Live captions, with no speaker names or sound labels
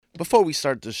Before we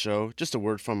start the show, just a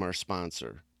word from our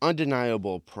sponsor,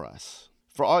 Undeniable Press.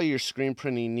 For all your screen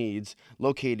printing needs,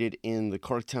 located in the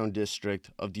Corktown district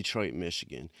of Detroit,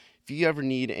 Michigan. If you ever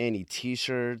need any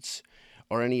t-shirts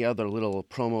or any other little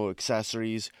promo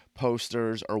accessories,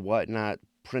 posters, or whatnot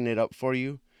printed up for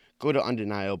you, go to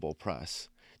Undeniable Press.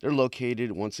 They're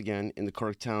located, once again, in the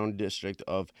Corktown district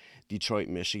of Detroit,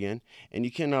 Michigan, and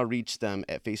you can reach them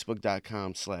at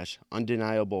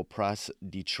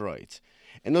facebook.com/undeniablepressdetroit.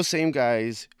 And those same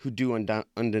guys who do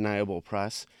Undeniable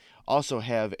Press also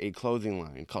have a clothing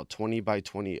line called 20 by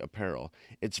 20 Apparel.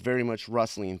 It's very much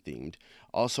wrestling themed,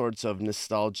 all sorts of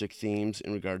nostalgic themes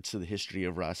in regards to the history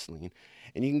of wrestling.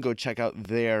 And you can go check out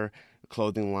their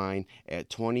clothing line at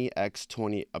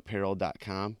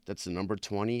 20x20apparel.com. That's the number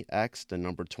 20x, the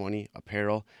number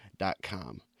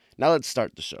 20apparel.com. Now let's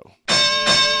start the show.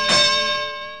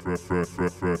 Fresh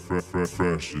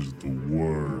is the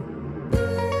word.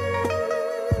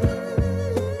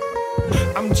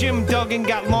 I'm Jim Duggan,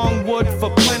 got long wood for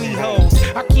plenty hoes.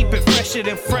 I keep it fresher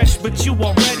than fresh, but you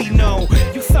already know.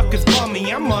 You suckers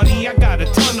bummy, I'm money, I got a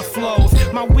ton of flows.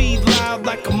 My weed loud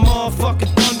like a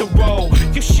motherfucking thunder roll.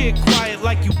 Your shit quiet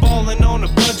like you ballin' on a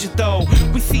budget though.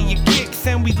 We see your kicks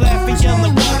and we laugh and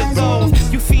yellin' what are those.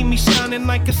 You see me shining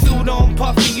like a suit on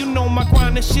puffy. You know my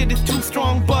grindin' shit is too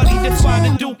strong, buddy. That's why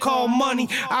the dude call money.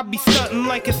 I be stuntin'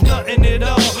 like it's nothing at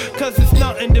all. Cause it's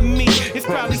nothing to me, it's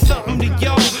probably something to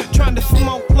y'all. Trying to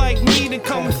smoke like me, then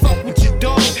come and fuck with your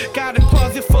dog. Got a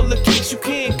closet full of kicks, you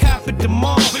can't cop it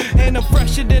tomorrow. And I'm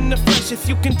fresher than the freshest,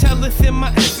 you can tell it's in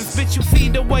my essence. Bitch, you see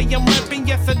the way I'm rapping,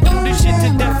 yes I do this shit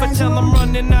to death. Until I'm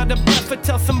running out of breath, or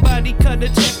tell somebody cut a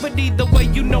check. But either way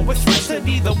you know it's fresh, and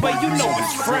either way you know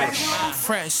it's fresh.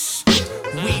 Fresh,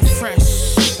 we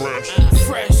fresh. Fresh,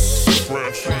 fresh,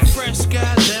 fresh,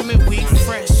 goddammit, we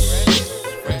fresh.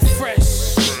 Fresh,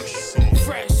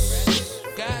 fresh,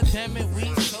 goddammit, we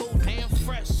so damn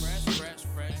fresh.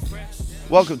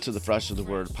 Welcome to the Fresh of the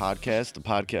Word podcast, the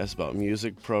podcast about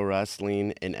music, pro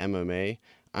wrestling, and MMA.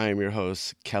 I am your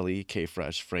host, Kelly K.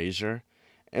 Fresh Frazier.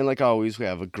 And like always, we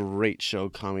have a great show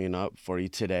coming up for you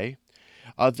today.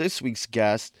 This week's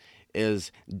guest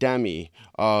is Demi,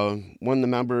 one of the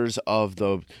members of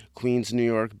the Queens, New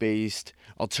York-based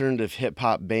alternative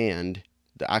hip-hop band,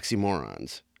 the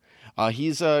Oxymorons.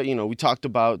 We talked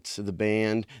about the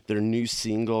band, their new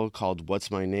single called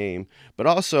What's My Name, but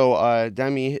also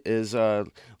Demi is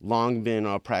long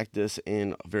been practiced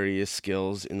in various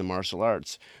skills in the martial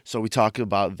arts. So we talk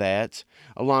about that,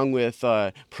 along with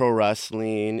pro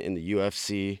wrestling in the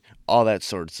UFC, all that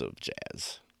sorts of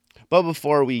jazz. But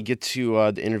before we get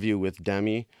to the interview with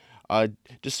Demi,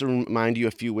 just to remind you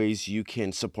a few ways you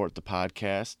can support the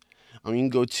podcast. You can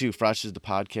go to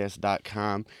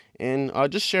freshasthepodcast.com and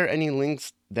just share any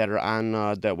links that are on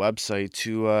that website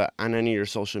to on any of your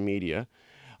social media.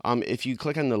 If you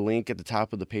click on the link at the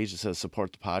top of the page that says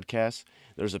support the podcast,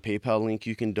 there's a PayPal link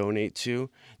you can donate to.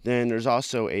 Then there's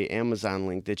also a Amazon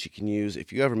link that you can use.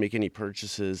 If you ever make any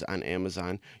purchases on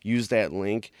Amazon, use that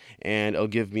link and it'll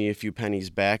give me a few pennies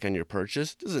back on your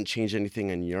purchase. It doesn't change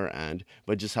anything on your end,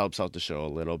 but it just helps out the show a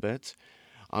little bit.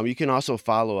 You can also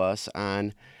follow us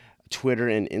on Twitter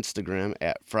and Instagram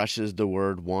at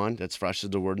freshastheword1. That's fresh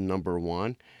as the word number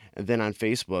 1. And then on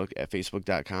Facebook at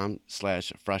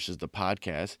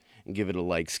facebook.com/freshasthepodcast and give it a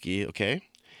like ski, okay?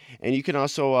 And you can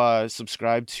also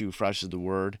subscribe to Fresh as the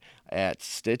Word at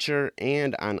Stitcher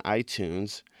and on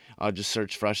iTunes. Just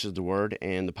search Fresh as the Word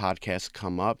and the podcast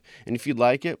come up. And if you'd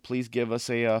like it, please give us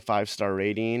a 5-star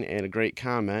rating and a great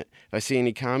comment. If I see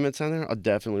any comments on there, I'll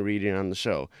definitely read it on the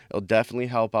show. It'll definitely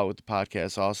help out with the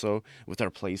podcast also, with our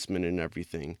placement and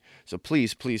everything. So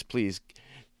please, please, please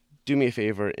do me a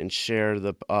favor and share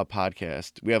the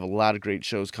podcast. We have a lot of great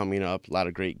shows coming up, a lot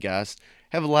of great guests.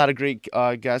 Have a lot of great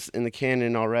guests in the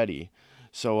canon already.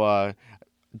 So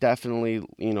definitely,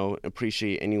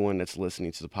 appreciate anyone that's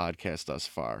listening to the podcast thus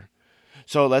far.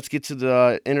 So let's get to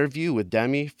the interview with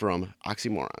Demi from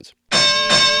Oxymorons.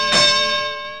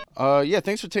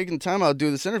 Thanks for taking the time out to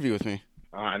do this interview with me.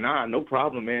 Nah, no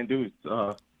problem, man, dude.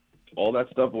 All that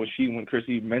stuff when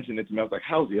Chrissy mentioned it to me, I was like,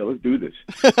 how's yeah, let's do this.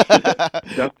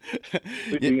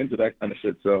 Definitely into that kind of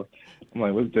shit. So I'm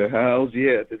like, what the hell's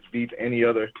yeah? This beats any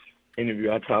other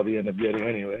interview I'd probably end up getting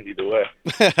anyway. Either way,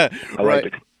 I like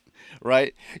it.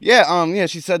 Right. Yeah.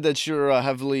 She said that you're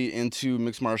heavily into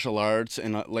mixed martial arts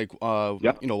and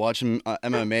watching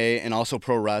MMA and also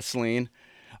pro wrestling.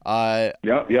 Yeah.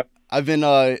 I've been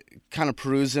kind of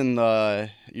perusing the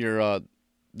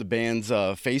band's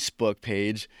Facebook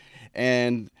page,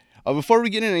 and before we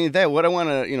get into any of that, what I want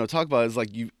to talk about is like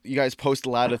you guys post a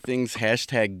lot of things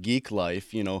 #Geek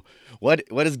Life. What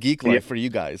is Geek Life for you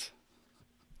guys?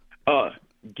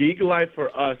 Geek life for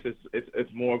us is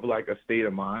it's more of like a state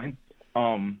of mind.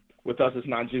 With us, it's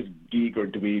not just geek or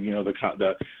dweeb,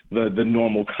 the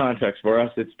normal context. For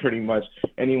us, it's pretty much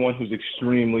anyone who's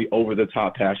extremely over the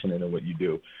top passionate in what you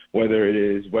do. Whether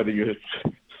you're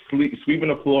sweeping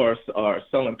the floor or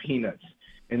selling peanuts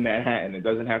in Manhattan, it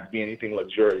doesn't have to be anything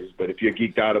luxurious. But if you're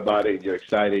geeked out about it, you're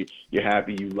excited, you're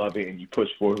happy, you love it, and you push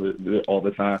forward all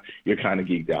the time, you're kind of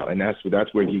geeked out, and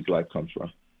that's where geek life comes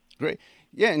from. Great.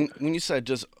 Yeah, and when you said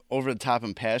just over the top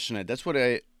and passionate, that's what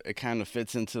it kind of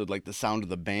fits into, like, the sound of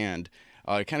the band.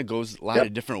 It kind of goes a lot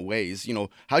of different ways.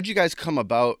 How'd you guys come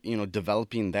about,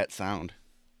 developing that sound?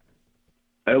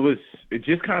 It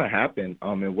just kind of happened.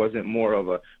 It wasn't more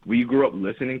of we grew up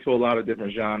listening to a lot of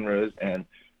different genres and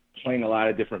playing a lot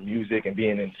of different music and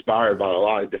being inspired by a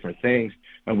lot of different things,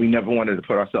 and we never wanted to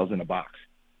put ourselves in a box.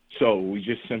 So we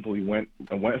just simply went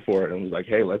for it and was like,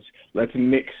 hey, let's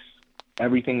mix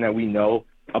everything that we know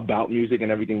about music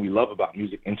and everything we love about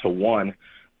music into one.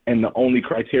 And the only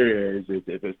criteria is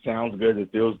if it sounds good,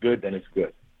 it feels good, then it's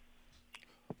good.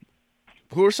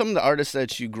 Who are some of the artists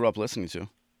that you grew up listening to?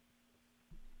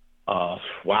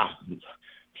 Wow.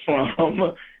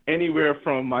 From anywhere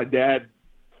from my dad,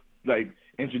 like,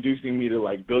 introducing me to,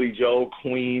 like, Billy Joel,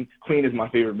 Queen. Queen is my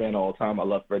favorite band of all time. I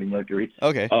love Freddie Mercury.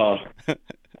 Okay.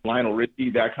 Lionel Richie,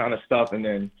 that kind of stuff. And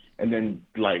then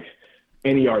like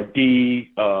NERD,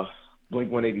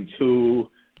 Blink-182,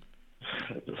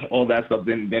 all that stuff.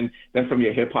 Then from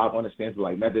your hip hop understands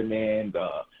like Method Man,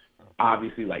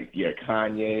 obviously like your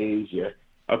Kanye's, your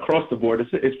across the board.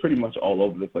 It's pretty much all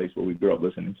over the place what we grew up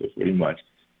listening to. Pretty much,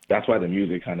 that's why the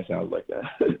music kind of sounds like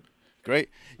that. Great.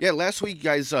 Yeah, last week you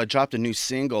guys dropped a new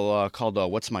single called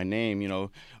 "What's My Name."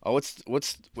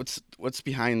 What's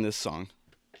behind this song?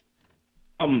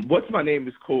 What's My Name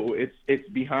is cool. It's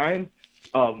behind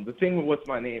the thing with What's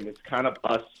My Name. It's kind of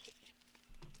us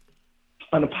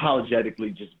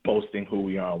unapologetically just boasting who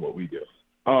we are and what we do.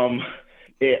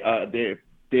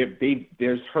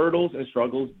 There's hurdles and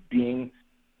struggles being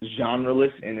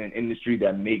genreless in an industry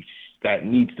that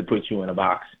needs to put you in a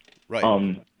box. Right.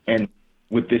 And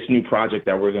with this new project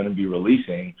that we're going to be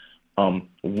releasing,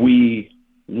 we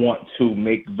want to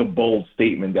make the bold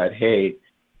statement that, hey,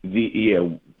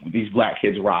 these black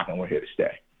kids rock and we're here to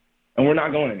stay. And we're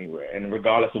not going anywhere. And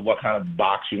regardless of what kind of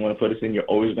box you want to put us in, you're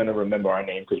always going to remember our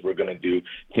name because we're going to do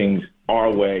things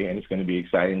our way, and it's going to be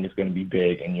exciting, it's going to be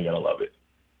big, and you're going to love it.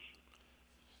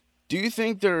 Do you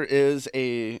think there is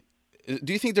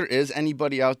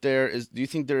anybody out there? Do you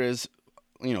think there is,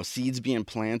 seeds being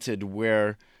planted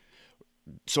where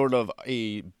sort of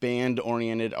a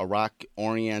band-oriented, a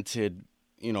rock-oriented,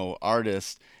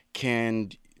 artist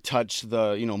can touch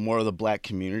the, more of the black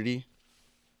community?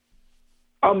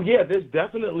 Yeah, there's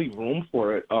definitely room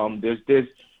for it.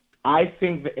 I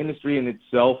think the industry in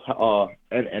itself,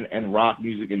 and rock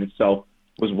music in itself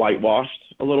was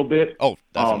whitewashed a little bit. Oh,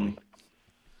 definitely.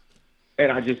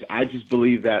 And I just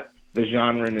believe that the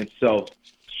genre in itself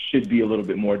should be a little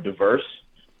bit more diverse.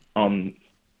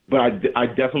 But I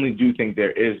definitely do think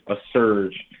there is a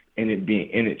surge in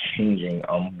it changing.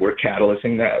 We're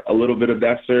catalyzing that a little bit of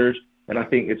that surge, and I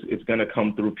think it's going to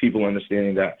come through people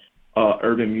understanding that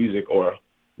urban music or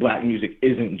black music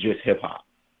isn't just hip hop.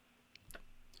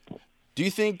 Do you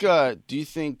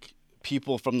think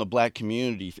people from the black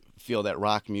community feel that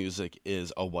rock music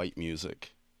is a white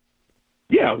music?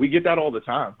 Yeah, we get that all the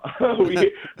time.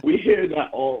 we hear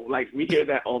that all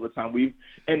the time.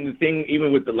 And the thing,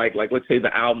 even with the like let's say the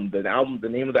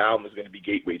name of the album is going to be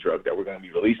Gateway Drug that we're going to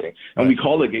be releasing, and we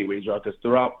call it Gateway Drug because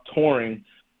throughout touring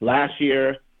last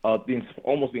year,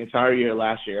 almost the entire year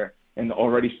last year, and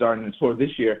already starting to tour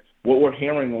this year, what we're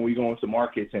hearing when we go into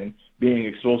markets and being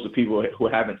exposed to people who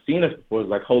haven't seen us before is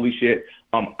like, holy shit,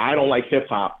 I don't like hip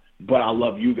hop, but I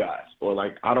love you guys, or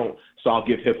like so I'll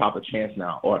give hip hop a chance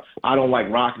now, or I don't like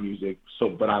rock music,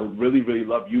 but I really, really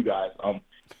love you guys.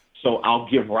 So I'll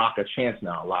give rock a chance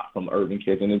now. A lot from urban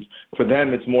kids, and for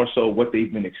them, it's more so what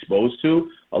they've been exposed to.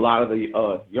 A lot of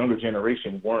the younger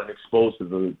generation weren't exposed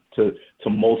to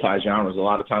multi genres. A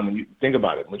lot of time when you think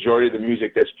about it, majority of the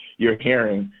music that you're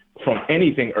hearing from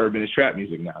anything urban is trap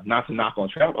music now. Not to knock on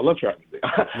trap, I love trap music.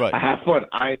 Right. I have fun.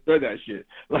 I enjoy that shit.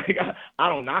 Like I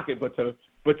don't knock it, but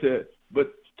to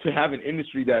have an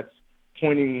industry that's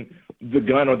pointing the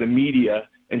gun or the media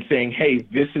and saying, hey,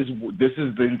 this is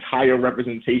the entire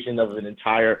representation of an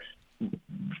entire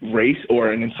race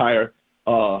or an entire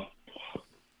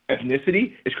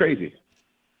ethnicity, it's crazy.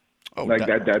 Oh,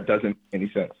 that doesn't make any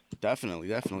sense.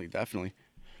 Definitely.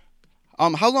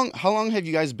 How long have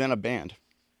you guys been a band?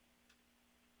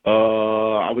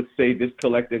 I would say this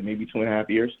collective maybe 2.5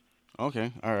 years.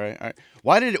 Okay, all right, all right.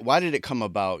 Why did it come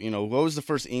about? What was the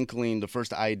first inkling, the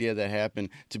first idea that happened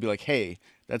to be like, hey,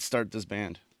 let's start this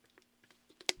band?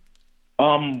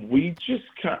 We just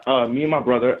me and my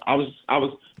brother. I was.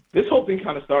 This whole thing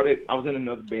kind of started. I was in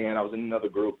another band. I was in another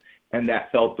group, and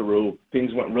that fell through.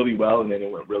 Things went really well, and then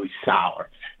it went really sour.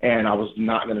 And I was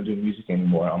not gonna do music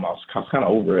anymore. I was kind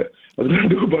of over it. I was gonna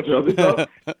do a bunch of other stuff,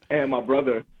 and my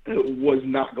brother was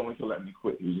not going to let me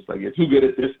quit. He was just like, "You're too good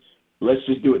at this. Let's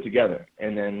just do it together."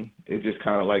 And then it just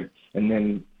kind of like, and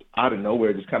then out of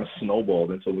nowhere, it just kind of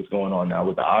snowballed into what's going on now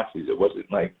with the Oxys. It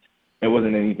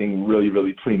wasn't anything really,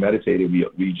 really premeditated.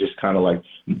 We just kind of like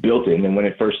built it. And then when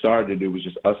it first started, it was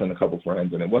just us and a couple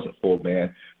friends, and it wasn't full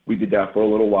band. We did that for a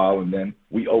little while, and then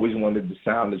we always wanted the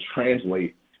sound to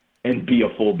translate and be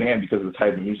a full band because of the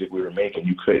type of music we were making.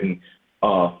 You couldn't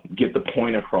get the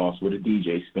point across with a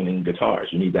DJ spinning guitars.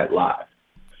 You need that live.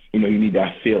 You need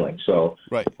that feeling. So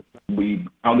Right. we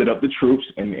rounded up the troops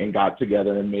and got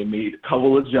together and made a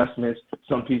couple adjustments.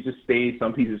 Some pieces stayed,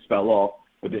 some pieces fell off.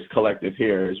 But this collective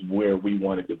here is where we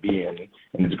wanted to be in,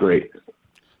 and it's great.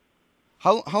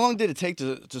 How long did it take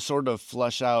to sort of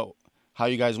flesh out how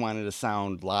you guys wanted to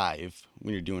sound live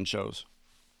when you're doing shows?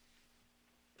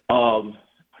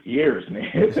 Years,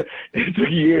 man. It took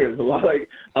years. A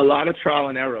lot of trial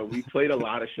and error. We played a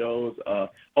lot of shows.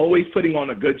 Always putting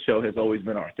on a good show has always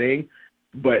been our thing,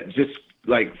 but just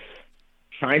like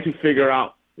trying to figure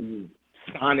out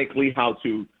sonically how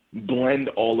to blend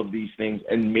all of these things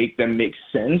and make them make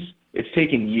sense. It's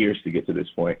taken years to get to this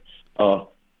point.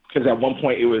 Because at one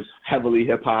point it was heavily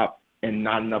hip hop and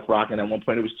not enough rock, and at one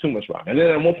point it was too much rock, and then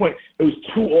at one point it was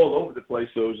too all over the place.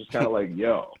 So it was just kind of like,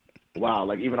 yo, wow.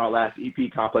 Like even our last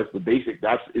EP, Complex the Basic,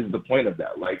 is the point of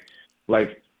that. Like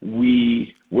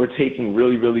we were taking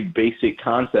really, really basic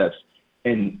concepts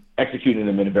and executing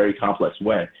them in a very complex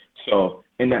way. So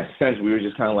in that sense, we were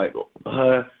just kind of like,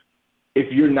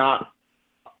 if you're not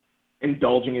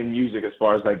indulging in music as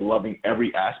far as like loving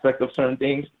every aspect of certain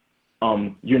things,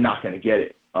 you're not going to get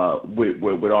it.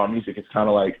 With our music, it's kind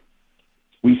of like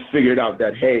we figured out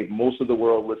that, hey, most of the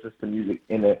world listens to music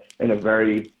in a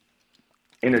very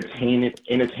entertainment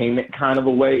kind of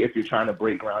a way if you're trying to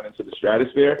break ground into the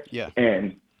stratosphere. Yeah.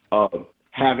 And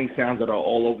having sounds that are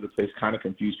all over the place kind of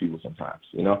confuse people sometimes.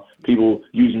 People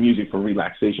use music for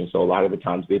relaxation, so a lot of the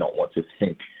times they don't want to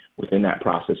think within that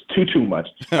process too much.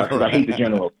 Because I hate to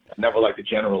generalize. I never like to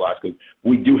generalize because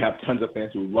we do have tons of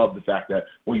fans who love the fact that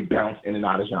we bounce in and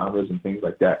out of genres and things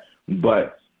like that.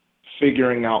 But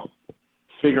figuring out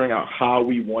how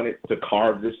we wanted to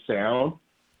carve this sound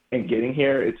and getting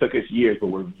here, it took us years, but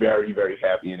we're very, very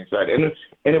happy and excited.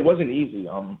 And it wasn't easy.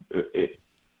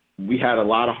 We had a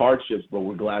lot of hardships, but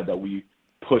we're glad that we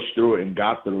pushed through it and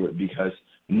got through it, because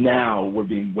now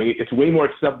it's way more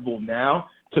acceptable now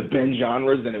to bend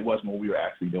genres than it was when we were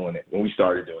actually doing it, when we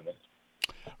started doing it.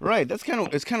 Right. It's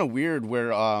kind of weird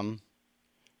where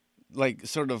like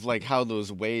sort of like how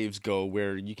those waves go,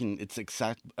 where it's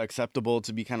acceptable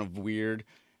to be kind of weird,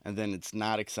 and then it's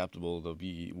not acceptable to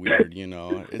be weird.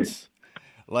 It's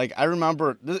like, I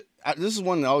remember this is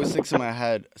one that always sticks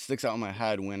out in my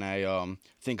head when I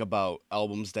think about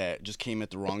albums that just came at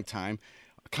the wrong time.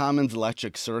 Common's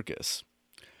Electric Circus.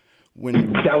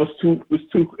 When that was too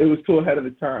ahead of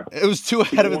the time. It was too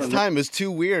ahead of its time. It was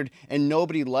too weird, and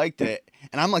nobody liked it.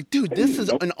 And I'm like, dude, this is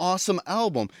an awesome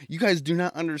album. You guys do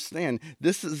not understand.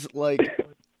 This is like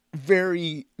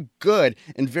very good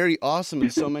and very awesome in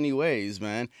so many ways,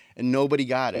 man. And nobody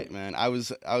got it, man. I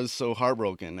was so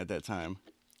heartbroken at that time.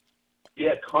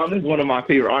 Yeah, Common's one of my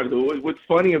favorite artists. What's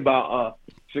funny about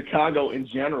Chicago in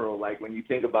general, like when you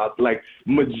think about like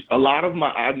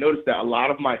I've noticed that a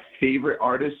lot of my favorite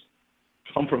artists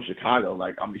come from Chicago.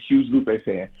 Like I'm a huge Lupe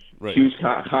fan, Right. huge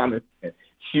Common fan,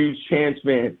 huge Chance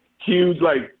fan, huge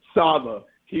like Saba,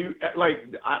 huge and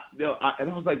I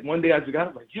was like, one day I just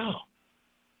got like, yo,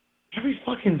 every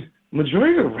fucking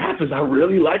majority of the rappers I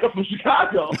really like are from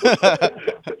Chicago.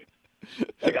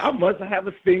 Like I must have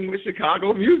a thing with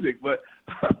Chicago music, but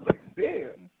like,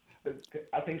 damn,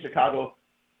 I think Chicago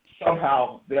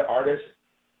somehow their artists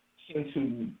seem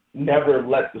to never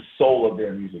let the soul of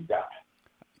their music die.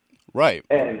 Right.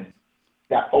 And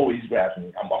that always grabs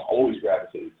me. I'm always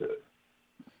gravitated to it.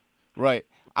 Right.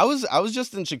 I was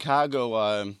just in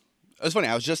Chicago. It was funny.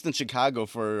 I was just in Chicago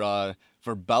for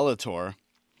Bellator,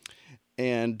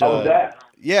 and that?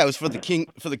 yeah, it was for the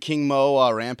King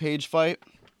Mo Rampage fight.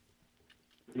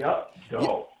 Yep.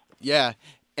 Dope. Yeah.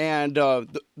 And the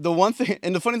one thing,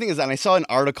 and the funny thing is that I saw an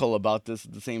article about this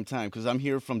at the same time, because I'm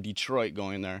here from Detroit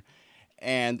going there,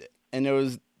 and there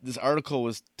was this article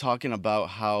was talking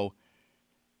about how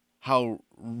how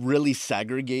really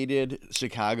segregated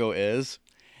Chicago is.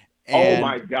 Oh And,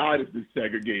 my God, it's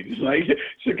segregated. Like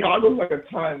Chicago's like a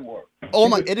time warp. oh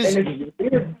my, it is And it's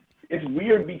weird. It's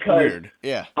weird because weird.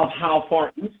 Yeah. of how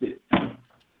far east it is.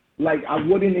 Like I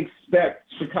wouldn't expect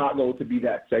Chicago to be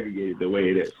that segregated the way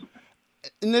it is.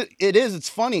 And it is. It's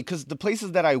funny because the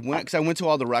places that I went, because I went to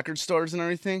all the record stores and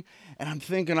everything, and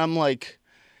I'm like,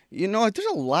 you know, there's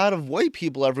a lot of white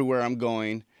people everywhere I'm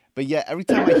going. But yet, every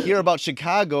time I hear about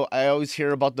Chicago, I always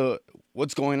hear about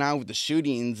what's going on with the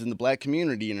shootings in the black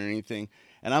community and anything.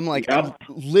 And I'm like, Yeah.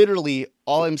 literally,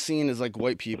 all I'm seeing is like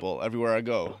white people everywhere I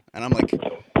go. And I'm like,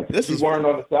 this You is weren't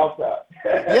on the south side.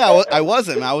 yeah, I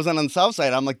wasn't. I wasn't on the south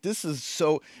side. I'm like, this is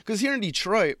so, because here in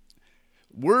Detroit,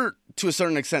 we're to a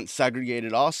certain extent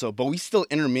segregated also, but we still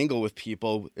intermingle with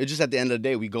people. It's just at the end of the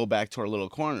day, we go back to our little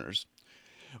corners.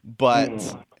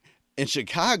 But in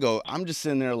Chicago, I'm just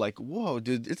sitting there like, whoa,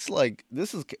 dude, it's like,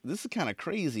 this is kind of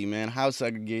crazy, man, how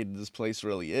segregated this place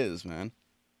really is, man.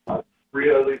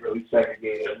 Really, really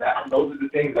segregated. And those are the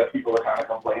things that people are kind of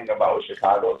complaining about with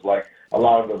Chicago. It's like a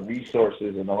lot of the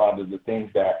resources and a lot of the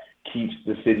things that keeps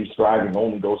the city thriving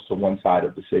only goes to one side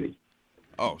of the city.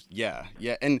 Oh, yeah.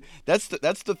 And that's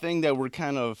the thing that we're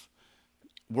kind of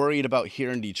worried about here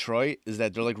in Detroit is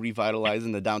that they're like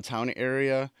revitalizing the downtown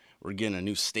area. We're getting a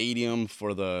new stadium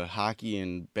for the hockey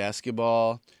and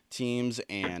basketball teams,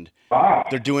 and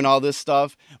they're doing all this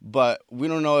stuff, but we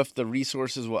don't know if the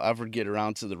resources will ever get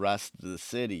around to the rest of the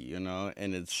city, you know,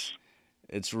 and it's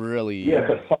really... Yeah,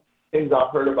 because some things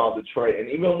I've heard about Detroit, and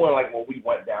even when we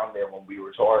went down there when we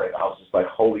were touring, I was just like,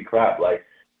 holy crap, like,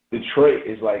 Detroit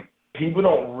is like, people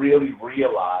don't really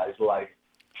realize, like,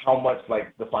 how much,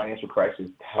 like, the financial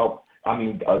crisis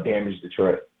damaged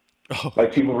Detroit. Oh.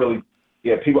 Like, people really...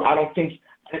 Yeah, I don't think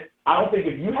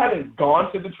if you haven't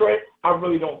gone to Detroit, I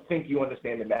really don't think you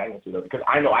understand the magnitude of it. Because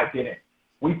I know I didn't.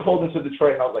 We pulled into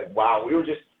Detroit and I was like, wow, we was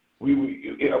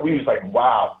like,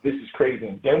 wow, this is crazy.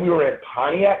 And then we were in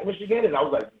Pontiac, Michigan, and I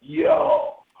was like,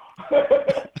 yo.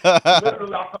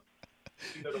 Literally, I was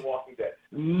The Walking Dead.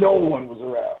 No one was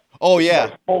around. Oh yeah.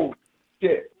 Like, holy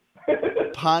shit.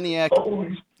 Pontiac.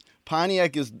 Holy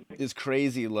Pontiac is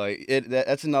crazy. Like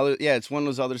that's another. Yeah, it's one of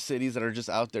those other cities that are just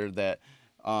out there that.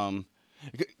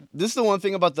 This is the one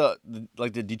thing about the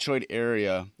Detroit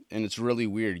area, and it's really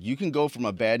weird. You can go from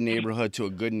a bad neighborhood to a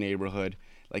good neighborhood,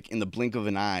 like in the blink of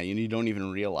an eye, and you don't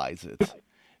even realize it.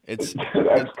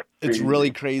 It's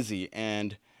really crazy,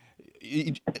 and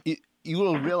you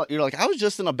will realize you're like, I was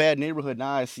just in a bad neighborhood,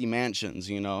 now I see mansions,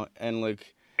 you know, and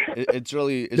like it's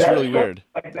really weird.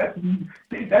 Like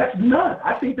that's nuts.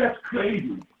 I think that's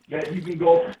crazy that you can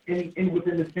go in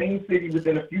within the same city,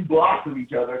 within a few blocks of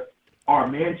each other, are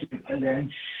mansions, and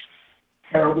then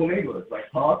terrible neighborhoods. Like,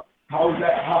 huh? How is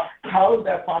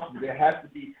that possible? That has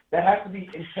to be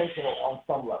intentional on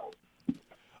some level.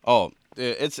 Oh,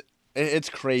 it's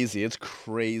crazy. It's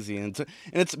crazy,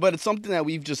 but it's something that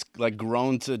we've just like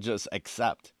grown to just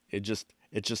accept. It's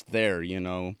just there, you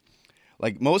know.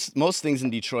 Like most things in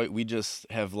Detroit, we just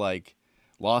have like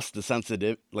lost the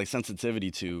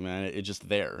sensitivity to, man. It's just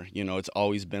there, you know. It's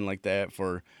always been like that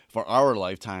for our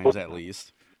lifetimes, at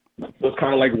least. So it's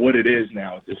kind of like what it is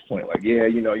now at this point. Like, yeah,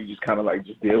 you know, you just kind of like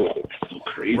just deal with it. It's so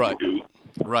crazy, right. Dude.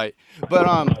 Right.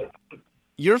 But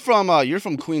you're from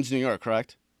Queens, New York,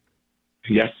 correct?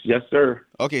 Yes, sir.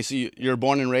 Okay, so you're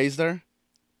born and raised there?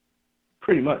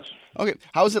 Pretty much. Okay.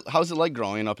 How's it like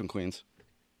growing up in Queens?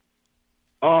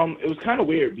 It was kind of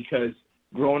weird because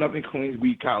growing up in Queens,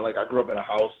 I grew up in a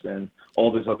house and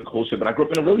all this other cool shit, but I grew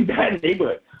up in a really bad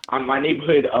neighborhood. My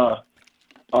neighborhood,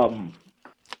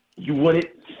 you wouldn't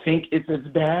think it's as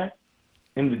bad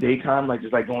in the daytime, like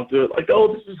just like going through it, like,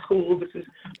 oh, this is cool,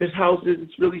 this house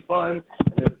it's really fun.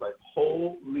 And it's like,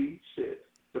 holy shit,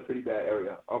 it's a pretty bad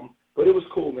area. But it was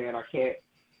cool, man.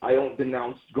 I don't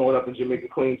denounce growing up in Jamaica,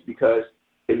 Queens, because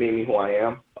it made me who I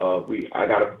am. I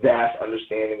got a vast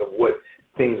understanding of what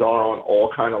things are on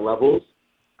all kind of levels.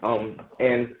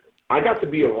 And I got to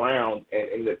be around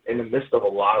in the midst of a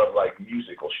lot of like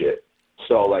musical shit.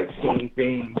 So like seeing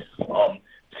things,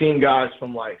 seeing guys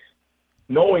from like,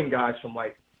 knowing guys from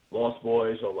like Lost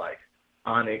Boys or like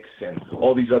Onyx and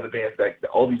all these other bands,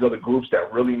 all these other groups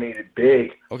that really made it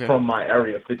big from my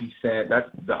area. 50 Cent, that's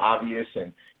The Obvious,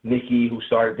 and Nicki, who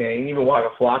started there, and even Waka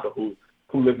Flocka, who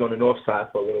lived on the north side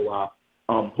for a little while,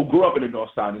 who grew up in the north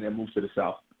side and then moved to the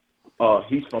south.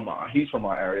 He's from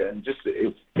our area, and just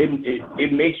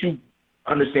it makes you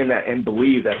understand that and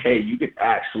believe that, hey, you could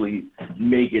actually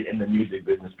make it in the music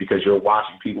business because you're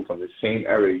watching people from the same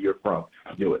area you're from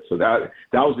do it. So that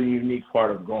was the unique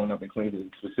part of growing up in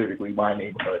Queens, specifically my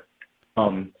neighborhood.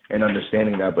 and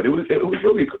understanding that. But it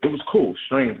was cool,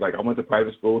 strange. Like I went to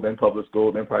private school, then public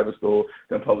school, then private school,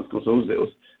 then public school. So it was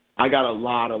I got a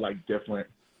lot of like different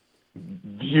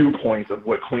viewpoints of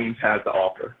what Queens has to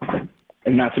offer,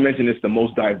 and not to mention it's the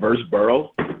most diverse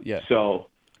borough. Yeah. So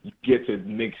you get to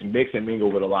mix and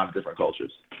mingle with a lot of different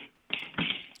cultures.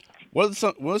 What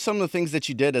are some of the things that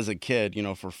you did as a kid,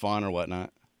 for fun or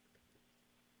whatnot?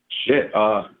 Shit,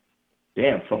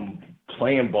 from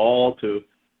playing ball to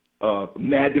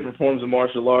mad different forms of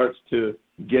martial arts to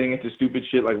getting into stupid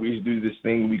shit. Like we used to do this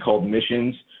thing we called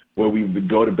missions, where we would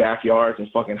go to backyards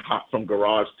and fucking hop from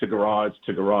garage to garage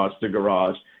to garage to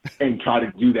garage and try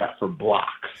to do that for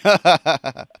blocks.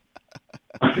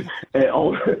 And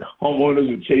all homeowners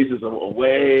would chase us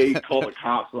away, call the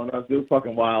cops on us. It was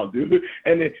fucking wild, dude.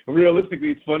 And then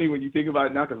realistically, it's funny when you think about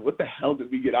it now, because what the hell did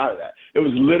we get out of that? It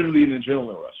was literally an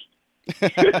adrenaline rush.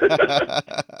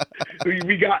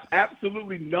 We got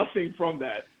absolutely nothing from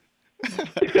that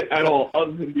at all,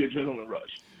 other than the adrenaline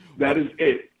rush. That is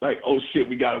it. Like, oh shit,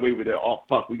 we got away with it. Oh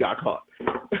fuck, we got caught.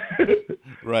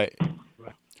 Right.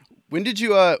 When did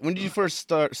you first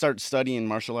start studying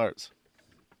martial arts?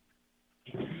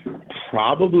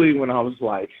 Probably when I was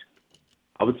like,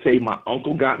 I would say my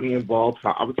uncle got me involved.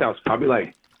 I would say I was probably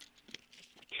like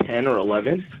 10 or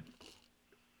 11.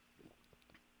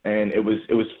 And it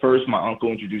was first my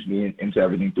uncle introduced me into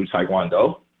everything through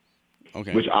Taekwondo.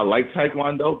 Okay. Which I like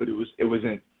Taekwondo, but it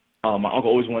wasn't. My uncle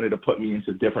always wanted to put me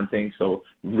into different things so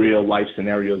real life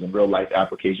scenarios and real life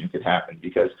application could happen,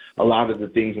 because a lot of the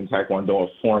things in Taekwondo are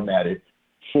formatted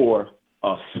for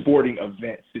sporting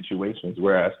event situations,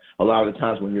 whereas a lot of the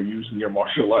times when you're using your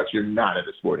martial arts, you're not at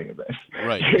a sporting event.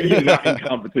 Right. You're not in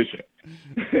competition.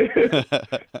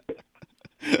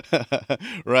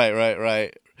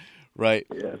 Right.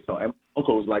 Yeah. So my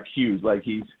uncle was like huge. Like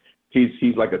he's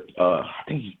like I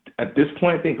think at this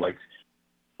point, I think like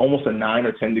almost a 9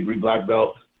 or 10 degree black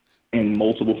belt in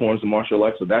multiple forms of martial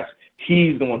arts. So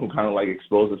he's the one who kind of like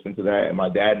exposed us into that. And my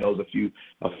dad knows a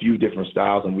few different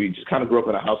styles, and we just kind of grew up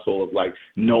in a household of like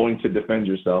knowing to defend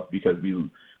yourself, because we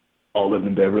all lived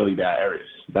in really bad areas.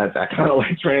 That kind of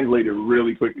like translated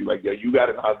really quickly. Like, yeah, you got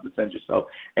to know how to defend yourself.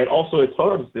 And also it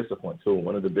taught us discipline too.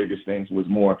 One of the biggest things was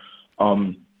more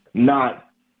not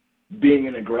being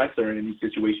an aggressor in any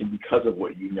situation because of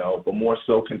what you know, but more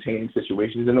so containing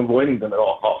situations and avoiding them at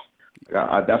all costs.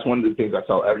 That's one of the things I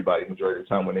tell everybody majority of the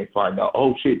time when they find out,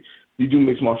 oh shit, you do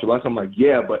mixed martial arts. I'm like,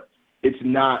 yeah, but it's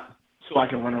not so I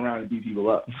can run around and beat people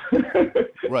up.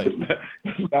 Right.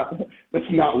 That's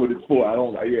not what it's for.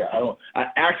 I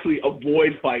actually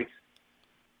avoid fights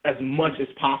as much as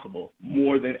possible,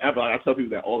 more than ever. I tell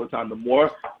people that all the time. The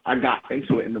more I got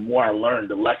into it and the more I learned,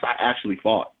 the less I actually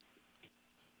fought.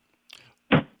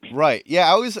 Right.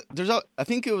 Yeah. I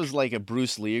think it was like a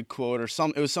Bruce Lee quote a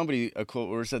quote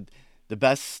where it said, the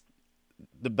best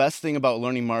thing about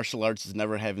learning martial arts is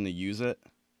never having to use it.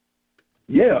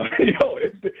 Yeah.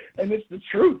 It's the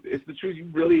truth. It's the truth. You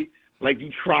really,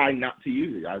 you try not to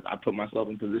use it. I put myself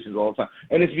in positions all the time.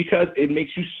 And it's because it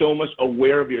makes you so much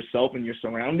aware of yourself and your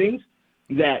surroundings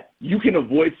that you can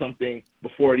avoid something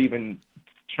before it even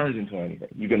turns into anything.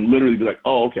 You can literally be like,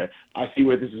 oh, okay, I see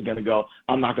where this is going to go.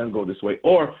 I'm not going to go this way.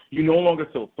 Or you no longer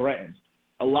feel threatened.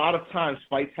 A lot of times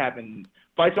fights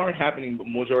aren't happening, but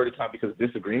majority of the time because of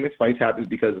disagreements. Fights happen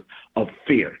because of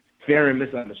fear and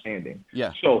misunderstanding.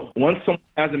 Yeah. So once someone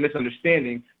has a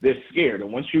misunderstanding, they're scared.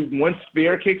 And once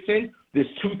fear kicks in, there's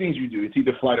two things you do. It's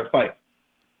either flight or fight.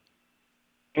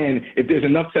 And if there's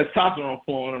enough testosterone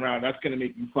flowing around, that's going to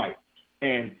make you fight.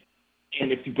 And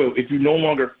if you no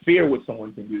longer fear what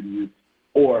someone can do to you,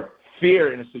 or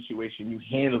fear in a situation, you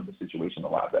handle the situation a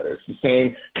lot better. It's the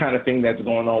same kind of thing that's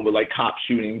going on with like cops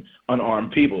shooting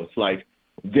unarmed people. It's like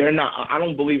I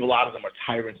don't believe a lot of them are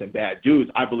tyrants and bad dudes.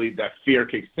 I believe that fear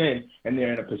kicks in and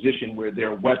they're in a position where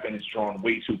their weapon is drawn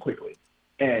way too quickly.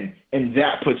 And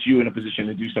that puts you in a position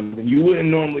to do something you wouldn't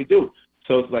normally do.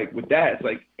 So it's like with that, it's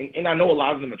like, and I know a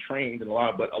lot of them are trained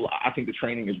but I think the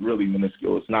training is really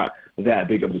minuscule. It's not that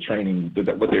big of the training,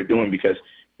 what they're doing, because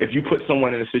if you put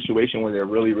someone in a situation where they're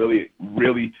really, really,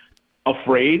 really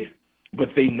afraid,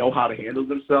 but they know how to handle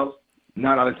themselves,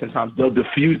 9 out of 10 times they'll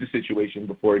diffuse the situation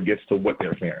before it gets to what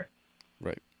they're fearing.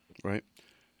 Right.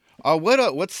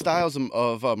 What styles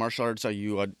of martial arts are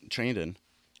you trained in?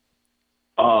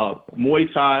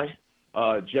 Muay Thai,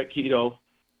 Jet Keto,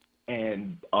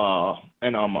 and a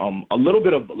little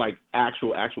bit of like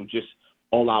actual just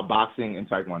all out boxing and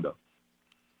Taekwondo.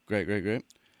 Great.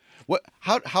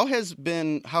 How has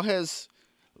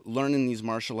learning these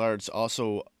martial arts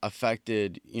also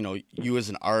affected, you as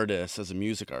an artist, as a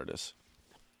music artist?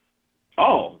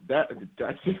 Oh, that's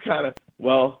just kind of,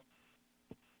 well,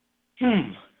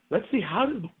 Let's see.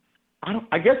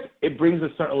 I guess it brings a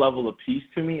certain level of peace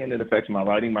to me, and it affects my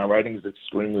writing. My writing is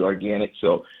extremely organic,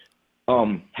 so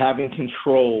having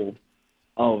control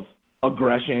of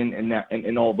aggression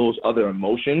and all those other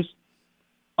emotions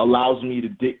allows me to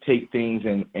dictate things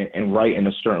and write in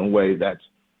a certain way that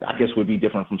I guess would be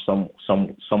different from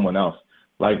someone else.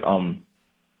 Like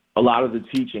a lot of the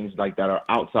teachings like that are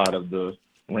outside of the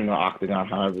ring or octagon,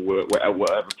 however,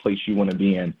 wherever place you want to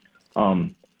be in.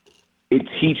 It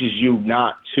teaches you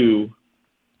not to.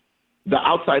 The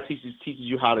outside teaches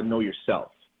you how to know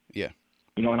yourself. Yeah.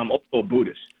 You know, and I'm also a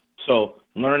Buddhist, so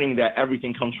learning that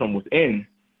everything comes from within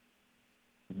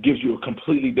gives you a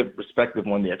completely different perspective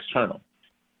on the external.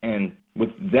 And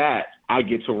with that, I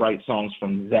get to write songs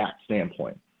from that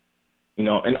standpoint, you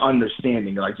know, and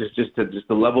understanding, like just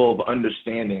the level of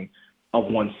understanding of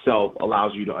oneself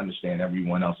allows you to understand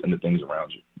everyone else and the things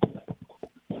around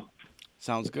you.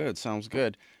 Sounds good.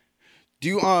 Do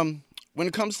you when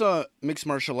it comes to mixed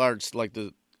martial arts, like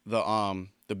the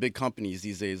big companies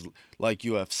these days, like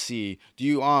UFC, do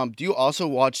you also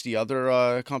watch the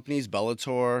other companies,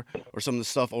 Bellator, or some of the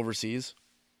stuff overseas?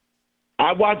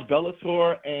 I watch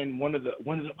Bellator and one of the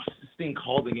what's this thing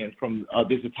called again from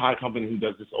there's a Thai company who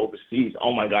does this overseas.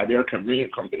 Oh my God, they're a Korean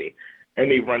company,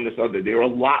 and they run this other. They're a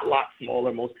lot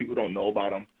smaller. Most people don't know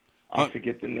about them. I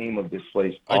forget the name of this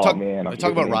place. I talk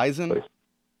about Ryzen.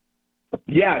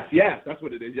 Yes, that's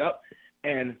what it is. Yep.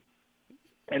 And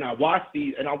I watch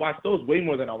those way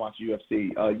more than I watch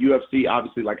UFC. UFC,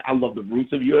 obviously, like I love the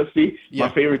roots of UFC. Yeah.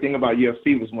 My favorite thing about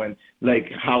UFC was when, like,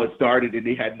 how it started and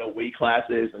they had no weight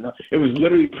classes, and it was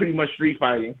literally pretty much street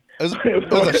fighting.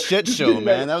 It was a shit show,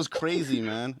 man. That was crazy,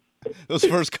 man. Those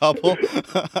first couple,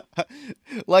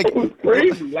 like it was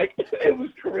crazy. Like it was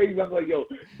crazy. I'm like, yo,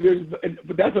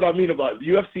 but that's what I mean about it.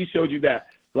 UFC showed you that,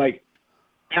 like,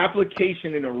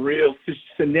 application in a real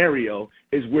scenario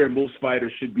is where most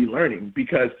fighters should be learning,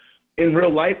 because in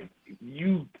real life,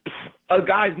 a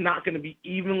guy's not going to be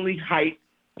evenly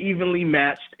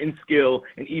matched in skill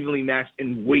and evenly matched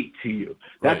in weight to you.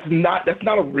 That's not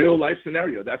a real life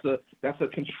scenario. That's a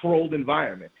controlled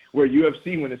environment. Where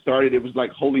UFC, when it started, it was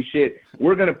like, holy shit,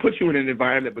 we're going to put you in an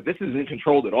environment, but this isn't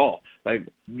controlled at all. Like,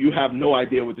 you have no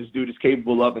idea what this dude is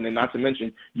capable of, and then not to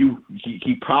mention,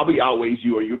 he probably outweighs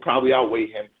you or you probably outweigh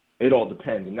him. It all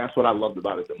depends, and that's what I loved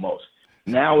about it the most.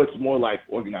 Now it's more like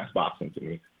organized boxing to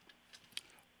me.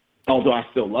 Although I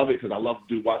still love it because I love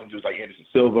watching dudes like Anderson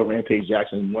Silva, Rampage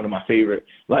Jackson, one of my favorite.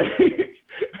 Like,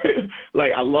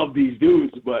 like I love these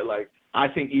dudes, but like I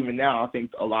think even now,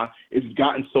 a lot it's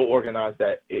gotten so organized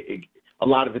that a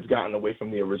lot of it's gotten away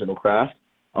from the original craft.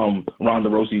 Ronda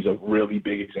Rousey's a really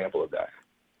big example of that.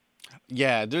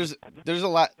 Yeah, there's a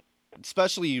lot,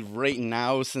 especially right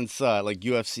now since like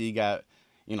UFC got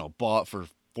bought for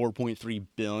 $4.3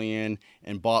 billion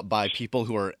and bought by people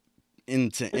who are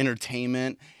into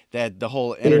entertainment. That the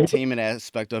whole entertainment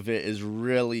aspect of it is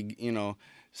really,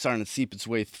 starting to seep its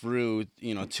way through,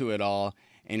 to it all.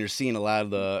 And you're seeing a lot of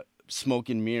the smoke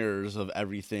and mirrors of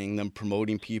everything, them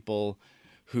promoting people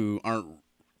who aren't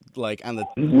like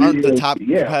aren't the top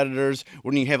competitors,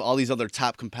 when you have all these other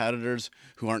top competitors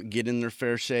who aren't getting their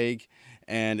fair shake.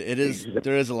 And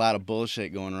there is a lot of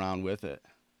bullshit going around with it.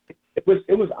 It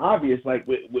was obvious, like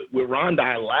with Ronda,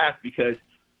 I laughed because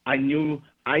I knew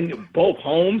both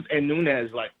Holmes and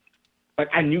Nunes, like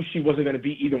I knew she wasn't going to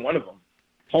beat either one of them.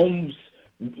 Holmes,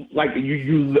 like, are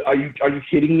you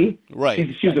kidding me? Right.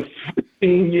 She's a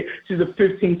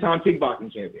 15-time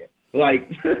kickboxing champion. Like,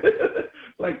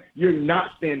 like you're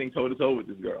not standing toe to toe with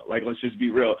this girl. Like, let's just be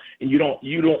real. And you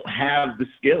don't have the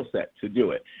skill set to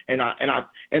do it. And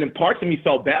in parts of me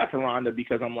felt bad for Ronda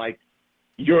because I'm like,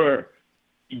 your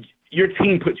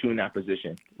team put you in that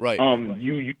position. Right.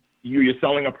 You're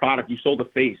selling a product. You sold a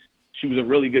face. She was a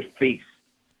really good face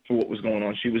for what was going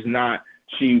on. She was not.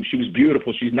 She was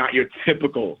beautiful. She's not your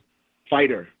typical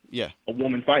fighter. Yeah. A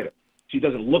woman fighter. She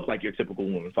doesn't look like your typical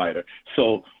woman fighter.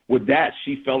 So with that,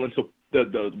 she fell into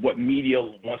the what media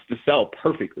wants to sell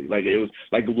perfectly. Like it was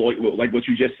like what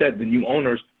you just said. The new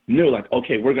owners knew, like,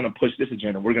 okay, we're gonna push this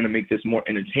agenda. We're gonna make this more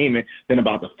entertainment than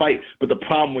about the fight. But the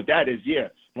problem with that is,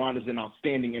 Ronda's an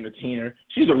outstanding entertainer.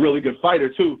 She's a really good fighter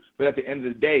too. But at the end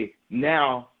of the day,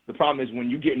 now the problem is when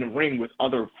you get in the ring with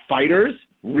other fighters,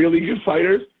 really good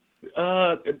fighters,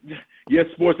 your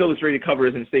Sports Illustrated cover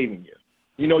isn't saving you.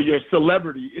 Your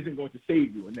celebrity isn't going to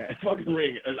save you in that fucking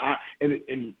ring.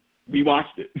 And we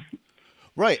watched it.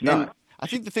 Right. And I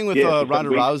think the thing with Ronda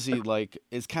Rousey, like,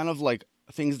 is kind of like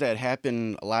things that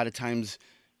happen a lot of times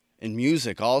in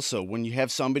music also. When you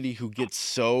have somebody who gets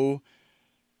so,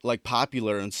 like,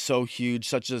 popular and so huge,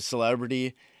 such a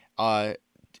celebrity,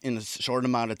 in a short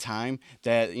amount of time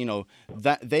that,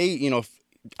 that they,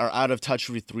 are out of touch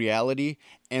with reality,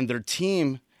 and their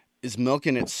team is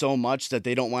milking it so much that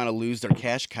they don't want to lose their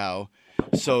cash cow.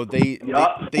 So they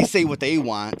say what they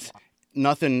want,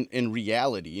 nothing in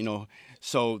reality,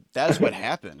 So that's what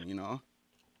happened,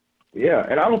 Yeah,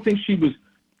 and I don't think she was.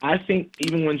 I think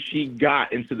even when she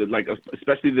got into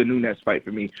especially the Nunes fight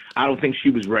for me, I don't think she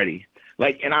was ready.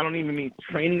 And I don't even mean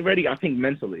training ready. I think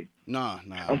mentally. No.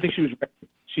 I don't think she was ready.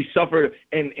 She suffered,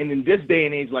 and in this day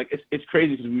and age, it's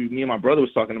crazy because me and my brother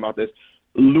was talking about this.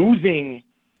 Losing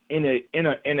in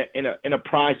a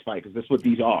prize fight, because that's what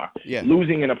these are. Yeah.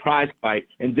 Losing in a prize fight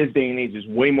in this day and age is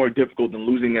way more difficult than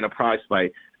losing in a prize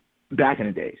fight back in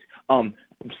the days.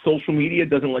 Social media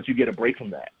doesn't let you get a break from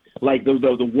that.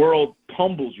 The world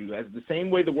pummels you. As the same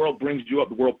way the world brings you up,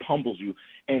 the world pummels you.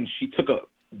 And she took a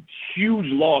huge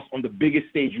loss on the biggest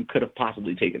stage you could have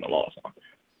possibly taken a loss on.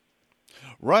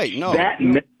 Right. No.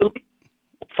 Mentally,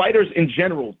 fighters in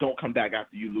general don't come back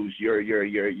after you lose. Your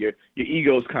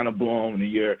ego's kind of blown,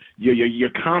 and your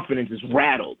confidence is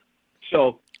rattled.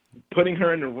 So putting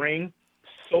her in the ring,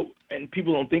 and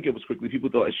people don't think it was quickly. People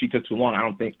thought she took too long.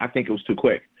 I think it was too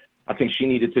quick. I think she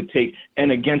needed to take,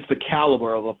 and against the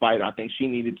caliber of a fighter, I think she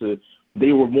needed to.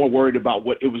 They were more worried about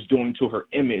what it was doing to her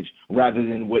image rather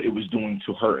than what it was doing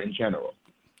to her in general.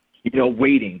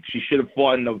 Waiting. She should have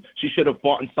fought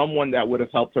in someone that would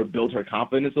have helped her build her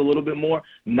confidence a little bit more,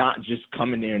 not just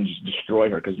come in there and just destroy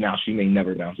her, because now she may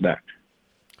never bounce back.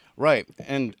 Right.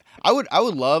 And I would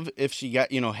love if she got,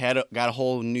 got a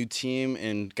whole new team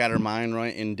and got her mind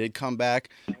right and did come back,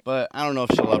 but I don't know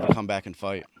if she'll ever come back and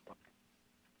fight.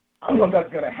 I don't know if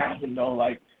that's gonna happen though,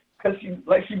 because it's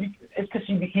because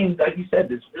she became, like you said,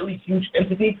 this really huge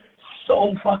entity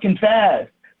so fucking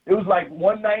fast. It was like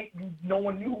one night no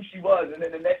one knew who she was, and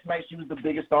then the next night she was the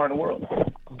biggest star in the world.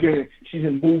 She's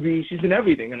in movies, she's in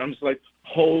everything, and I'm just like,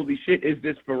 holy shit, is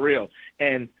this for real?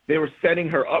 And they were setting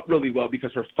her up really well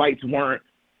because her fights weren't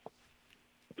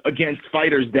against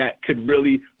fighters that could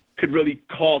really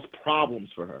cause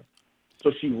problems for her.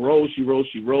 So she rose,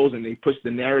 and they pushed the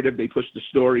narrative, they pushed the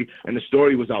story, and the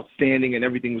story was outstanding, and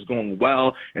everything was going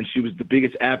well, and she was the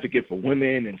biggest advocate for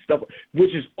women and stuff,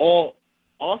 which is all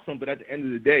awesome, but at the end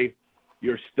of the day,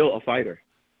 you're still a fighter.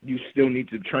 You still need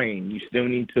to train. You still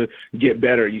need to get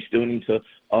better. You still need to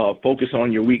focus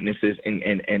on your weaknesses and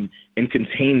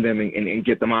contain them and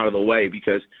get them out of the way,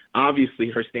 because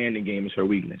obviously her standing game is her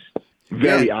weakness.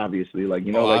 Very obviously.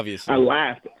 Obviously. I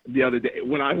laughed the other day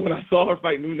when I saw her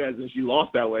fight Nunes and she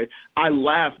lost that way. I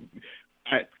laughed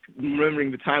at remembering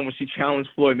the time when she challenged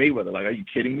Floyd Mayweather. Are you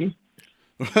kidding me?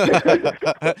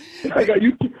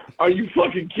 Are you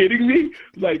fucking kidding me?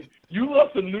 You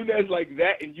lost to Nunes like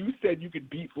that, and you said you could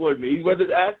beat Floyd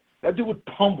Mayweather's ass? That dude would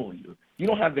pummel you. You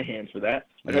don't have the hands for that.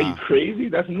 Are you crazy?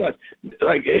 That's nuts.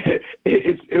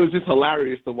 It was just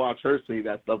hilarious to watch her say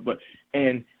that stuff.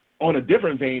 And on a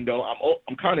different vein, though,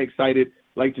 I'm kind of excited,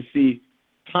 to see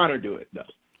Conor do it, though.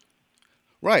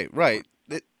 Right.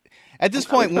 At this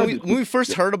point, when we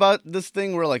first heard about this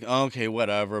thing, we're like, oh, okay,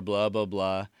 whatever, blah blah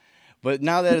blah. But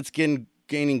now that it's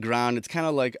gaining ground, it's kind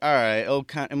of like, all right,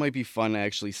 it might be fun to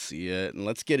actually see it, and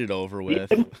let's get it over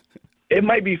with. It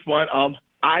might be fun.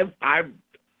 I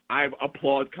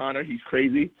applaud Conor. He's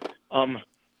crazy.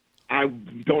 I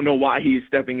don't know why he's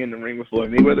stepping in the ring with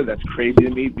Floyd Mayweather. That's crazy to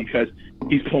me, because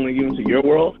he's pulling you into your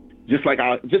world. Just like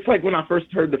when I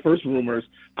first heard the first rumors,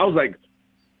 I was like,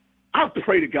 I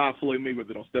pray to God Floyd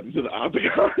Mayweather don't step into the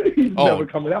octagon. He's never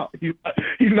coming out. He's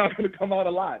not going to come out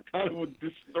alive. Conor would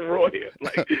destroy him.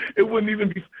 It wouldn't even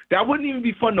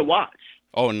be fun to watch.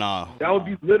 Oh no. That would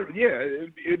be literally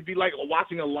It'd be like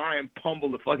watching a lion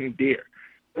pummel a fucking deer.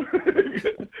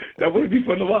 That wouldn't be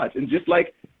fun to watch. And just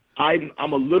like I'm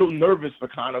a little nervous for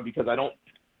Conor, because I don't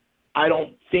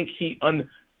think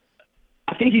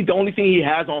I think the only thing he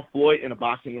has on Floyd in a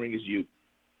boxing ring is youth.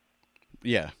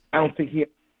 Yeah. I don't think he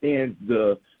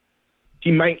understands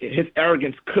his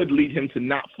arrogance could lead him to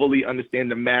not fully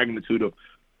understand the magnitude of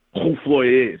who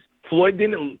Floyd is. Floyd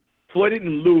didn't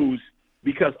lose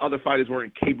because other fighters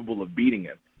weren't capable of beating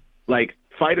him.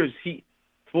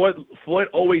 Floyd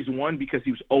always won because he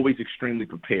was always extremely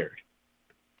prepared.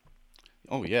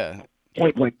 Oh yeah.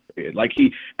 Point blank.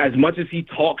 As much as he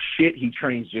talks shit, he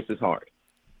trains just as hard.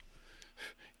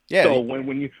 Yeah. So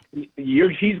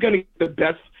he's going to get the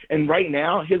best, and right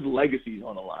now his legacy is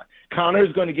on the line.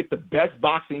 Conor's going to get the best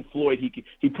boxing Floyd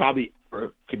he probably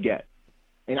ever could get,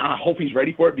 and I hope he's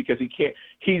ready for it, because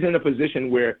he's in a position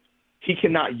where he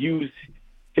cannot use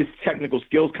his technical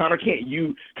skills.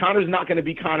 Connor's not going to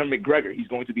be Conor McGregor. He's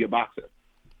going to be a boxer,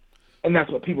 and that's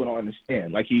what people don't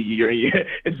understand.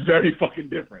 It's very fucking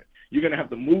different. You're going to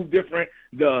have to move different.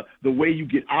 The way you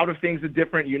get out of things is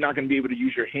different. You're not going to be able to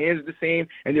use your hands the same,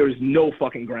 and there is no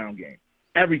fucking ground game.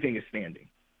 Everything is standing.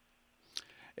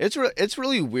 It's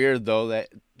really weird though that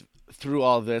through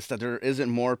all this that there isn't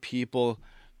more people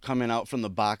coming out from the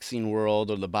boxing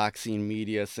world or the boxing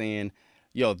media saying,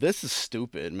 yo, this is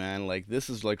stupid, man. Like, this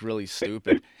is like really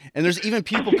stupid. And there's even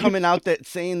people coming out that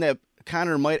saying that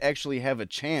Conor might actually have a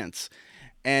chance.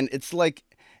 And it's like,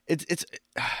 it's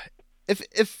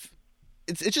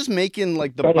just making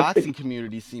like the boxing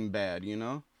community seem bad, you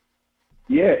know?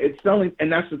 Yeah, it's selling, and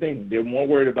that's the thing. They're more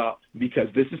worried about, because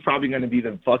this is probably going to be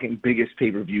the fucking biggest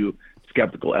pay-per-view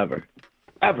spectacle ever.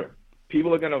 Ever.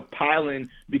 People are going to pile in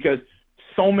because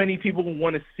so many people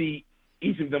want to see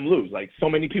each of them lose. Like, so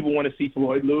many people want to see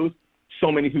Floyd lose.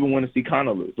 So many people want to see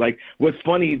Conor lose. Like, what's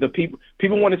funny, the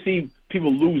people want to see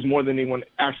people lose more than they want to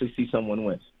actually see someone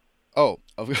win. Oh,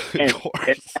 of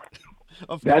course.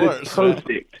 Of that course, is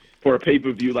perfect for a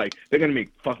pay-per-view. Like, they're gonna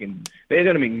make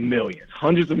millions,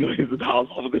 hundreds of millions of dollars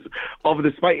off of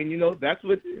this fight. And you know, that's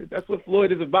what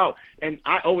Floyd is about. And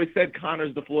I always said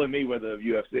Conor's the Floyd Mayweather of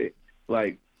UFC.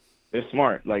 Like, they're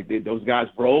smart. Like, those guys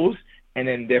rose, and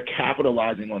then they're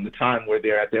capitalizing on the time where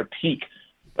they're at their peak,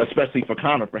 especially for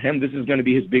Conor. For him, this is going to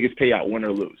be his biggest payout, win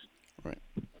or lose. Right.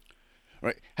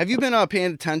 Have you been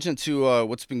paying attention to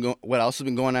what else has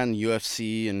been going on in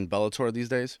UFC and Bellator these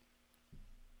days?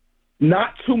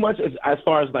 Not too much as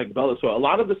far as like Bellator. A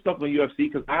lot of the stuff on UFC,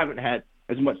 because I haven't had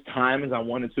as much time as I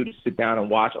wanted to sit down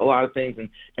and watch a lot of things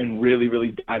and really,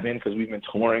 really dive in, because we've been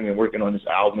touring and working on this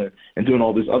album and doing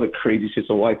all this other crazy shit.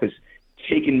 So life has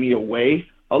taken me away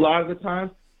a lot of the time.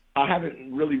 I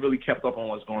haven't really kept up on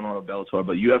what's going on with Bellator,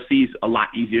 but UFC is a lot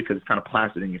easier because it's kind of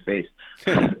plastered in your face.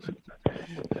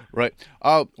 Right.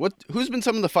 Who's been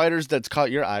some of the fighters that's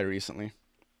caught your eye recently?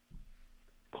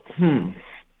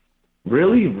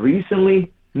 Really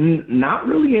recently, not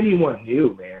really anyone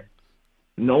new, man.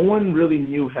 No one really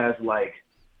new has like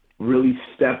really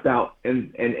stepped out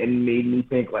and made me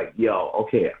think like, yo,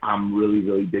 okay, I'm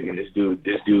really digging this dude.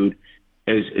 This dude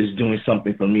is doing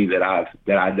something for me that I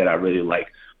really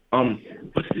like.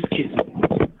 What's this kid's name? I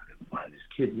can find this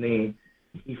kid's name.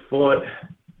 He fought.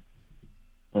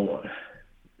 Hold on.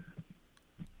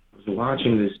 I was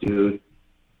watching this dude,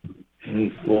 and he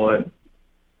fought.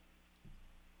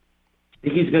 I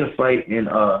think he's gonna fight in.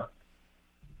 I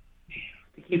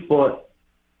think he fought.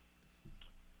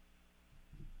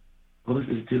 What was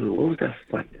this dude? What was that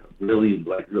fight? Really. It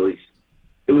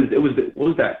was. What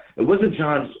was that? It wasn't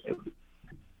John.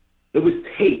 It was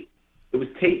Tate. It was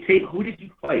Tate. Who did you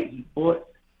fight? He fought.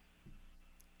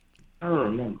 I don't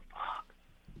remember. Fuck.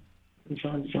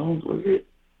 John Jones, was it?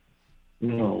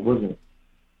 No, it wasn't.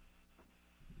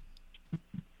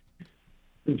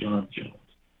 John Jones.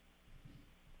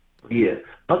 Yeah.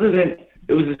 Other than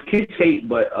it was this kid Tate,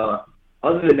 but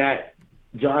other than that,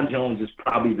 John Jones is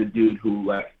probably the dude who,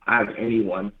 like, out of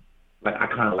anyone, like, I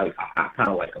kind of like him. I kind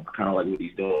of like what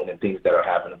he's doing and things that are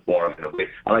happening for him.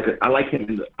 I like him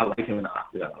in the octagon.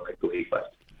 I like the way he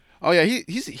fights. Oh yeah,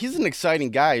 he's an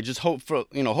exciting guy. Just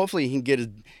hopefully he can get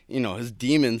his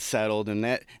demons settled and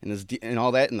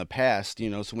all that in the past.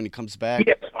 So when he comes back.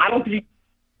 Yeah, I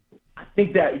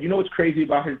think that what's crazy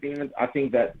about his demons. I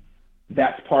think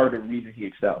that's part of the reason he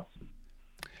excels.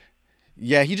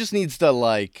 Yeah, he just needs to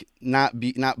like not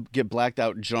get blacked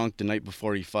out drunk the night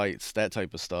before he fights, that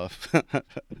type of stuff. I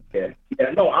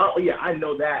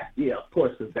know that. Yeah, of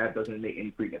course, because that doesn't make any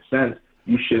freaking sense.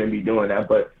 You shouldn't be doing that.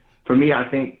 But for me, I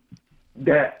think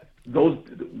that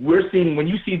we're seeing when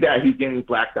you see that he's getting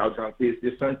blacked out drunk. There's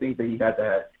certain things that he has to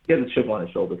have. He has a chip on his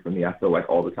shoulder. For me, I feel like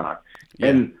all the time,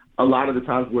 and a lot of the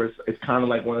times where it's kind of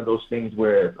like one of those things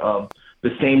where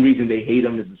the same reason they hate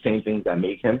him is the same things that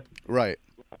make him. Right.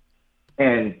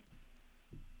 And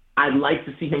I'd like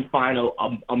to see him find a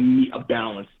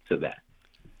balance to that.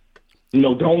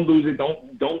 Don't lose it.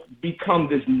 Don't become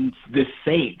this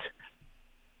saint,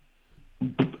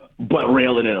 but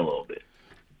rail it in a little bit.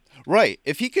 Right.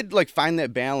 If he could like find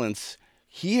that balance,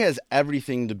 he has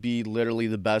everything to be literally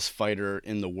the best fighter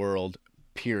in the world.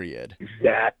 Period.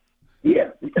 That. Yeah.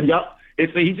 Yup.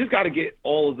 He just got to get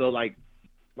all of the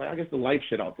I guess the life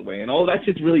shit out the way, and all that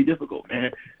shit's really difficult,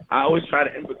 man. I always try to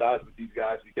empathize with these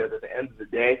guys because at the end of the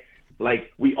day,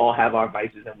 like, we all have our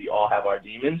vices and we all have our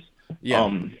demons. Yeah.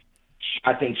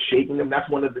 I think shaping them, that's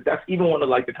even one of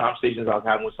like the conversations I was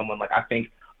having with someone. Like, I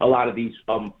think a lot of these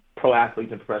pro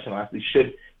athletes and professional athletes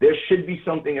there should be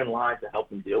something in line to help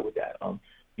them deal with that.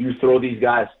 You throw these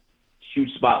guys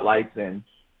huge spotlights and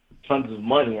tons of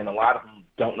money, and a lot of them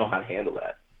don't know how to handle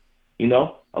that.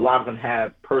 A lot of them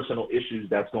have personal issues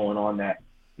that's going on that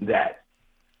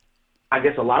I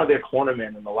guess a lot of their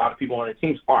cornermen and a lot of people on their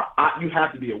teams are. You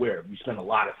have to be aware of. You spend a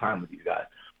lot of time with these guys,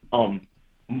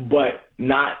 but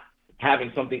not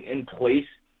having something in place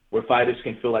where fighters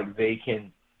can feel like they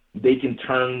can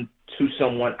turn to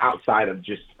someone outside of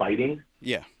just fighting,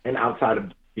 and outside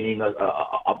of being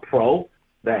a pro.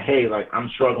 That, hey, like, I'm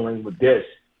struggling with this,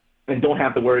 and don't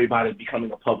have to worry about it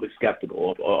becoming a public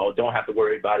skeptical, or don't have to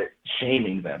worry about it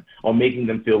shaming them or making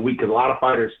them feel weak. Because a lot of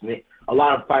fighters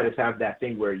have that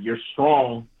thing where you're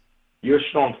strong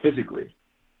physically,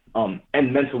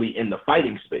 and mentally in the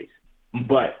fighting space,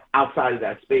 but outside of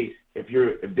that space, if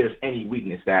there's any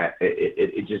weakness, that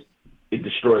it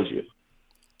destroys you,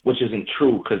 which isn't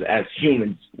true, because as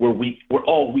humans, we're weak. We're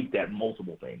all weak at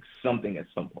multiple things, something at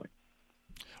some point.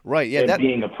 Right. Yeah. And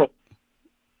being a pro,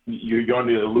 you're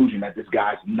under the illusion that this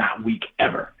guy's not weak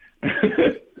ever.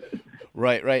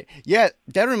 Right. Yeah.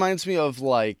 That reminds me of,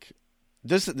 like,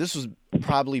 this was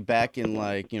probably back in,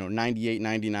 like, 98,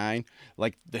 99,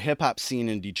 like the hip hop scene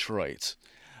in Detroit.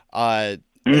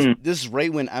 This is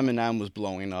right when Eminem was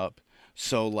blowing up.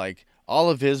 So, like,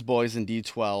 all of his boys in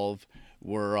D12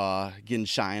 were getting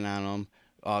shine on him.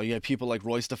 You had people like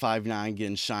Royce da 5'9"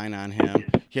 getting shine on him.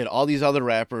 You had all these other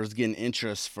rappers getting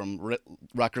interest from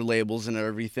record labels and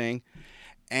everything.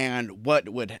 And what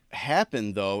would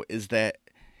happen, though, is that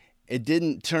it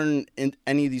didn't turn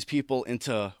any of these people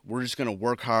into, we're just going to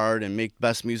work hard and make the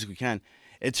best music we can.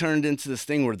 It turned into this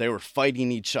thing where they were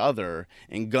fighting each other,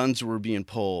 and guns were being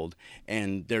pulled,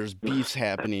 and there's beefs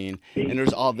happening, and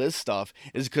there's all this stuff.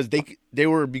 Is because they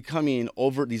were becoming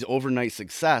these overnight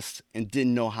success and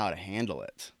didn't know how to handle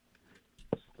it.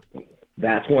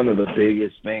 That's one of the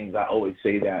biggest things. I always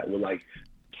say that with, like,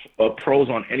 pros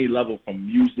on any level, from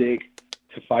music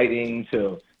to fighting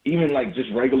to even, like,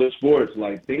 just regular sports.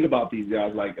 Like, think about these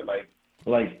guys.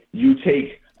 Like you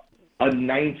take a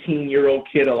 19-year-old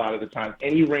kid a lot of the time,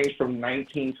 any range from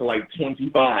 19 to like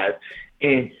 25,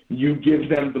 and you give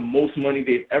them the most money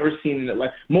they've ever seen in their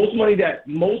life, most money that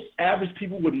most average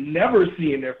people would never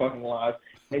see in their fucking lives,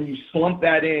 and you slump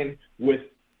that in with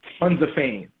tons of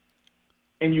fame,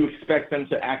 and you expect them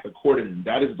to act accordingly.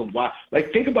 That is the why.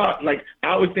 Like, think about, like, I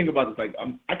always think about this. Like,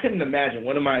 I couldn't imagine.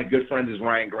 One of my good friends is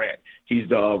Ryan Grant. He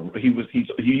used to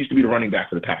be the running back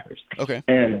for the Packers. Okay.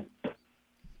 And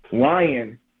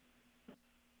Ryan,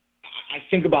 I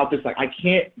think about this, like, I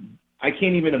can't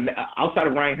even, outside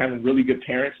of Ryan having really good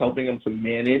parents helping him to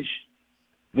manage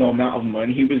the amount of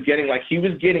money he was getting,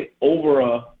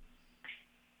 over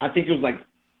I think it was like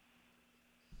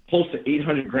close to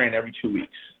 $800,000 every 2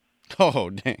 weeks. Oh,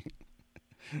 dang.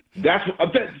 That's,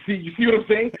 you see what I'm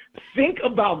saying? Think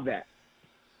about that.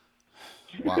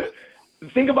 Wow.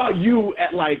 Think about you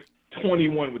at like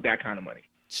 21 with that kind of money.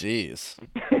 Jeez.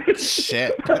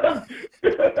 Shit.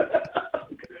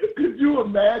 Could you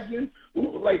imagine,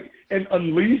 like, and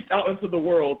unleashed out into the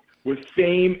world with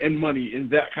fame and money in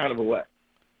that kind of a way?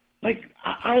 Like,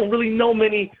 I don't really know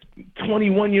many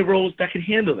 21-year-olds that could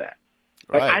handle that.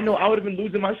 Like, right. I know I would have been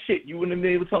losing my shit. You wouldn't have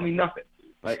been able to tell me nothing.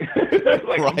 Like,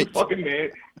 right. I'm a fucking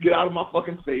man. Get out of my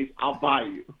fucking face. I'll buy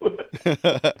you.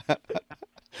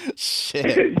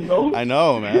 Shit. You know? I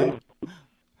know, man.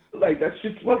 Like, that's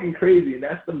just fucking crazy. And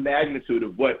that's the magnitude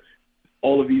of what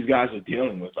all of these guys are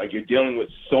dealing with. Like, you're dealing with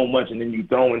so much, and then you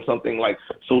throw in something like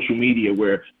social media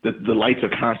where the lights are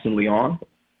constantly on.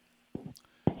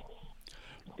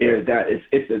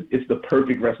 It's the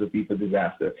perfect recipe for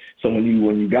disaster. So when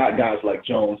you got guys like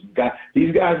Jones,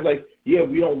 these guys, like, yeah,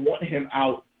 we don't want him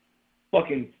out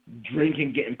fucking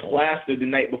drinking, getting plastered the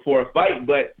night before a fight,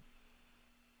 but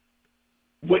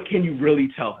what can you really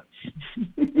tell him?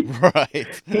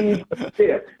 Right.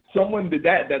 Yeah, someone did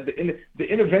that the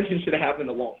intervention should have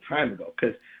happened a long time ago,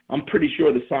 because I'm pretty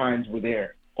sure the signs were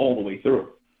there all the way through.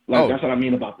 Like, that's what I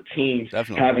mean about the teams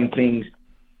having things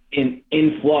in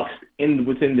influx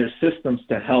within their systems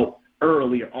to help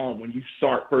earlier on when you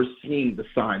start first seeing the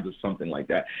signs of something like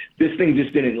that. This thing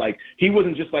just didn't, like, he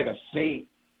wasn't just like a saint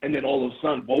and then all of a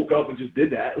sudden woke up and just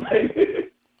did that.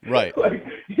 Like, right. Like,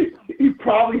 he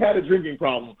probably had a drinking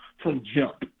problem from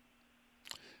jump.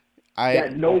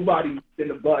 That nobody in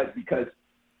the bud, because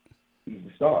he's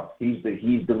the star. He's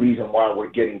the reason why we're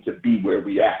getting to be where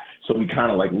we at. So we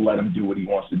kind of like let him do what he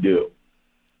wants to do.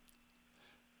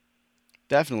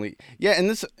 Definitely. Yeah,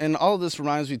 and all of this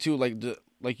reminds me too,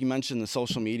 like you mentioned, the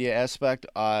social media aspect.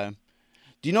 Do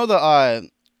you know the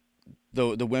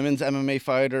women's MMA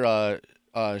fighter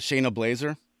Shayna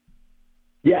Baszler?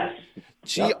 Yes.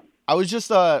 I was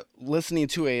just listening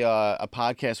to a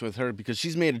podcast with her, because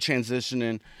she's made a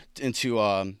transition into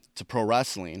to pro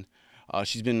wrestling.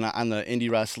 She's been on the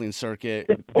indie wrestling circuit,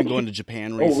 been going to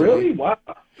Japan recently. Oh, really? Wow.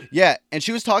 Yeah, and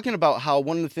she was talking about how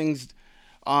one of the things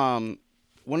one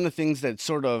of the things that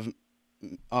sort of,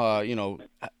 you know,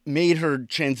 made her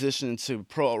transition into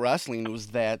pro wrestling was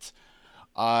that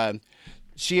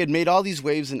she had made all these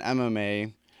waves in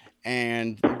MMA,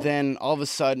 and then all of a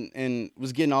sudden, and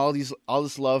was getting all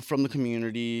this love from the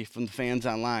community, from the fans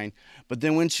online. But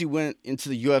then when she went into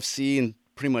the UFC and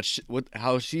pretty much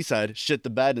how she said shit the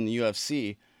bed in the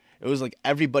UFC, it was like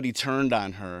everybody turned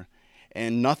on her,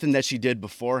 and nothing that she did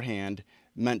beforehand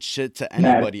meant shit to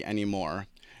anybody anymore,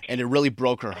 and it really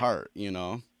broke her heart, you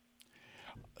know.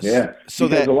 Yeah, so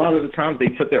because that a lot of the times they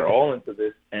put their all into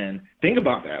this, and think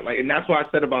about that. Like, and that's why I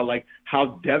said about like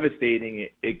how devastating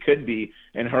it could be,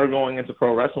 and her going into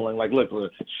pro wrestling. Like, look,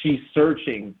 she's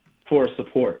searching for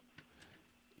support.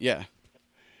 Yeah,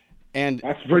 and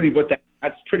that's pretty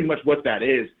much what that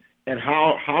is. And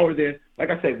how are they?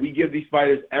 Like I said, we give these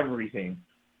fighters everything,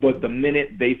 but the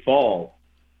minute they fall,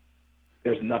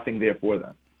 there's nothing there for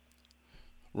them.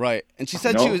 Right, and she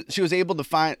said she was able to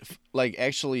find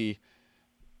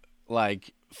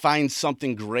find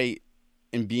something great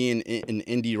in being in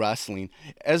indie wrestling.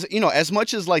 As you know, as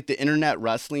much as like the internet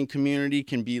wrestling community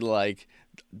can be like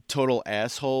total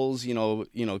assholes, you know,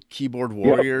 keyboard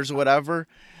warriors or whatever.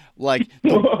 Like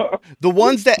the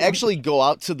ones that actually go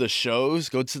out to the shows,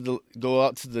 go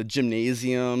out to the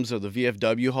gymnasiums or the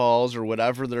VFW halls or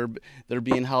whatever they're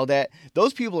being held at.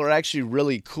 Those people are actually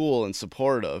really cool and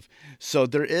supportive. So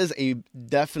there is a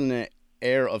definite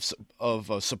air of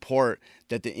support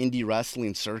that the indie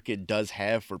wrestling circuit does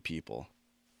have for people.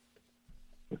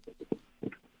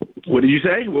 What did you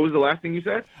say? What was the last thing you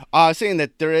said? I was saying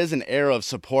that there is an air of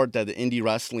support that the indie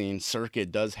wrestling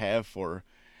circuit does have for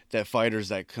that fighters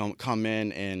that come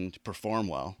in and perform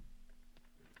well.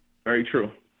 Very true.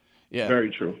 Yeah. Very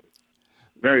true.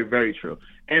 Very, very true.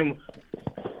 And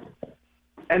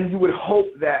you would hope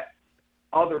that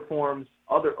other forms,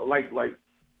 other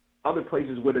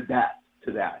places would adapt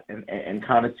to that and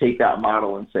kind of take that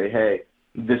model and say, hey,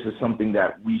 this is something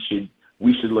that we should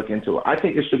look into. I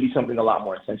think it should be something a lot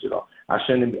more essential. I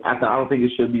don't think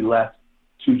it should be left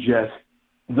to just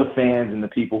the fans and the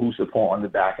people who support on the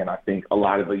back. And I think a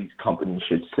lot of these companies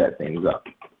should set things up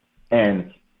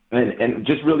and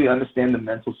just really understand the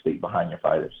mental state behind your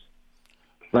fighters.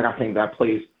 Like, I think that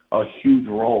plays a huge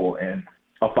role in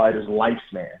a fighter's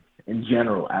lifespan in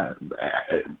general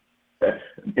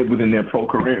within their pro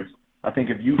careers. I think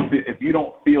if you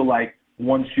don't feel like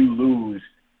once you lose,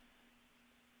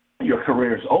 your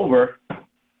career is over,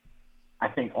 I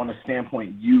think on a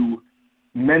standpoint,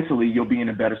 mentally you'll be in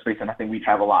a better space, and I think we'd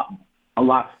have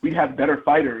we'd have better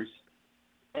fighters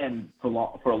and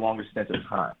for a longer stint of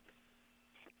time.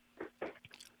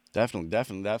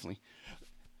 Definitely.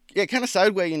 Yeah, kind of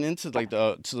sidewaying into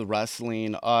to the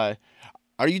wrestling. Are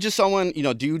you just someone, you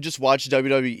know, do you just watch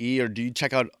WWE or do you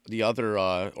check out the other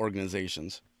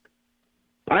organizations?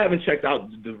 I haven't checked out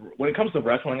when it comes to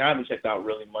wrestling. I haven't checked out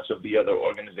really much of the other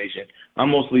organization. I'm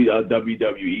mostly a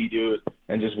WWE dude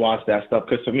and just watch that stuff.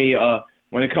 Because for me,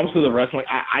 when it comes to the wrestling,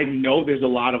 I know there's a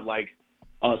lot of way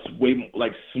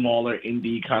smaller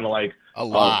indie kind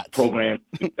of programs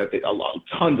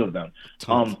tons of them.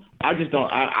 I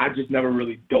just never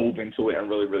really dove into it and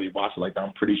really watched it like that.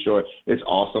 I'm pretty sure it's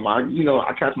awesome. I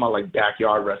catch my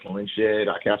backyard wrestling shit.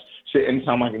 I catch shit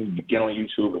anytime I can get on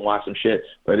YouTube and watch some shit.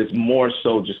 But it's more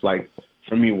so just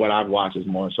for me, what I've watched is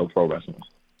more so pro wrestling.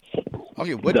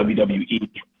 Okay, WWE.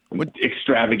 What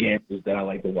extravagances that I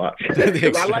like to watch.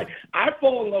 I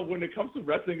fall in love when it comes to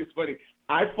wrestling. It's funny.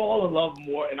 I fall in love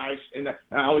more, and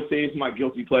I would say it's my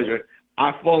guilty pleasure.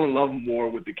 I fall in love more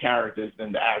with the characters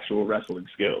than the actual wrestling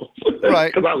skills.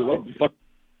 Right. Because I love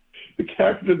the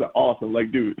characters are awesome.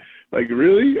 Dude,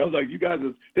 really? I was like, you guys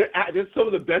they're some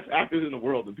of the best actors in the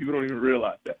world, and people don't even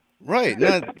realize that. Right.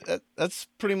 That's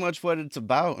pretty much what it's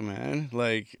about, man.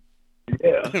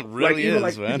 Yeah, it really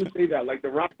is, man. People say that, The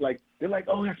Rock, they're like,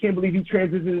 oh, I can't believe he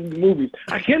transitioned into movies.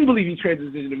 I can believe he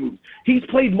transitioned into movies. He's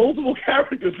played multiple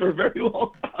characters for a very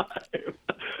long time.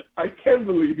 I can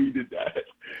believe he did that.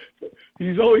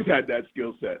 He's always had that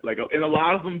skill set, and a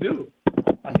lot of them do.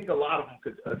 I think a lot of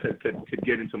them could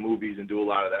get into movies and do a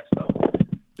lot of that stuff.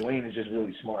 Dwayne is just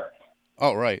really smart.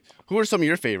 Oh, right. Who are some of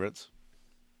your favorites?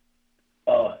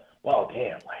 Well,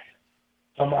 damn,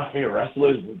 some of my favorite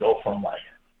wrestlers would go from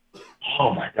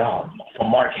oh my God,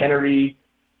 from Mark Henry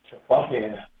to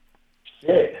fucking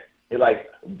shit.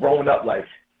 Growing up,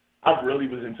 I really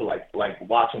was into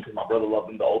watching because my brother loved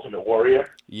him, The Ultimate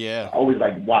Warrior. Yeah. I always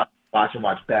watch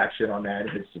back shit on that.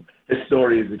 His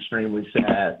story is extremely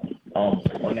sad on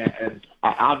that. And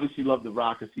I obviously love The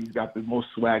Rock because he's got the most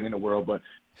swag in the world. But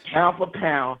pound for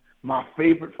pound, my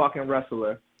favorite fucking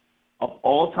wrestler of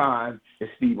all time is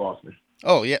Steve Austin.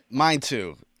 Oh yeah, mine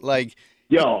too. Like,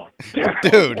 Yo,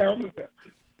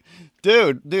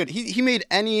 dude, dude, he made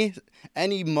any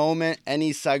moment,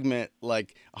 any segment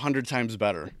like 100 times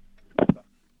better.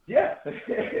 yeah,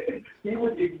 he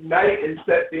would ignite and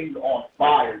set things on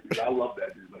fire. Dude. I love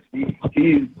that dude. Like,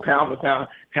 he's pound for pound.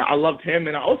 I loved him,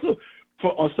 and I also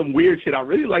on some weird shit. I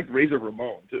really liked Razor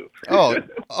Ramon too. Oh,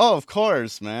 of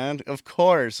course, man. Of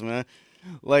course, man.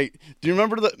 Like, do you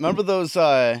remember those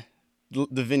the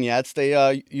vignettes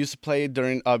they used to play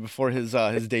during before his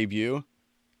debut?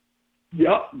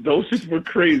 Yep, those shits were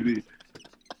crazy.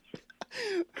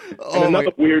 Oh And my,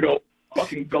 another weirdo,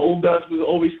 fucking Goldust was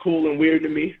always cool and weird to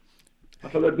me. I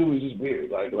thought that dude was just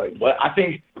weird. Like what? I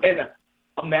think, and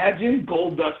imagine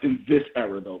Goldust in this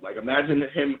era though. Like imagine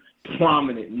him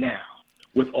prominent now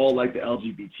with all like the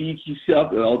LGBTQ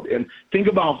stuff, and think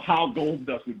about how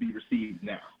Goldust would be received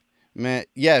now. man,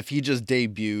 yeah, if he just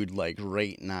debuted like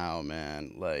right now,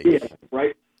 man, like, Yeah,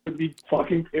 right. It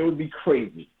would be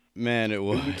crazy. man, it It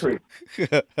would be would. crazy.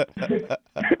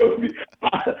 It would be,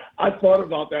 I thought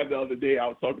about that the other day. I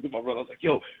was talking to my brother. I was like,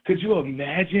 "Yo, could you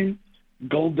imagine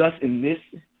Goldust in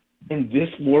this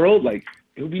world? Like,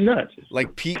 it would be nuts."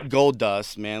 Like peak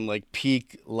Goldust, man, like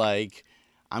peak like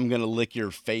I'm gonna lick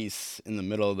your face in the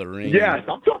middle of the ring. Yes,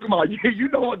 I'm talking about you. You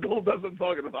know what Goldust I'm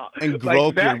talking about? And Like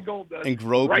grope that your Goldust and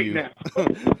grope right you. now.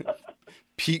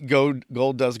 Peak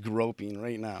Goldust groping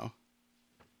right now.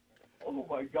 Oh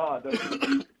my God,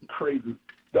 that's crazy.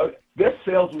 Their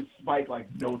sales would spike like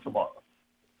no tomorrow.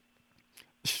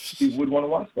 You would want to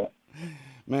watch that.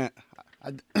 Man,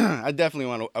 I I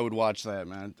definitely I would watch that,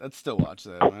 man. I'd still watch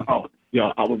that, man. Oh,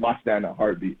 yeah, I would watch that in a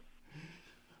heartbeat.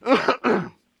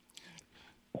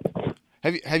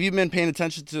 Have you been paying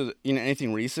attention to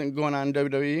anything recent going on in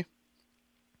WWE?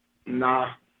 Nah,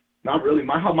 not really.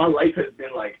 My life has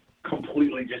been like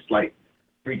completely just like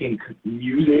freaking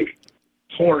music,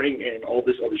 touring, and all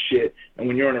this other shit. And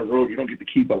when you're on the road, you don't get to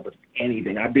keep up with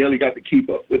anything. I barely got to keep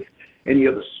up with any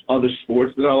of the other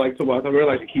sports that I like to watch. I really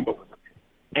like to keep up with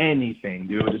anything,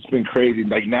 dude. It's been crazy.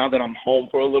 Like now that I'm home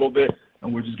for a little bit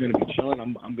and we're just gonna be chilling,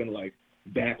 I'm gonna like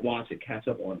back watch it, catch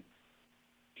up on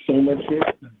so much shit.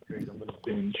 That's great. I'm gonna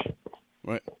binge.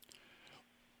 Right.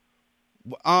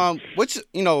 What's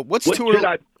What tour? should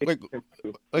I Like,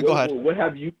 what, go ahead. What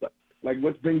have you like?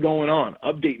 What's been going on?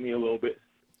 Update me a little bit.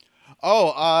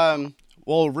 Oh,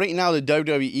 well, right now the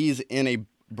WWE's in a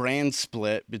brand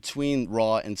split between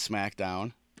Raw and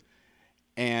SmackDown,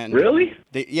 and Really?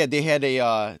 they had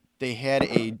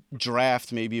a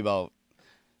draft maybe about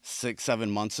 6-7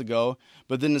 months ago,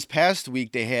 but then this past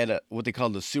week they had what they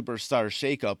called the Superstar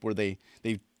Shakeup, where they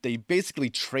basically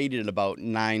traded about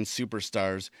 9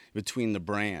 superstars between the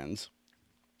brands.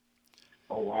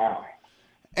 Oh wow.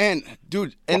 And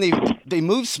dude, and they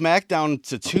moved SmackDown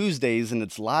to Tuesdays and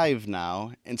it's live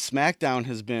now. And SmackDown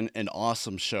has been an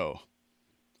awesome show.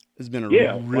 It's been a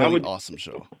really awesome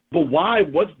show. But why?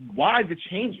 Why the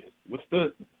changes? What's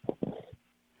the?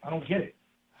 I don't get it.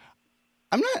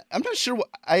 I'm not sure.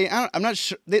 I'm not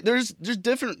sure. There's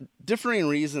differing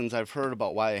reasons I've heard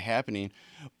about why it's happening,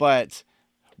 but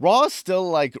Raw is still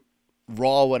like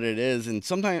Raw what it is, and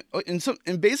sometimes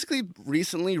and basically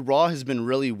recently Raw has been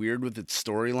really weird with its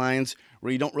storylines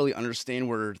where you don't really understand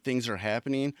where things are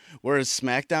happening, whereas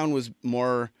SmackDown was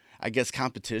more, I guess,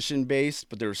 competition based,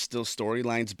 but there were still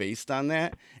storylines based on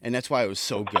that, and that's why it was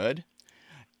so good.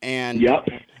 And Yep.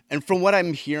 and from what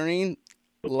I'm hearing,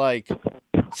 like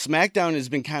SmackDown has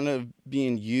been kind of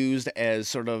being used as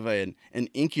sort of an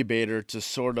incubator to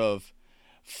sort of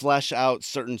flesh out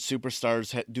certain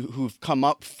superstars who've come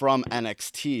up from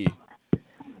NXT,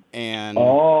 and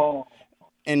Oh.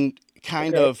 and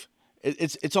kind Okay. of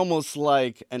it's almost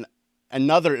like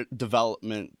another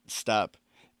development step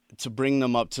to bring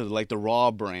them up to like the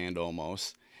Raw brand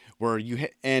almost, where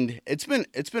and it's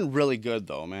been really good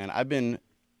though, man.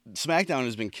 SmackDown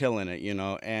has been killing it,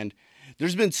 and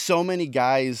there's been so many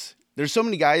guys. There's so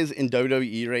many guys in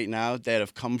WWE right now that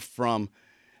have come from,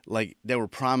 like, that were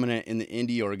prominent in the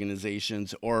indie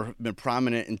organizations or been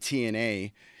prominent in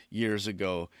TNA years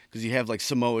ago. Because you have like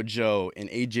Samoa Joe and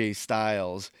AJ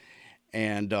Styles,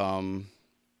 and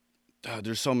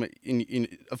there's so many.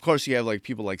 Of course, you have like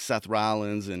people like Seth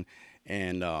Rollins and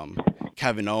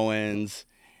Kevin Owens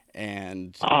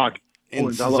and Owens. I love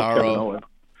Kevin Cesaro. Owens.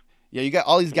 Yeah, you got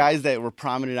all these guys that were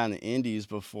prominent on the indies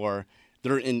before.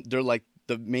 They're like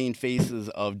the main faces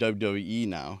of WWE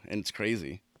now, and it's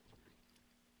crazy.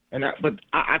 But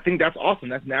I think that's awesome.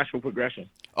 That's natural progression.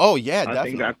 Oh yeah, I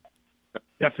think definitely. that's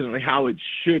definitely how it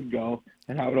should go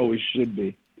and how it always should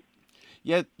be.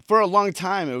 Yeah, for a long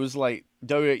time it was like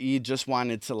WWE just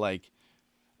wanted to like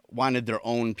wanted their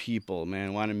own people,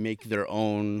 man, want to make their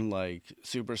own like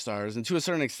superstars, and to a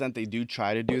certain extent they do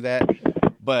try to do that,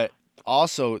 but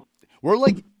also we're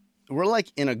like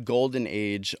in a golden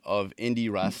age of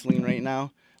indie wrestling right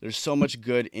now. There's so much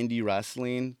good indie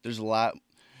wrestling. There's a lot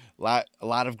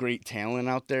of great talent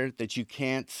out there that you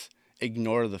can't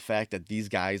ignore the fact that these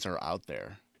guys are out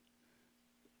there.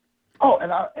 Oh,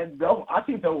 I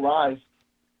think they'll rise.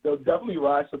 They'll definitely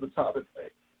rise to the top.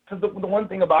 Because the one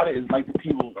thing about it is, like, the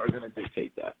people are going to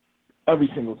dictate that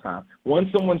every single time.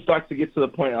 Once someone starts to get to the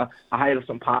point of a height of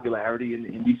some popularity in the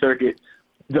indie circuit,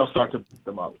 they'll start to put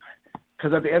them up.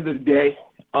 Because at the end of the day,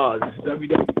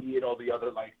 WWE and all the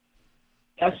other, like,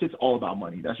 that's just all about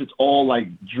money. That's just all, like,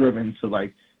 driven to,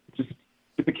 like, just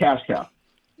get the cash cow.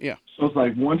 Yeah. So it's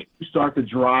like once you start to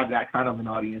drive that kind of an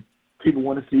audience, people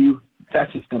want to see you,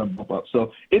 that's just going to bump up.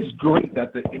 So it's great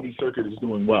that the indie circuit is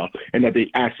doing well and that they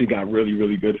actually got really,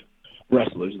 really good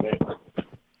wrestlers there.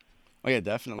 Oh, yeah,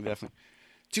 definitely.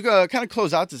 To kind of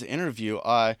close out this interview,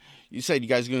 you said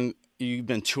you've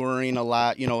been touring a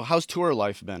lot. You know, how's tour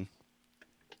life been?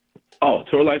 Oh,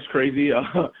 tour life's crazy.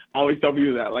 I always tell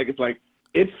people that. Like,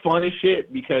 it's fun as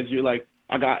shit because you're like,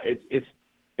 it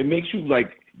makes you,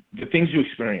 like, the things you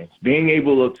experience. Being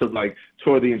able to like,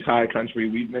 tour the entire country.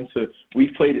 We've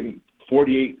played in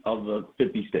 48 of the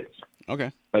 50 states.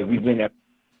 Okay. Like, we've been at,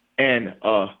 and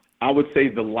I would say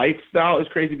the lifestyle is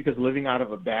crazy because living out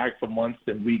of a bag for months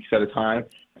and weeks at a time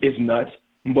is nuts.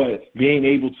 But being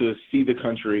able to see the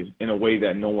country in a way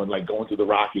that no one, like going through the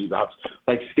Rockies, I was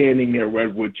like standing near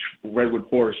redwood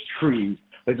forest trees.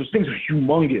 Like, those things are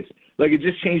humongous. Like, it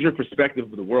just changed your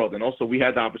perspective of the world. And also, we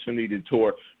had the opportunity to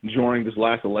tour during this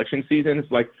last election season. It's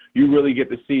like you really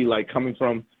get to see, like, coming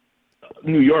from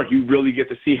New York, you really get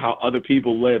to see how other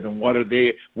people live and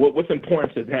what's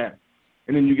important to them.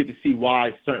 And then you get to see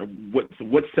what's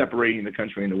separating the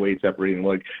country and the way it's separating.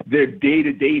 Like, their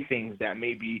day-to-day things that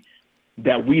we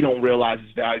don't realize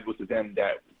is valuable to them,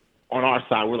 that on our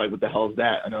side, we're like, what the hell is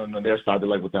that? And on their side, they're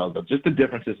like, what the hell is that? Just the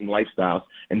differences in lifestyles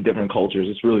and different cultures.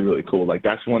 It's really, really cool. Like,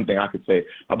 that's one thing I could say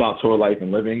about tour life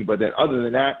and living. But then other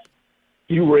than that,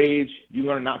 you rage. You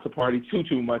learn not to party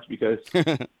too much because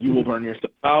you will burn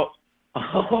yourself out.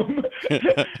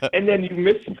 And then you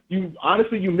miss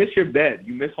your bed.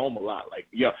 You miss home a lot. Like,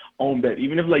 your own bed.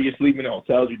 Even if, like, you're sleeping in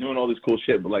hotels, you're doing all this cool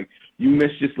shit, but, like, you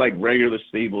miss just, like, regular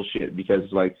stable shit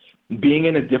because, like, being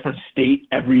in a different state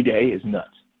every day is nuts.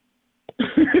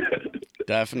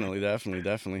 Definitely.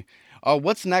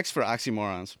 What's next for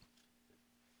Oxymorons?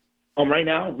 Right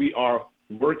now we are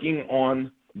working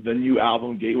on the new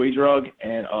album Gateway Drug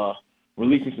and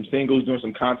releasing some singles, doing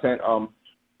some content.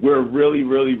 We're really,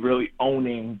 really, really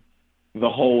owning the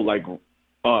whole, like,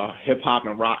 hip hop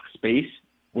and rock space.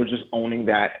 We're just owning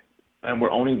that, and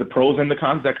we're owning the pros and the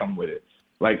cons that come with it.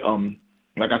 Like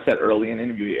I said early in the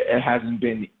interview, it hasn't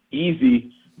been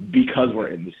easy because we're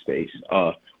in this space.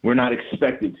 We're not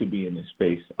expected to be in this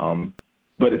space,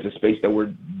 but it's a space that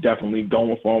we're definitely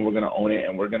going for, and we're going to own it,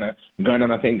 and we're going to gun.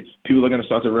 And I think people are going to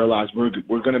start to realize we're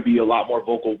going to be a lot more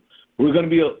vocal. We're going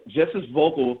to be just as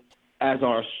vocal as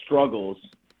our struggles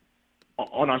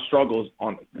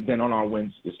than on our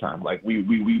wins this time. Like,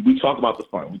 we talk about the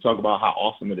fun, we talk about how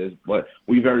awesome it is, but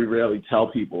we very rarely tell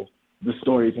people the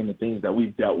stories and the things that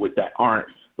we've dealt with that aren't,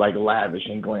 like, lavish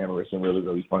and glamorous and really,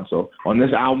 really fun. So on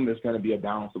this album, there's going to be a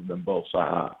balance of them both.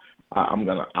 So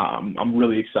I'm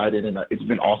really excited, and it's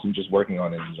been awesome just working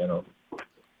on it in general.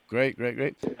 Great.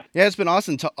 Yeah, it's been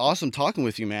awesome talking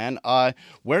with you, man.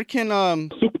 Where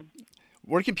can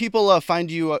people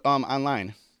find you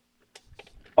online?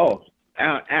 Oh,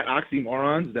 at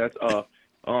Oxymorons. That's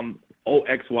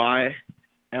OXYMORRONS,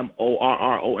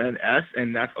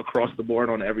 and that's across the board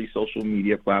on every social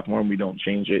media platform. We don't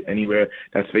change it anywhere.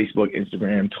 That's Facebook,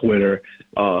 Instagram, Twitter,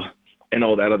 and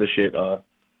all that other shit.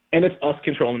 And it's us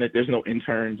controlling it. There's no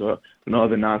interns or no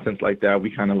other nonsense like that. We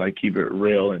kind of, like, keep it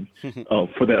real and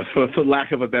for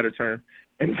lack of a better term.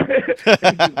 And just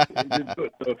do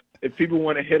it. So if people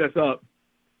want to hit us up,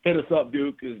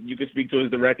 dude, because you can speak to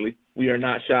us directly. We are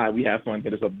not shy. We have fun.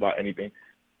 Hit us up about anything.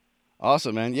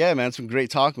 Awesome, man. Yeah, man. It's been great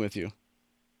talking with you.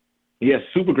 Yeah,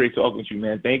 super great talking with you,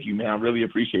 man. Thank you, man. I really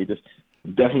appreciate this.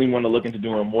 Definitely want to look into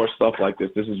doing more stuff like this.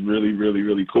 This is really, really,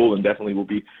 really cool, and definitely will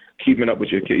be keeping up with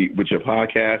your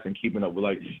podcast and keeping up with,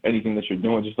 like, anything that you're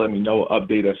doing. Just let me know,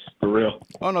 update us for real.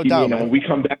 Oh, no doubt, man. When we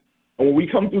come back, when we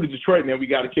come through to Detroit, man, we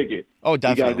got to kick it. Oh,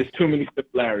 definitely. There's too many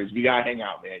similarities. We got to hang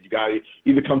out, man. You got to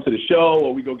either come to the show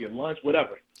or we go get lunch,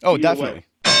 whatever. Oh, definitely.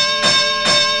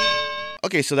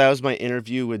 Okay, so that was my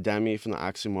interview with Demi from the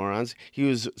Oxymorons. He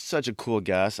was such a cool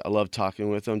guest. I love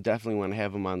talking with him. Definitely want to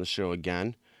have him on the show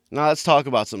again. Now let's talk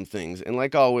about some things. And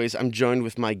like always, I'm joined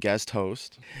with my guest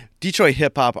host, Detroit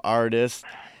hip hop artist,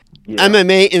 Yeah.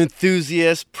 MMA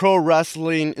enthusiast, pro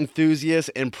wrestling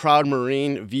enthusiast, and proud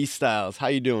Marine, V Styles. How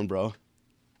you doing, bro?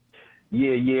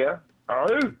 Yeah. How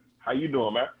you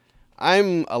doing, man?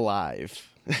 I'm alive.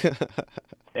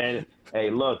 And hey,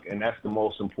 look, and that's the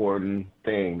most important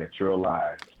thing, that you're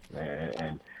alive.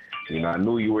 And you know, I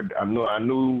knew you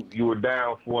were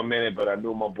down for a minute, but I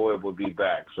knew my boy would be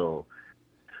back. So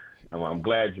I'm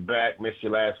glad you're back. Missed you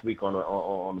last week on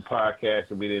the podcast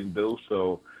that we didn't do.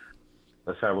 So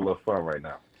let's have a little fun right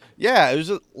now. Yeah, it was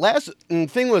and the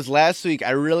thing was, last week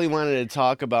I really wanted to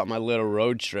talk about my little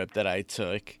road trip that I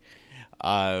took,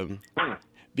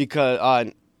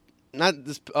 because not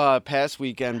this past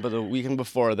weekend, but the weekend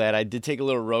before that, I did take a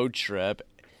little road trip.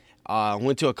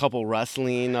 Went to a couple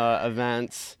wrestling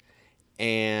events,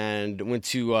 and went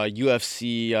to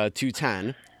UFC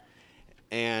 210,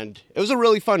 and it was a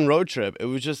really fun road trip. It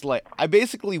was just like, I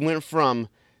basically went from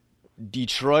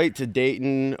Detroit to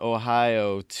Dayton,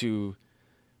 Ohio, to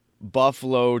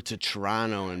Buffalo to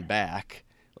Toronto and back,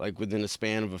 like within a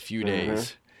span of a few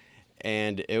days.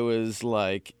 And it was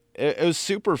like, it was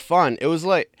super fun. It was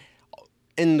like,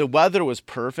 and the weather was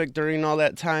perfect during all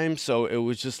that time, so it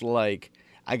was just like,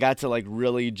 I got to like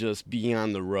really just be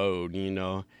on the road, you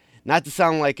know. Not to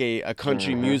sound like a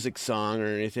country music song or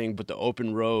anything, but the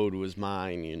open road was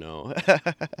mine, you know.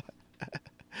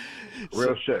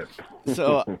 Real shit.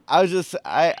 So I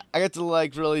got to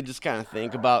like really just kind of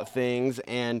think about things,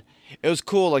 and it was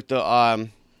cool. Like the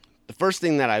first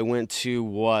thing that I went to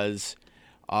was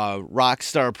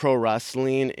Rockstar Pro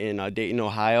Wrestling in Dayton,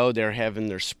 Ohio. They're having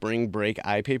their spring break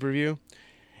pay-per-view,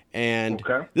 and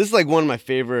this is like one of my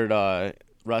favorite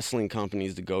wrestling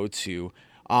companies to go to.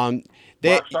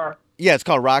 Rockstar? Yeah, it's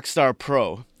called Rockstar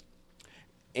Pro,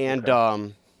 and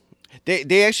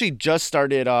they actually just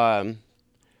started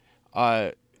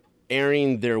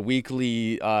airing their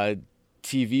weekly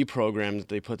TV program that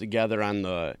they put together on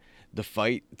the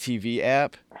Fight TV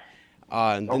app.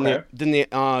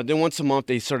 Then once a month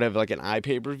they sort of have like an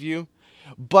pay-per-view.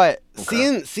 But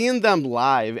seeing them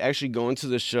live, actually going to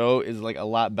the show, is like a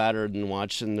lot better than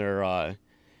watching their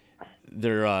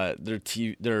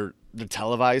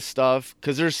televised stuff,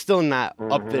 because they're still not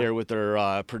up there with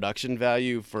their production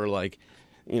value for, like,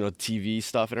 you know, TV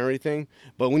stuff and everything.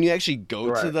 But when you actually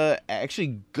go to the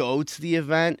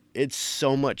event, it's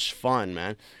so much fun,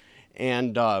 man.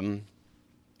 And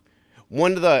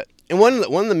one of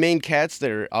the main cats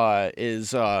there is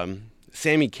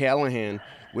Sami Callihan,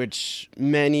 which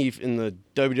many in the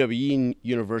WWE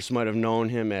universe might have known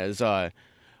him as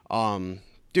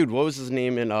dude, what was his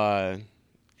name in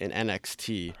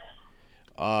NXT?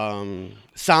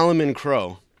 Solomon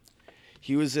Crow.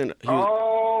 He was in.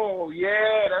 Oh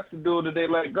yeah, that's the dude that they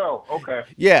let go. Okay.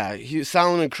 Yeah, he was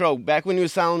Solomon Crow. Back when he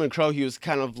was Solomon Crow, he was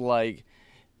kind of like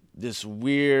this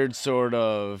weird sort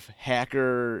of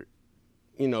hacker,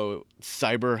 you know,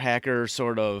 cyber hacker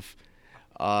sort of,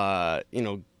 you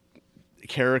know,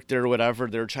 character, whatever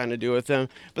they're trying to do with him.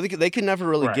 But they could never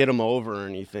really get him over or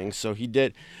anything. So he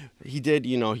did,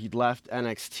 you know, he left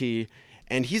NXT.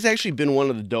 And he's actually been one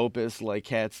of the dopest, like,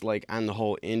 cats, like, on the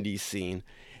whole indie scene.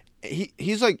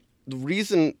 He's like, the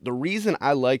reason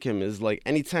I like him is, like,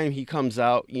 anytime he comes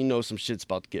out, you know some shit's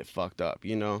about to get fucked up,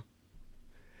 you know?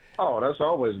 Oh, that's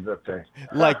always a good thing.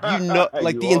 Like, you know,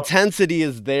 like, the intensity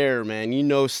is there, man. You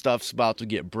know stuff's about to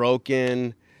get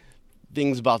broken,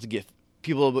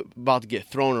 people about to get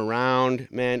thrown around,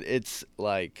 man. It's,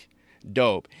 like,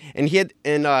 dope. And he had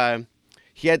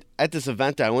at this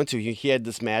event that I went to, he had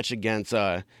this match against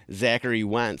Zachary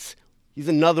Wentz. He's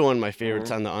another one of my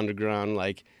favorites on the underground.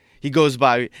 Like, he goes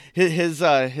by his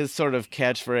sort of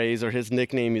catchphrase, or his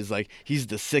nickname is like, he's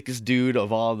the sickest dude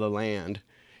of all the land.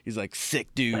 He's like, sick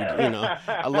dude, you know.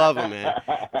 I love him,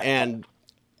 man.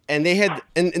 And they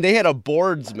had a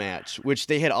boards match, which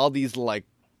they had all these like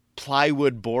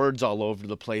plywood boards all over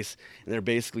the place, and they're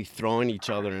basically throwing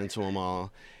each other into them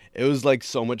all. It was like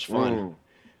so much fun.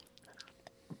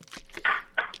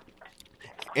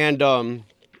 And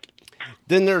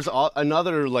then there's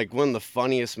another, like, one of the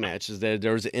funniest matches.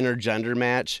 There was an intergender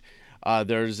match.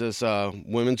 There's this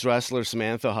women's wrestler,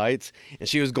 Samantha Heights, and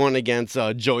she was going against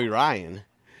Joey Ryan.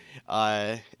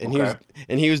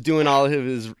 He was doing all of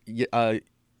his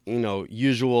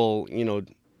usual,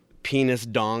 penis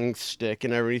dong stick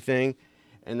and everything.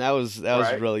 And that was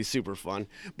really super fun.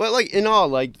 But, like, in all,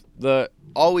 like, the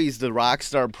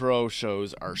Rockstar Pro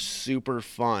shows are super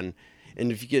fun. And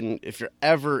if you're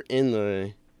ever in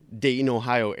the Dayton,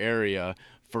 Ohio area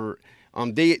for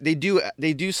They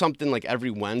do something like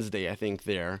every Wednesday, I think,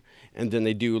 there, and then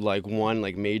they do like one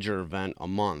like major event a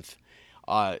month.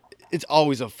 It's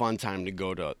always a fun time to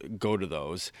go to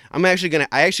those. I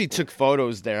actually took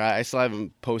photos there. I still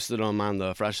haven't posted them on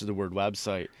the Fresh is the Word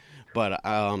website, but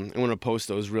I'm gonna post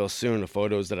those real soon. The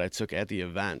photos that I took at the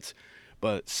event,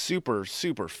 but super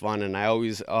super fun, and I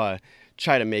always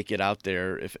try to make it out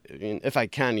there if I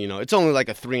can. It's only like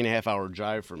a 3.5 hour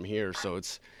drive from here, so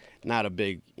it's not a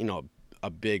big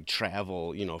big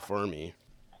travel for me.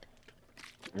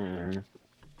 Mm-hmm.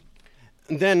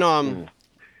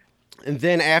 And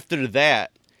then after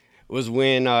that was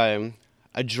when I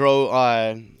drove.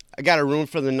 I got a room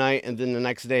for the night, and then the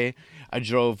next day I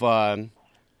drove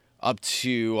up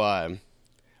to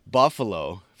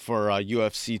Buffalo for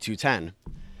UFC 210.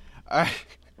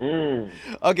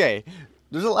 Okay,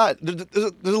 there's a lot.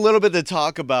 There's a little bit to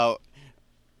talk about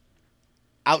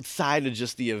outside of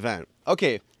just the event.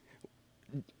 Okay,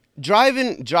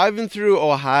 driving through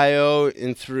Ohio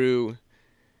and through,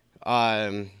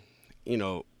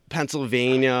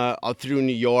 Pennsylvania, through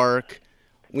New York,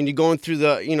 when you're going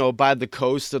through by the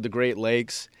coast of the Great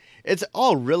Lakes, it's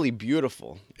all really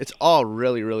beautiful. It's all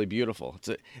really, really beautiful.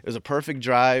 It was a perfect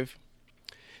drive.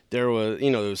 There was, it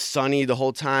was sunny the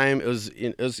whole time. It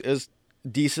was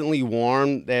decently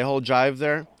warm that whole drive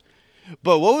there.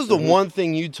 But what was the one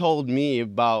thing you told me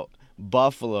about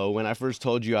Buffalo when I first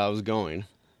told you I was going?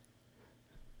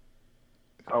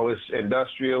 Oh, it's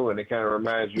industrial, and it kind of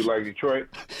reminds you like Detroit.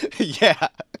 Yeah.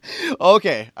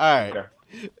 Okay. All right.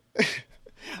 Okay.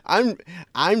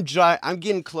 I'm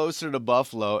getting closer to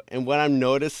Buffalo, and what I'm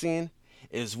noticing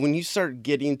is when you start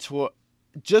getting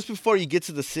just before you get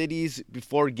to the cities,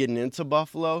 before getting into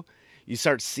Buffalo, you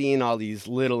start seeing all these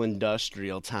little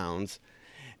industrial towns,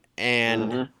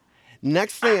 and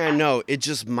next thing I know, it's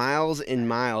just miles and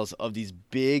miles of these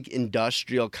big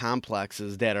industrial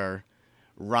complexes that are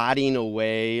rotting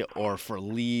away or for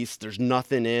lease. There's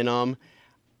nothing in them.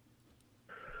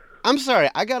 I'm sorry,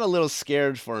 I got a little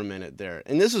scared for a minute there.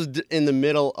 And this was in the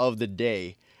middle of the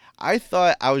day. I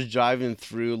thought I was driving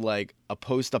through like a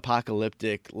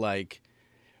post-apocalyptic like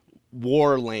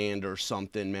war land or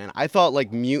something, man. I thought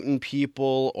like mutant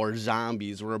people or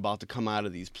zombies were about to come out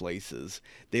of these places.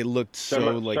 They looked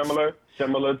similar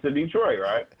to Detroit,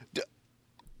 right?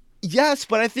 Yes,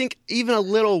 but I think even a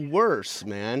little worse,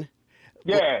 man.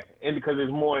 Yeah, and because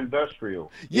it's more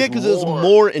industrial. Yeah, because it's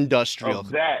more industrial. Of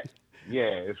that. Yeah,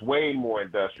 it's way more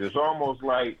industrial. It's almost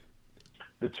like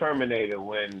the Terminator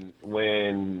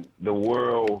when the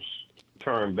world's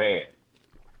turned bad.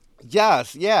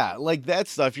 Yes, yeah, like that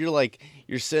stuff. You're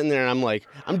sitting there, and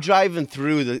I'm driving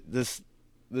through this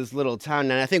little town,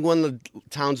 and I think one of the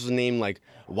towns was named like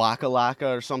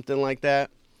Wakalaka or something like that.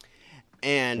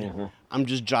 And I'm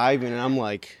just driving, and I'm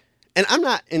like, and I'm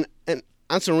not and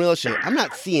on some real shit, I'm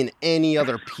not seeing any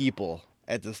other people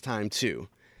at this time too.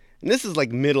 And this is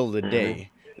like middle of the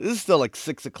day. This is still like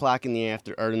 6 o'clock in the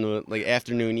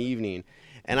afternoon, evening.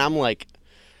 And I'm like,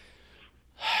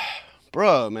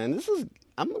 bro, man,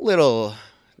 I'm a little,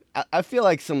 I feel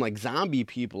like some like zombie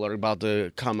people are about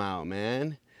to come out,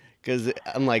 man. Cause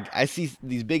I'm like, I see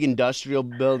these big industrial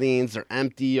buildings, they're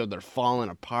empty or they're falling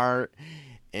apart.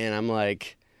 And I'm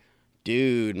like,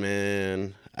 dude,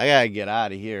 man, I gotta get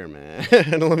out of here, man.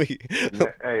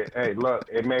 Hey, look,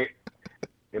 it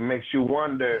makes you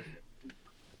wonder.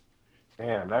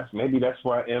 Damn, that's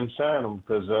why M signed him,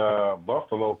 because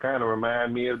Buffalo kind of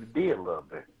remind me of the D a little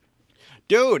bit.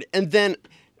 Dude, and then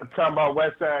I'm talking about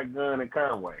West Side Gun and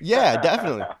Conway. Yeah,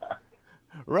 definitely.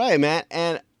 Right, man.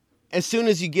 And as soon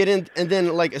as you get in, and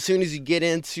then like as soon as you get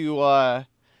into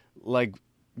like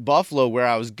Buffalo, where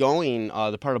I was going,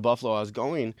 the part of Buffalo I was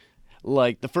going,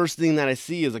 like the first thing that I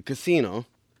see is a casino,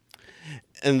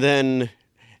 and then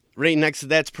right next to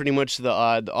that's pretty much the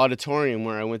auditorium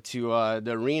where I went to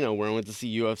the arena where I went to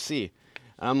see UFC.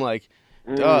 I'm like,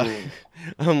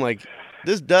 I'm like,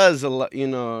 this does a lot,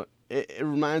 It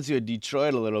reminds you of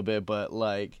Detroit a little bit, but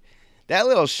like that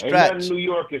little stretch. Ain't nothing New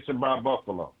York, it's about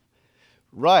Buffalo.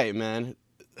 Right, man.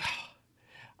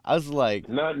 I was like,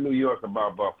 nothing New York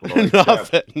about Buffalo.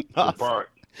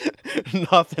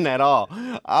 Nothing at all.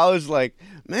 I was like,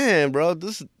 man, bro,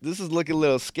 this is looking a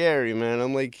little scary, man.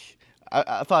 I'm like,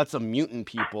 I thought some mutant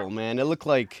people, man. It looked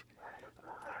like,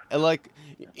 I think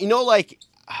like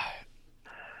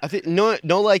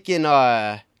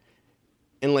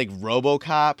in like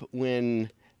RoboCop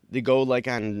when they go like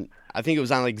on, I think it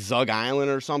was on like Zug Island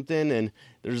or something, and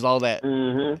there's all that,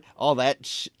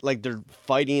 like they're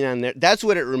fighting on there. That's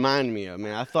what it reminded me of,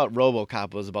 man. I thought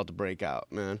RoboCop was about to break out,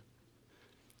 man.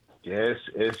 Yes,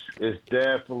 it's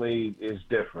definitely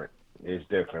different. It's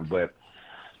different, but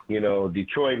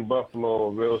Detroit and Buffalo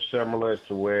are real similar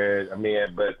to where,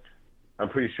 but I'm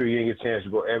pretty sure you didn't get a chance to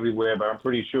go everywhere, but I'm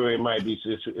pretty sure it might be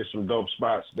it's some dope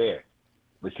spots there.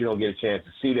 But you don't get a chance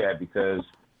to see that because,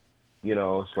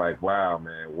 it's like, wow,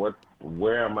 man,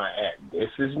 where am I at? This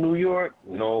is New York?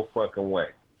 No fucking way.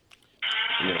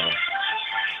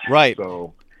 Right.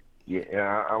 So,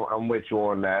 yeah, I'm with you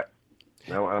on that.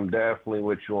 I'm definitely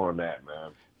with you on that,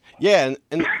 man. Yeah,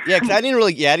 and because I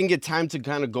didn't get time to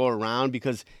kind of go around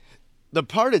because the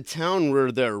part of town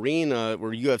where the arena,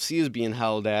 where UFC is being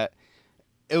held at,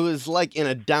 it was like in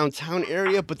a downtown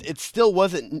area, but it still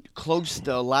wasn't close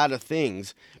to a lot of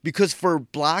things because for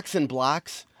blocks and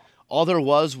blocks, all there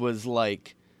was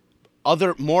like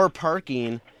more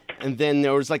parking, and then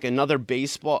there was like another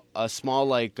a small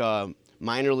like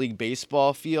minor league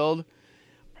baseball field.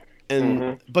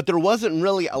 And but there wasn't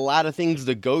really a lot of things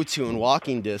to go to in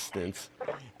walking distance,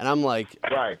 and I'm like,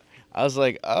 right. I was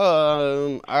like,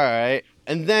 all right,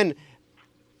 and I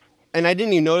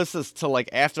didn't even notice this till like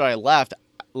after I left,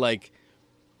 like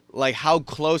how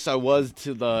close I was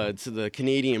to the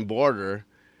Canadian border,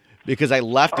 because I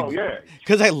left. Oh yeah.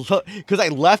 Because I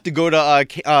left to go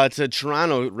to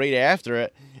Toronto right after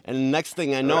it, and the next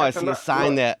thing I know, I see a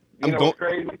sign that I'm going.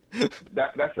 Crazy?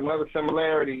 That's another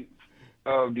similarity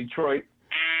of Detroit,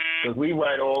 because we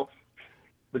right off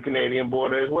the Canadian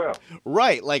border as well.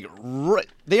 Right,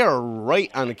 they are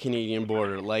right on the Canadian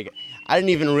border. Like, I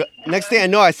didn't even. Next thing I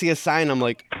know, I see a sign. I'm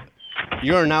like,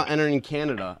 "You are now entering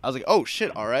Canada." I was like, "Oh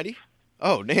shit, already?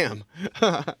 Oh damn."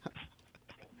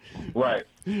 Right.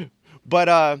 But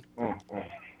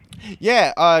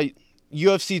yeah,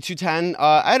 UFC 210.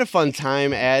 I had a fun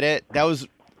time at it.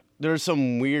 There's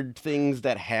some weird things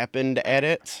that happened at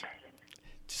it,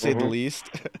 to say the least.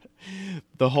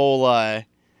 The whole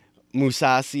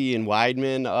Mousasi and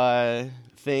Weidman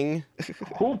thing.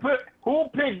 Who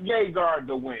picked Gegard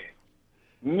to win?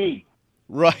 Me.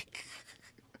 Right.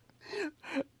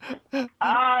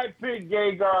 I picked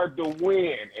Gegard to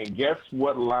win, and guess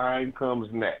what line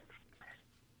comes next?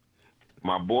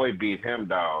 My boy beat him,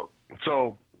 dog.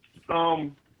 So,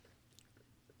 I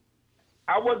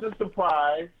wasn't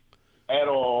surprised at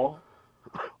all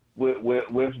with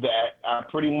that.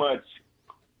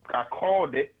 I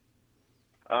called it.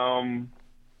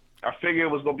 I figured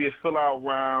it was gonna be a fill-out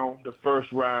round, the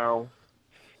first round,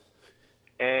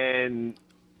 and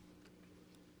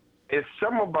it's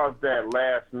something about that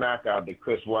last knockout that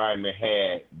Chris Weidman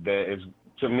had that is,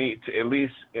 to me, at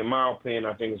least in my opinion,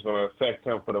 I think it's going to affect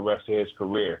him for the rest of his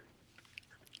career.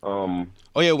 Oh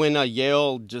yeah, when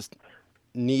Yale just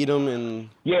need him to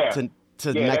next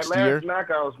year. That last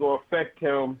knockout is going to affect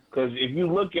him because if you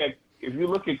look at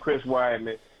Chris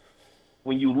Weidman,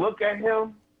 when you look at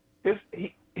him,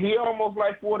 he almost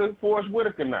like Forrest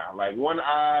Whitaker now. Like one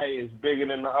eye is bigger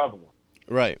than the other one.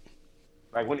 Right.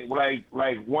 Like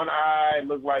like one eye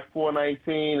looked like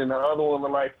 419 and the other one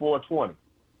looked like 420.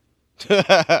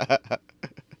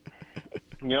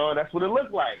 That's what it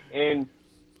looked like. And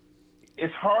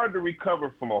it's hard to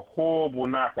recover from a horrible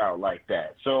knockout like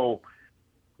that. So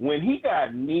when he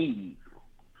got kneed,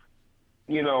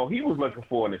 he was looking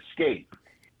for an escape.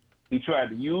 He tried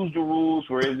to use the rules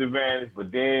for his advantage,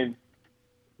 but then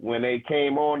when they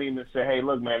came on him and said, hey,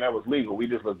 look, man, that was legal. We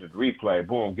just looked at the replay.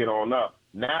 Boom, get on up.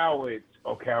 Now it's,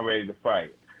 okay, I'm ready to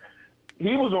fight.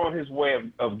 He was on his way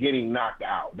of getting knocked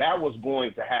out. That was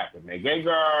going to happen. Man,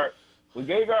 when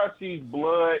Gegard sees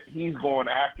blood, he's going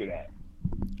after that.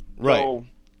 Right. So,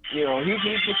 he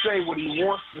can say what he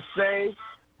wants to say,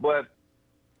 but,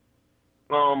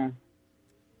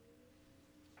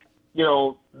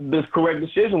 this correct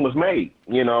decision was made.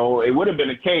 It would have been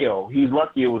a KO. He's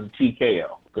lucky it was a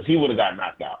TKO because he would have got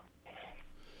knocked out.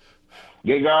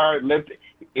 Gegard lifted.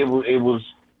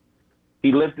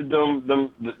 He lifted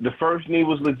them. The first knee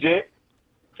was legit,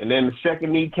 and then the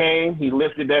second knee came. He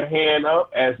lifted that hand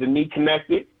up as the knee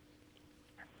connected.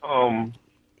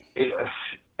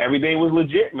 Everything was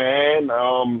legit, man.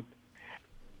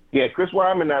 Chris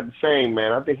Weidman not the same,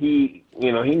 man. I think he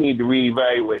need to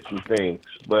reevaluate some things.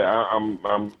 But I'm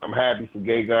happy for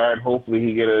Gegard. Hopefully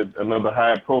he get another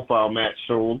high profile match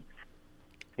soon.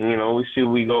 We see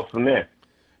where we go from there.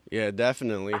 Yeah,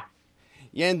 definitely.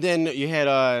 Yeah, and then you had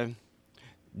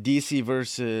DC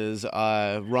versus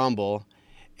Rumble,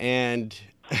 and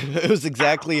it was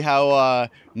exactly how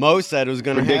Mo said it was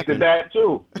going to happen. Predicted that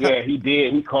too. Yeah, he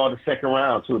did. He called the second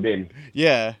round too, didn't he?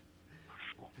 Yeah.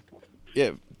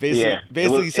 Yeah.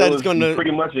 Basically said it's going to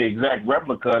pretty much an exact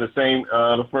replica of the same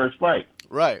the first fight.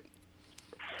 Right.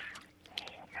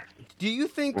 Do you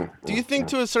think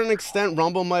to a certain extent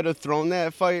Rumble might have thrown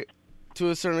that fight to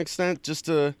a certain extent just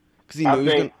to because he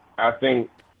knew I think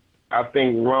I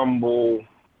think Rumble.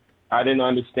 I didn't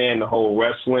understand the whole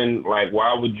wrestling. Like,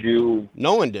 why would you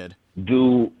No one did.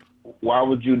 do? Why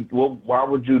would you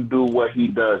do what he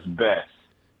does best?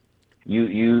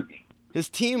 His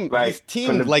team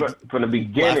from the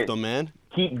beginning. left him, man.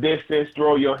 Keep distance,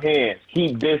 throw your hands.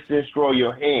 Keep distance, throw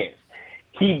your hands.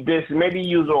 Keep distance. Maybe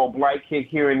use a blind kick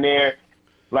here and there,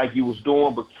 like you was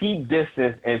doing, but keep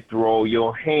distance and throw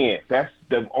your hands. That's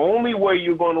the only way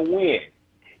you're going to win.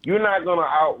 You're not going to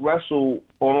out-wrestle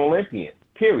an Olympian,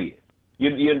 period.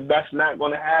 That's not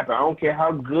going to happen. I don't care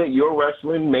how good your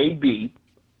wrestling may be.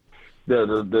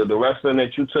 The wrestling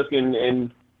that you took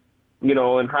in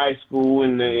high school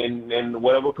and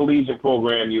whatever collegiate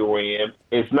program you were in,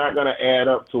 it's not going to add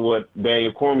up to what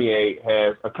Daniel Cormier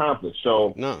has accomplished.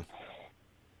 So, No.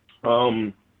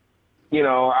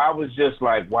 I was just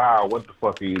like, wow, what the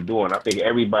fuck are you doing? I think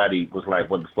everybody was like,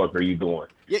 what the fuck are you doing?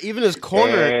 Yeah, even his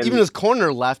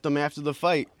corner left him after the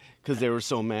fight because they were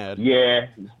so mad. Yeah,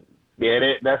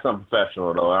 that's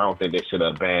unprofessional, though. I don't think they should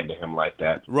have abandoned him like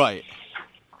that. Right.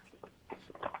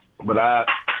 But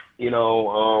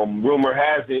rumor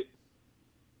has it,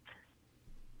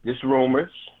 just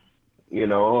rumors, he's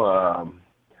going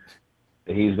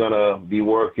to be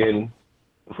working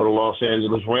for the Los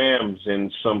Angeles Rams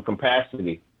in some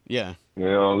capacity. Yeah.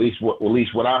 At least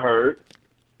what I heard.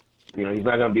 He's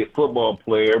not going to be a football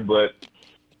player, but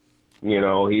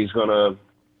he's going to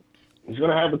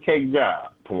have a cake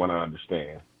job, from what I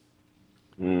understand.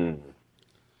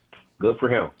 Good for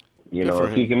him.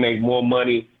 If he can make more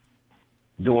money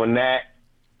doing that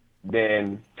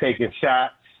than taking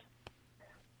shots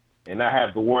and not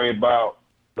have to worry about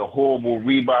the horrible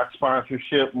Reebok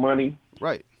sponsorship money,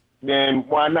 right? Then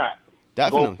why not?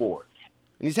 Definitely. Go for it.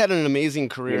 And he's had an amazing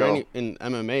career in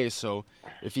MMA, so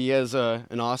if he has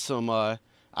an awesome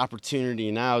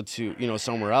opportunity now to,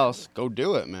 somewhere else, go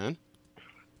do it, man.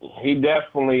 He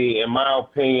definitely, in my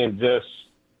opinion, just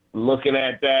looking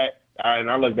at that,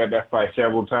 and I looked at that fight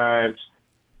several times,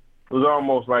 it was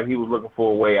almost like he was looking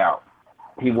for a way out.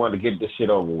 He wanted to get this shit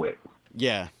over with.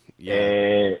 Yeah.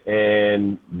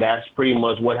 And that's pretty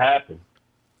much what happened.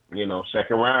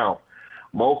 Second round.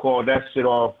 Mo called that shit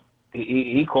off.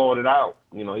 He called it out.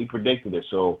 He predicted it.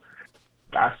 So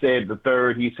I said the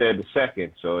third, he said the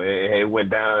second. So it went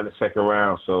down in the second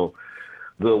round. So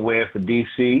good win for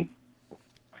DC.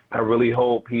 I really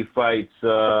hope he fights,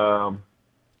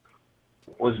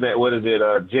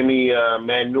 Jimmy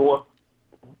Manua?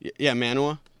 Yeah,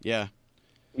 Manua. Yeah.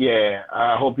 Yeah,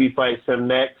 I hope he fights him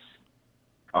next.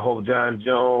 I hope John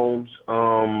Jones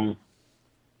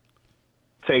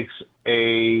takes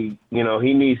he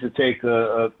needs to take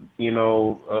a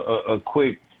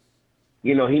quick,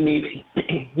 he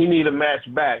need a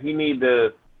match back. He need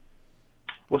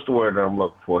what's the word that I'm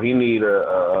looking for? He need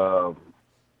a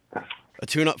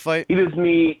tune-up fight? He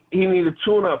need a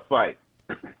tune-up fight.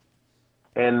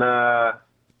 And I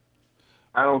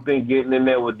don't think getting in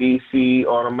there with DC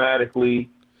automatically,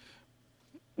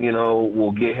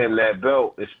 will get him that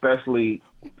belt, especially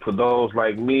for those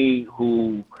like me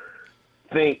who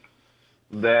think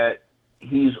that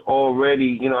he's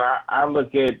already, I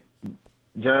look at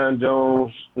John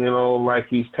Jones, like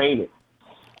he's tainted.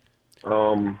 I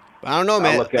don't know,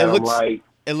 man. I look at him like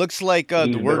it looks like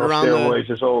the word around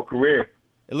his whole career.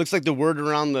 It looks like the word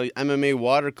around the MMA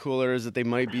water cooler is that they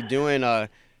might be doing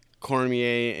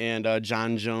Cormier and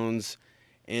John Jones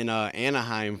in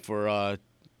Anaheim for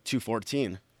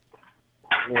 214.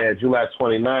 Yeah, July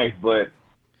 29th, but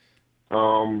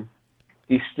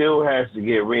he still has to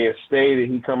get reinstated.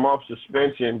 He come off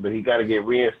suspension, but he got to get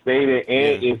reinstated.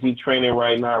 And is he training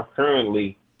right now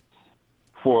currently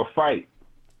for a fight?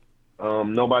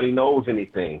 Nobody knows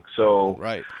anything. So,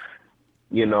 right.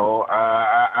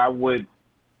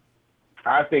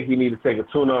 I think he need to take a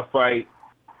tune-up fight.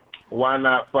 Why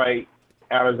not fight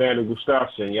Alexander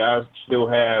Gustafsson? Y'all still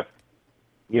have,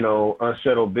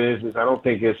 unsettled business. I don't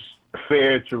think it's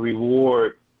fair to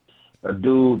reward a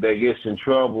dude that gets in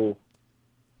trouble.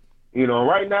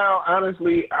 Right now,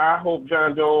 honestly, I hope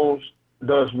John Jones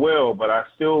does well, but I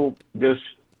still just,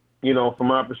 from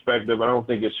my perspective, I don't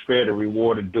think it's fair to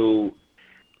reward a dude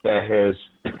that has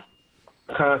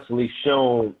constantly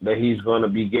shown that he's going to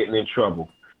be getting in trouble.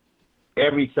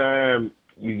 Every time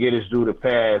you get his dude a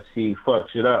pass, he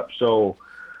fucks it up. So,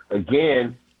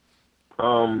 again,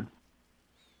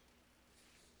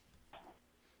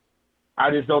 I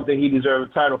just don't think he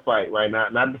deserves a title fight right now.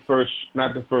 Not the first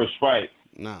fight.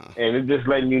 Nah. And it just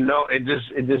letting you know. It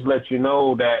just lets you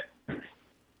know that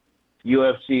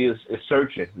UFC is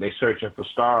searching. They're searching for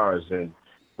stars, and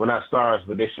not stars,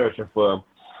 but they're searching for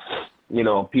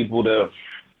people to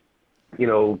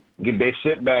get their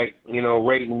shit back,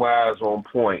 rating wise on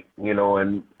point,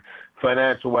 and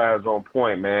financial wise on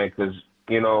point, man. Because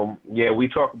we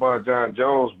talk about John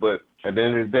Jones, but at the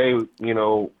end of the day,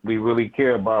 we really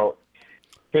care about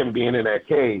him being in that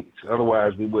cage.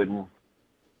 Otherwise, we wouldn't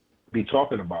be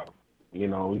talking about him.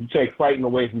 You take fighting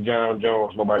away from John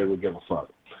Jones, nobody would give a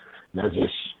fuck. That's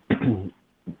just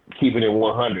keeping it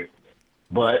 100.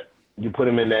 But you put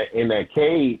him in that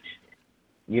cage,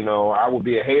 I would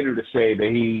be a hater to say that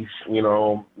he's,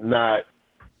 not,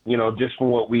 just from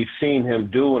what we've seen him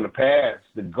do in the past,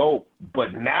 the GOAT.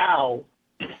 But now,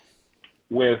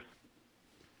 with,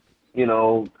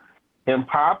 him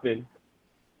popping,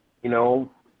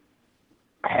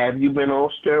 have you been on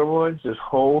steroids this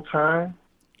whole time?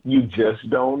 You just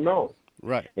don't know.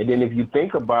 Right. And then if you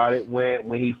think about it,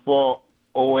 when he fought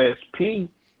OSP,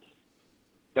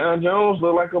 John Jones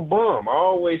looked like a bum. I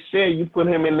always said you put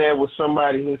him in there with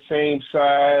somebody his same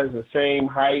size and same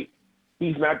height,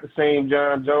 he's not the same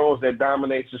John Jones that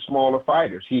dominates the smaller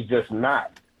fighters. He's just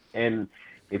not. And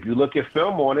if you look at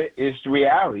film on it, it's the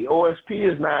reality.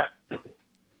 OSP is not,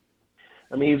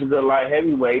 he's a good light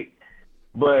heavyweight,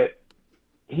 but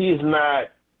he's not,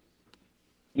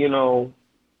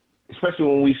 especially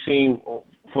when we've seen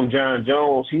from John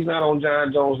Jones, he's not on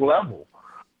John Jones' level.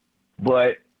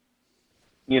 But,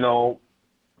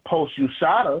 post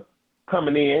USADA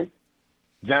coming in,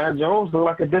 John Jones looked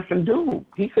like a different dude.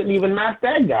 He couldn't even knock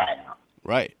that guy out.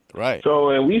 Right. So,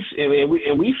 and we've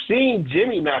seen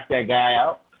Jimmy knock that guy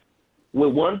out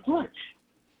with one punch.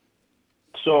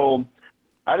 So,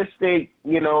 I just think,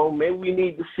 maybe we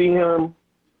need to see him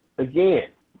again.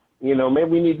 Maybe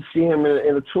we need to see him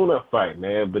in a tune-up fight,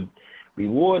 man. But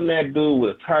rewarding that dude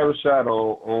with a title shot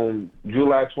on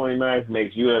July 29th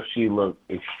makes UFC look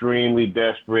extremely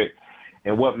desperate.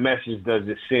 And what message does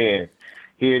it send?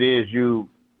 Here it is, you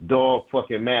dog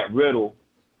fucking Matt Riddle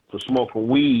for smoking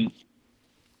weed,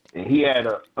 and he had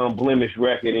an unblemished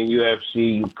record in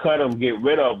UFC. You cut him, get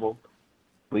rid of him,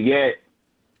 but yet,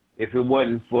 if it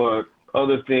wasn't for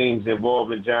other things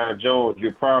involving John Jones,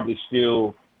 you'd probably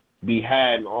still be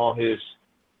hiding all his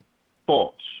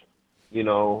faults. And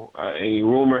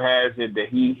rumor has it that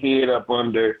he hid up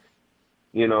under,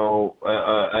 a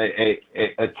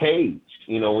cage.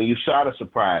 When you shot a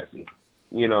surprise him.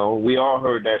 We all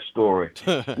heard that story.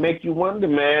 Make you wonder,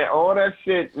 man. All that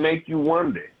shit make you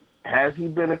wonder. Has he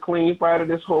been a clean fighter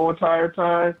this whole entire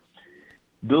time?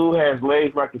 Dude has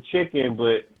legs like a chicken,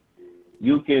 but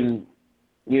you can,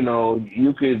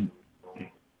 you could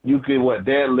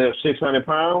deadlift 600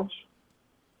 pounds?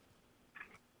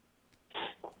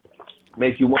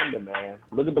 Make you wonder, man.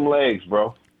 Look at them legs,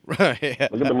 bro.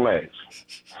 Right. Look at them legs.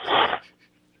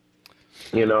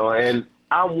 And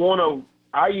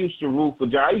I used to root for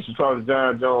John. I used to talk to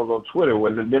John Jones on Twitter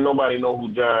when didn't nobody know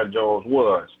who John Jones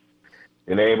was.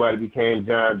 And everybody became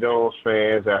John Jones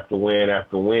fans after win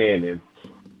after win. And,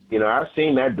 I've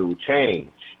seen that dude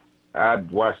change. I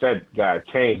watched that guy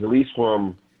change, at least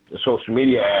from the social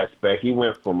media aspect. He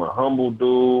went from a humble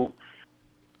dude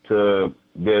to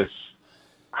this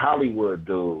Hollywood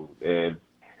dude. And,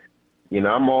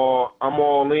 I'm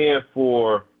all in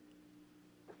for,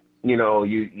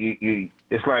 you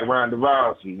it's like Ronda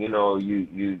Rousey,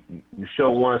 you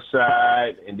show one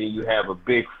side and then you have a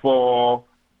big fall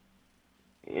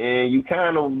and you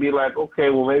kind of be like, okay,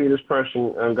 well, maybe this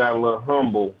person got a little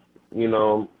humble,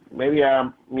 maybe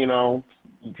I'm,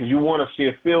 because you want to see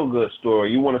a feel-good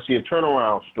story. You want to see a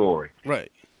turnaround story.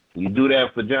 Right. You do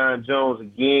that for John Jones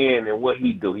again, and what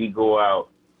he do? He go out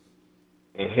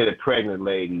and hit a pregnant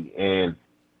lady and,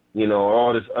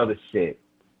 all this other shit.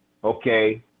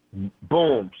 Okay,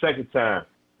 boom, second time.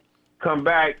 Come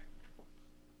back,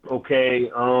 okay,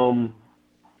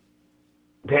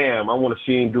 damn, I want to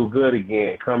see him do good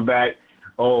again. Come back,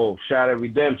 oh, shot at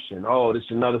redemption. Oh, this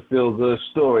is another feel-good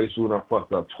story. So we done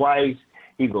fucked up twice.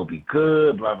 He gonna be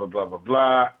good, blah, blah, blah, blah,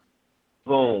 blah.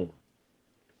 Boom.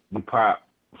 You pop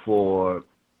for,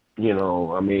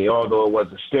 although it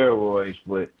wasn't steroids,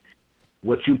 but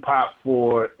what you pop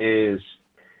for is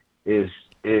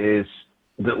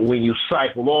when you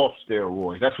cycle off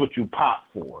steroids. That's what you pop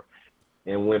for.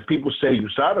 And when people say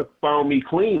USADA found me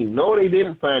clean, no, they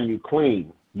didn't find you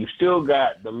clean. You still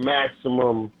got the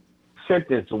maximum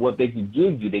sentence of what they could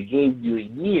give you. They gave you a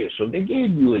year. So they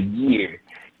gave you a year.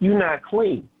 You're not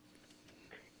clean.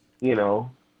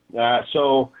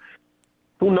 So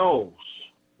who knows?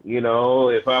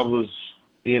 If I was,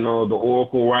 the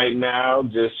Oracle right now,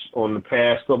 just on the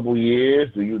past couple of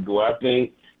years, do I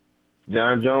think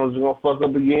John Jones is gonna fuck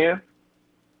up again?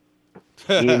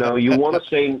 You want to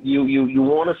say you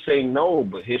want to say no,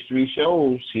 but history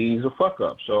shows he's a fuck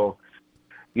up. So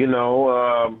You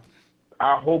know,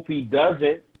 I hope he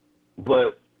doesn't.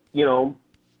 But you know,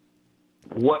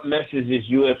 what message is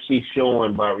UFC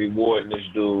showing by rewarding this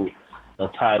dude a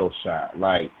title shot?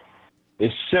 Like,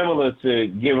 it's similar to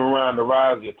giving Ronda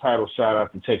Rousey a title shot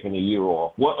after taking a year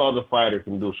off. What other fighter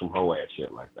can do some hoe ass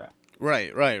shit like that?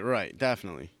 Right,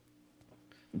 definitely.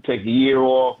 You take a year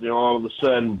off, then all of a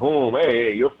sudden, boom,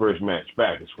 hey, your first match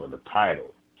back is for the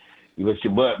title.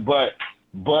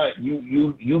 But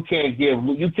you can't give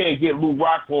Luke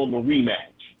Rockhold a rematch.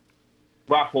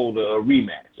 Rockhold a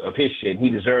rematch of his shit. He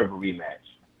deserved a rematch.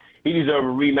 He deserved a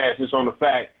rematch just on the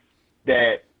fact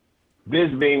that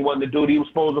Bisping wasn't the dude he was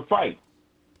supposed to fight.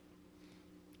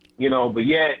 You know, but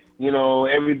yet, you know,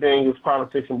 everything is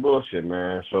politics and bullshit,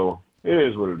 man. So it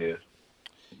is what it is.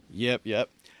 Yep.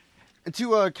 And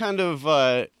to kind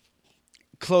of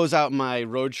close out my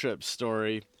road trip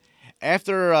story,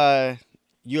 after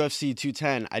UFC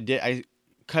 210, I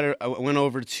went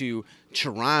over to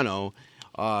Toronto,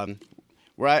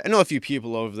 where I know a few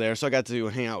people over there, so I got to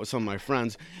hang out with some of my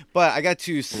friends. But I got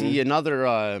to see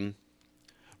another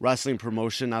wrestling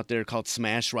promotion out there called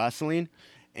Smash Wrestling,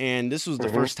 and this was the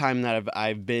first time that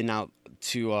I've been out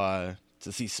to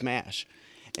see Smash,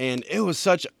 and it was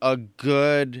such a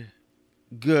good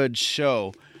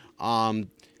show.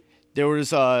 There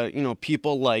was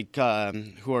people like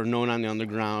who are known on the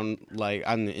underground, like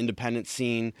on the independent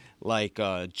scene, like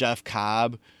Jeff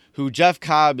Cobb,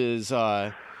 is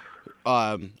also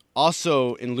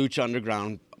in Lucha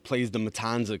Underground, plays the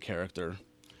Matanza character,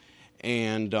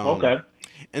 and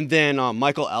and then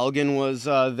Michael Elgin was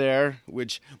there,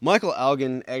 which Michael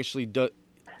Elgin actually does.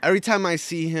 Every time I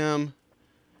see him,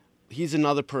 he's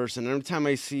another person. Every time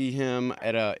I see him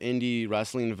at a indie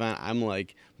wrestling event, I'm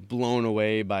like blown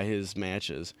away by his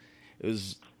matches.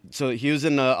 He was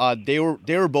in they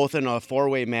were both in a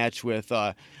 4-way match with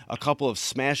a couple of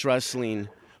Smash Wrestling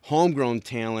homegrown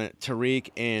talent, Tariq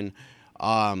and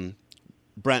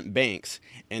Brent Banks,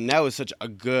 and that was such a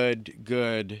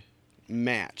good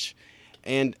match.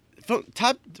 And from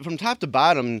top to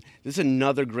bottom, this is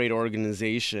another great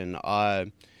organization.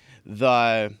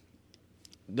 The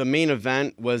main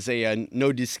event was a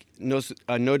no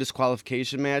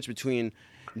disqualification match between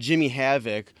Jimmy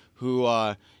Havoc, who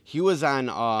he was like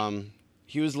in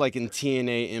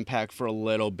TNA Impact for a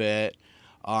little bit.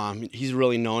 He's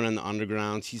really known in the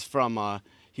underground. He's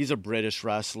a British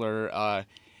wrestler,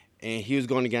 and he was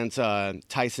going against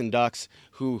Tyson Dux,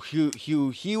 who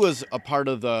he was a part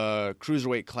of the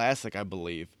Cruiserweight Classic, I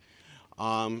believe,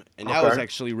 and that was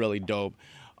actually really dope.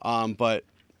 But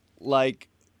like,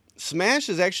 Smash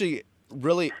is actually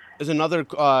is another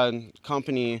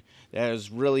company that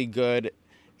is really good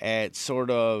at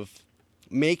sort of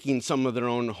making some of their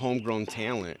own homegrown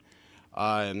talent,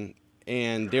 and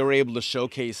they were able to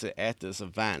showcase it at this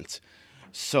event.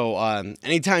 So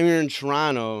anytime you're in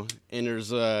Toronto and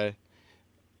there's a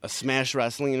Smash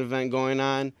Wrestling event going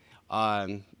on,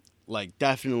 like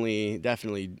definitely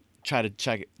try to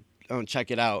check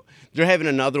it out. They're having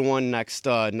another one next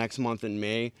month in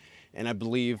May, and I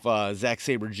believe Zack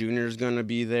Sabre Jr. is going to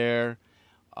be there,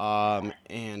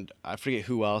 and I forget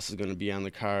who else is going to be on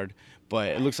the card, but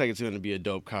it looks like it's going to be a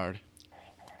dope card.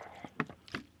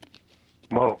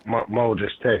 Mo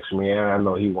just texted me, and I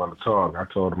know he wanted to talk. I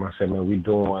told him, I said, man, we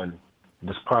doing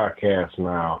this podcast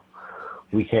now.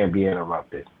 We can't be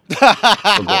interrupted. So go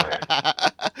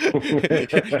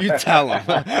ahead. You tell him.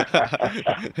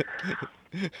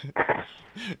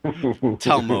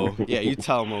 Tell Mo. Yeah, you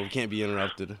tell Mo we can't be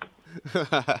interrupted.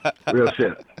 Real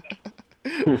shit.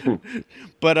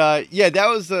 But yeah, that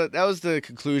was the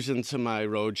conclusion to my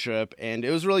road trip, and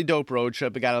it was a really dope road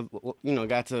trip. I got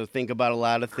to think about a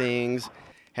lot of things,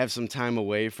 have some time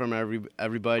away from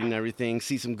everybody and everything,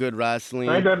 see some good wrestling.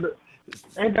 Ain't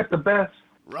that the best?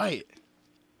 Right.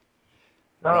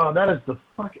 No, that is the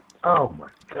fucking. Oh my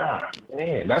god,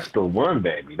 man, that's the one,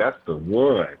 baby. That's the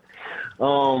one.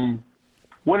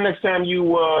 When next time you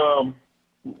well,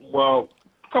 a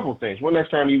couple of things. When next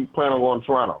time you plan on going to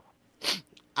Toronto?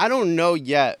 I don't know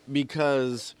yet,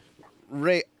 because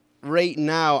right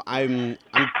now I'm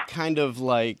kind of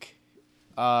like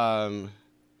not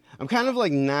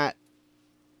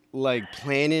like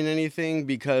planning anything,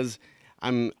 because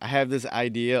I have this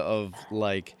idea of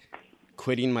like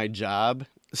quitting my job,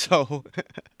 so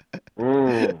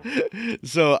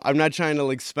so I'm not trying to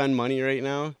like spend money right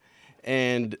now,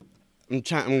 and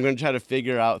I'm going to try to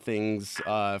figure out things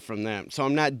from that. So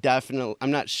I'm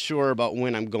not sure about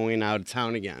when I'm going out of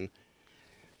town again.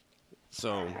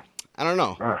 So I don't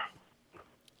know.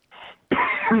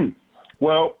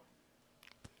 Well,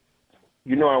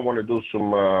 I want to do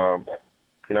some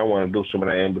I want to do some of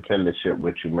that independent shit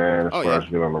with you, man. As far as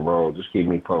get on the road, just keep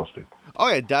me posted. Oh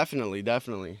yeah, definitely.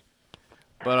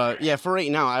 But yeah, for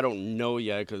right now, I don't know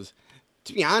yet because,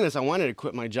 to be honest, I wanted to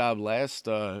quit my job last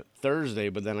Thursday,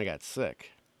 but then I got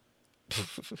sick.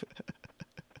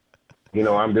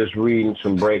 I'm just reading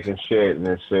some breaking shit, and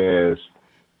it says,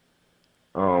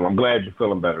 I'm glad you're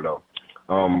feeling better though.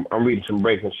 I'm reading some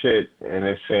breaking shit, and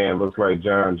it's saying looks like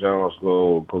John Jones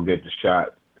go get the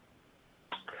shot.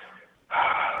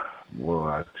 Well,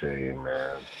 I tell you,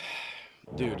 man,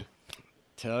 dude,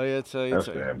 tell you. That's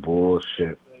that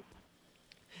bullshit.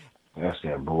 That's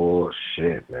that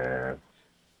bullshit, man.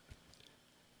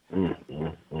 And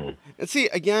see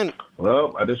again.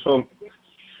 Well, I just hope.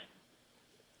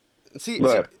 See,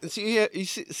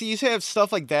 you have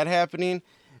stuff like that happening,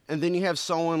 and then you have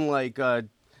someone like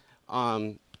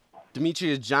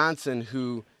Demetrius Johnson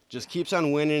who just keeps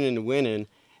on winning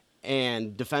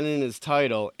and defending his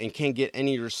title and can't get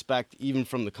any respect even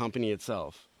from the company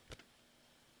itself.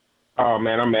 Oh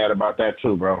man, I'm mad about that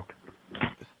too, bro.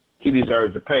 He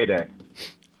deserves to pay that.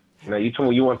 Now you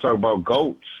want to talk about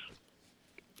goats?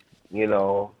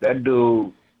 That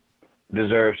dude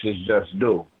deserves his just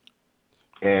due.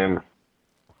 And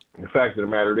the fact of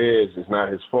the matter is, it's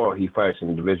not his fault. He fights in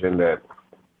a division that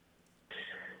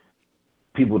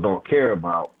people don't care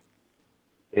about.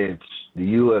 It's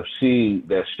the UFC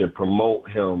that should promote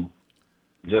him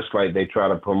just like they try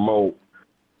to promote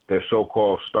their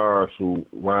so-called stars who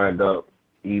wind up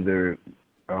either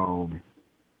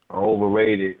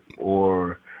overrated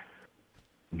or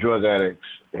drug addicts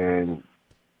and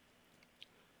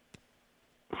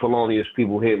felonious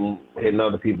people hitting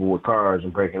other people with cars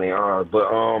and breaking their arms. But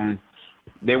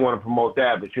they want to promote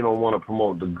that, but you don't want to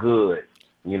promote the good.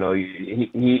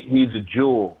 He's a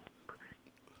jewel.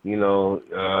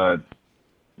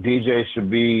 DJ should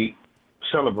be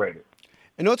celebrated.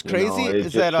 And what's crazy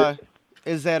is that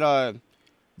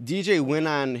DJ went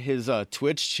on his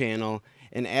Twitch channel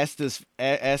and asked his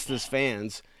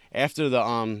fans after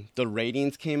the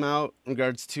ratings came out in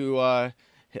regards to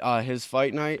his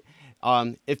fight night,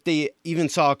 if they even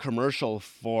saw a commercial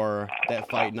for that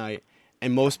fight night,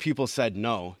 and most people said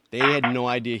no. They had no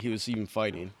idea he was even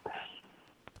fighting.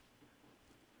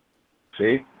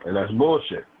 See, and that's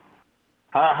bullshit.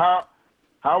 How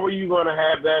are you going to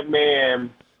have that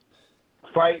man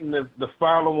fighting the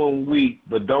following week,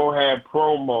 but don't have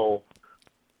promo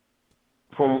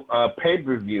from a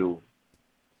pay-per-view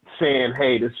saying,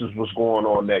 hey, this is what's going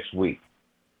on next week?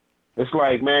 It's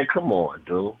like, man, come on,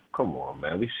 dude. Come on,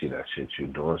 man. We see that shit you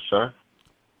doing, son.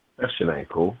 That shit ain't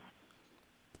cool.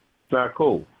 It's not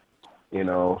cool.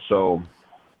 So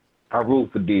I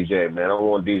root for DJ, man. I don't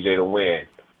want DJ to win.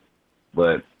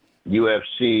 But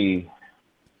UFC,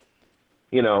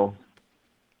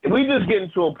 we just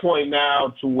getting to a point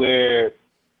now to where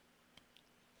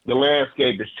the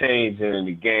landscape is changing in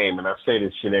the game, and I say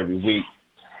this shit every week.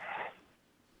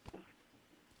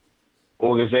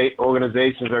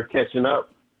 Organizations are catching up.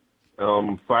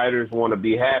 Fighters want to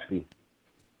be happy.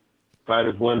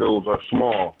 Fighters' windows are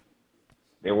small.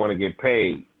 They want to get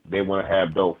paid. They want to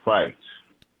have dope fights.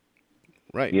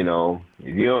 Right. If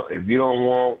you don't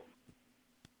want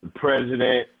the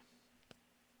president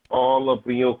all up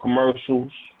in your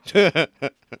commercials,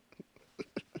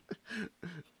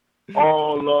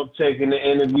 all up taking the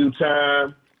interview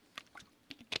time,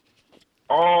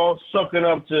 all sucking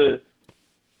up to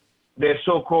their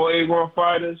so-called A1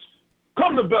 fighters,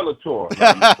 come to Bellator.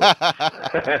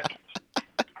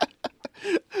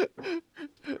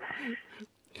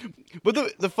 But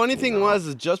the funny thing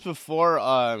was just before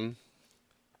the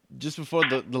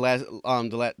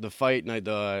fight night,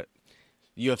 the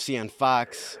UFC on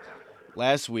Fox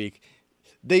last week,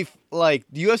 the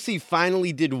UFC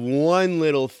finally did one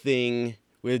little thing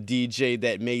with DJ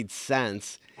that made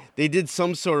sense. They did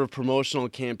some sort of promotional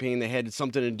campaign that had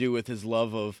something to do with his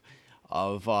love of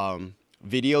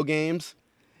video games,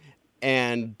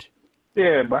 and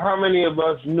yeah, but how many of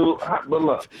us knew? But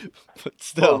look, but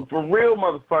still, for real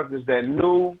motherfuckers that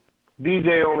knew,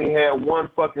 DJ only had one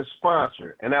fucking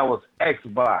sponsor, and that was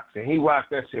Xbox, and he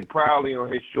rocked that shit proudly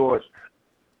on his shorts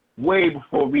way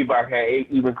before Reebok had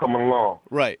even come along.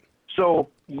 Right. So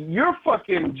you're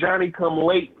fucking Johnny Come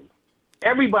Lately.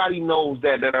 Everybody knows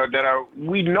that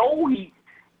we know he,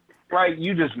 like,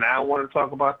 you just now want to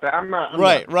talk about that. I'm not.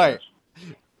 Right.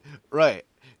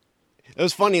 It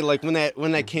was funny, like when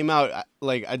that came out,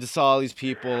 I just saw all these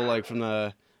people like from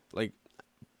the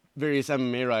various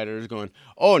MMA writers going,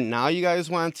 "Oh, now you guys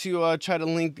want to try to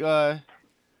link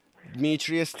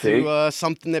Demetrius to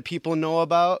something that people know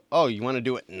about? Oh, you want to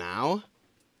do it now?"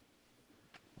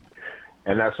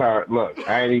 And that's how, look,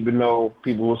 I didn't even know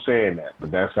people were saying that,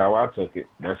 but that's how I took it.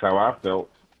 That's how I felt.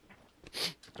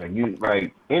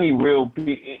 Like any real,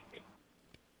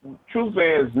 true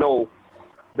fans know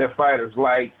their fighters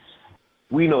like,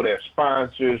 we know their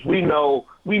sponsors, we know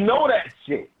that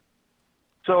shit.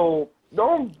 So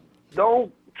don't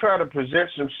try to present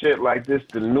some shit like this,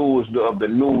 the news of the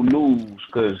new news,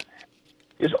 because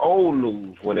it's old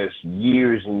news when it's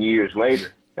years and years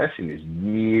later. That shit is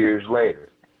years later.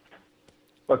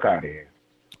 Fuck out of here.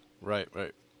 Right.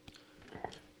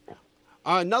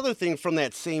 Another thing from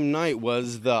that same night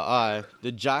was the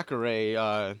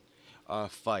Jacare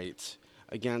fight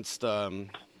against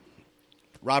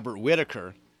Robert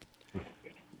Whitaker.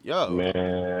 Yo,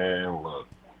 Man,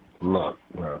 look.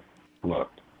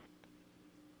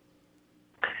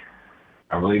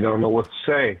 I really don't know what to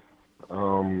say.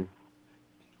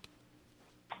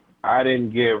 I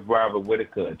didn't give Robert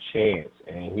Whitaker a chance,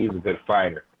 and he's a good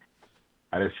fighter.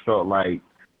 I just felt like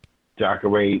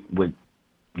Jacare would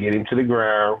get him to the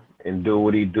ground and do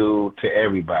what he do to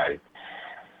everybody.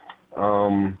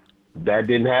 That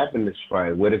didn't happen this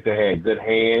fight. Whitaker had good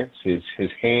hands.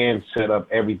 His hands set up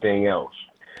everything else.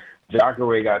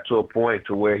 Jacare got to a point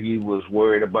to where he was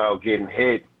worried about getting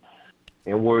hit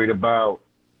and worried about,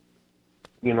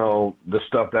 the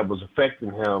stuff that was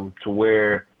affecting him, to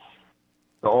where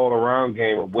the all-around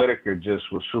game of Whitaker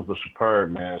just was super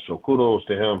superb, man. So kudos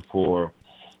to him for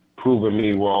proving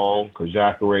me wrong, because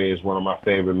Jacare is one of my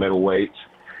favorite middleweights.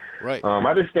 right.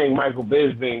 I just think Michael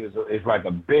Bisping is like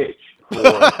a bitch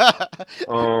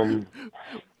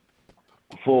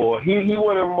for he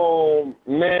one of them old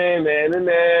he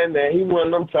one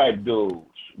of them type dudes.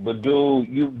 But dude,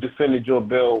 you defended your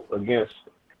belt against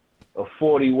a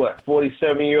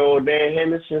 47-year-old Dan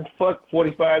Henderson,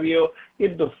 45-year-old.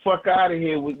 Get the fuck out of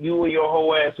here with you and your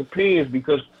whole ass opinions,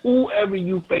 because whoever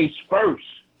you face first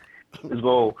is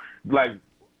going,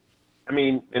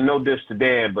 and no diss to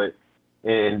Dan, but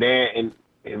and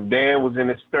Dan was in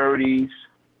his 30s.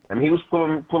 He was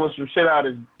pulling some shit out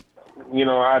his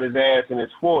ass in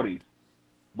his 40s.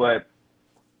 But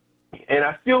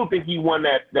I still think he won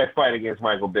that fight against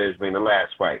Michael Bisping, the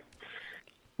last fight.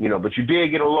 But you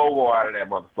did get a logo out of that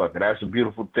motherfucker. That's a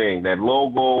beautiful thing. That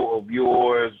logo of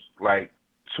yours, like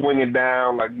swinging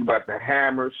down like you about to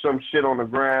hammer some shit on the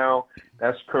ground,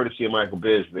 that's courtesy of Michael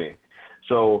Bisping.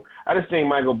 So I just think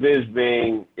Michael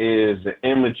Bisping is an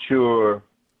immature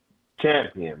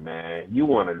champion, man. You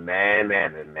want to man.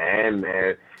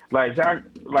 Like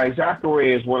Jacare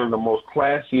is one of the most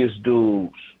classiest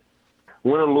dudes.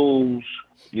 Win or lose,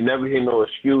 you never hear no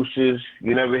excuses.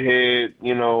 You never hear,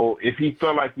 if he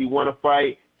felt like he won a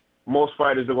fight, most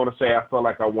fighters are going to say, I felt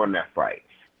like I won that fight.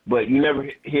 But you never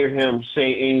hear him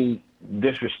say any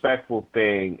disrespectful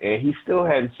thing, and he still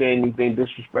hadn't said anything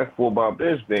disrespectful about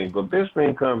Bisping. But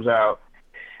Bisping comes out,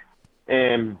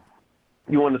 and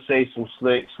you want to say some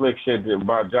slick shit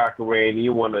about Jacare, and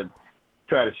you want to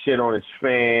try to shit on his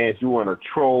fans. You want to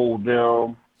troll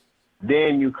them.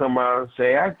 Then you come out and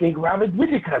say, I think Robert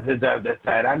Whitaker deserves that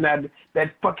fight. I'm not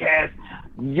that fuck ass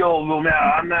now.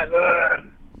 I'm not.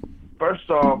 First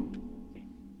off,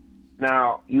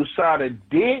 now USADA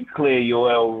did clear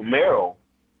Yoel Romero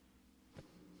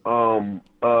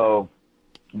of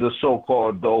the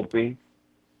so-called doping,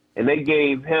 and they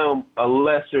gave him a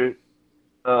lesser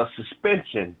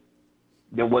suspension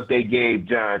than what they gave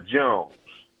John Jones.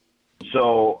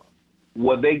 So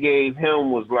what they gave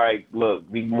him was like, look,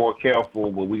 be more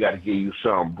careful, but we got to give you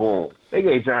some. Boom. They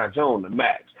gave John Jones the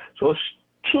max. So it's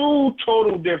two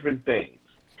total different things.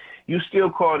 You still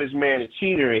call this man a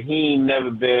cheater, and he ain't never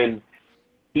been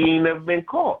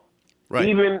caught. Right.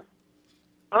 Even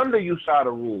under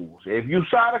USADA rules. If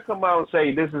USADA come out and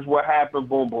say, this is what happened,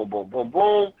 boom, boom, boom, boom,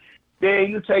 boom, then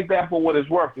you take that for what it's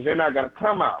worth, because they're not going to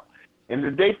come out. And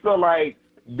if they feel like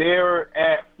they're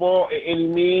at fault in any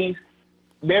means,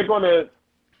 they're going to,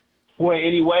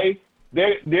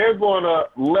 they're going to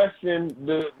lessen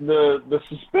the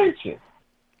suspension.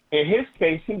 In his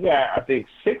case, he got, I think,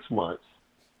 6 months.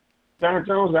 John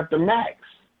Jones got the max.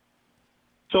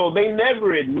 So they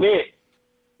never admit,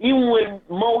 even when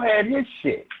Mo had his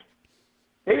shit,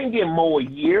 they didn't give Mo a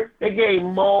year. They gave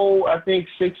Mo, I think,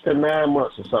 6 to 9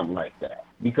 months or something like that.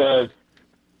 Because,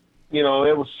 it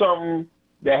was something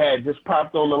that had just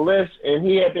popped on the list, and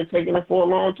he had been taking it for a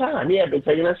long time. He had been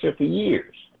taking that shit for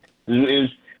years.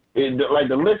 Like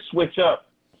the list switch up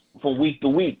from week to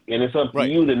week, and it's up to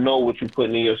you to know what you're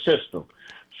putting in your system.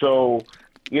 So,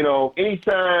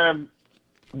 anytime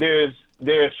there's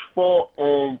fault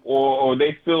on, or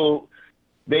they feel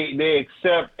they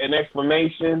accept an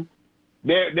explanation,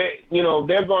 you're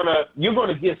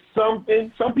gonna get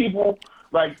something. Some people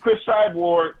like Chris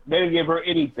Cyborg, they didn't give her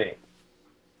anything.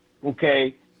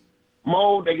 Okay.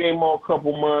 Mo, they gave Mo a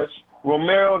couple months.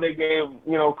 Romero, they gave,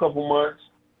 a couple months.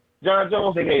 John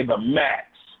Jones, they gave the max.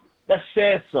 That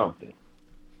says something.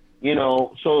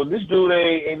 So this dude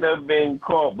ain't never been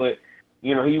caught, but,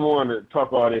 he wanted to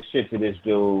talk all this shit to this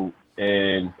dude.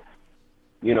 And,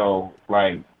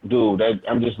 like, dude,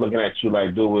 I'm just looking at you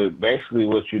like, dude, basically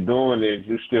what you're doing is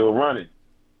you're still running.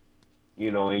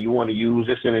 And you want to use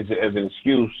this as an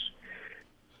excuse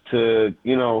to,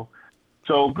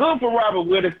 So good for Robert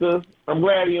Whitaker. I'm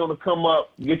glad he on the come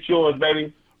up. Get yours,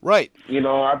 baby. Right.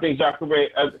 I think Jacare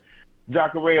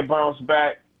will bounce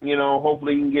back.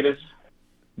 Hopefully he can get his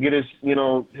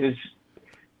his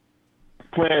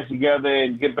plans together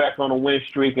and get back on a win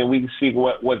streak, and we can see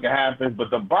what can happen. But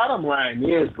the bottom line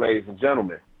is, ladies and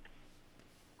gentlemen,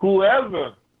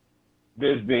 whoever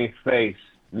is being faced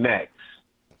next,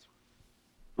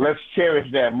 let's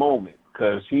cherish that moment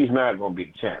because he's not going to be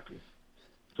the champion.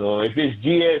 So if it's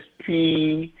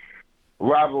GSP,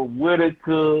 Robert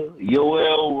Whitaker,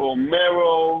 Yoel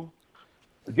Romero,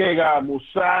 Gegard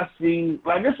Mousasi,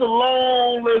 like it's a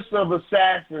long list of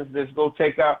assassins that's going to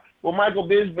take out. Well, Michael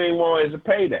Bisping won as a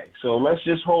payday. So let's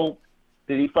just hope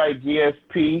that he fight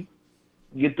GSP,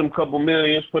 get them couple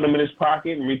millions, put them in his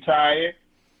pocket and retire.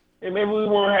 And maybe we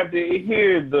won't have to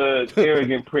hear the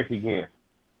arrogant prick again.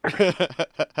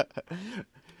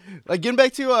 Like getting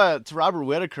back to Robert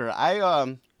Whitaker,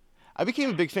 I became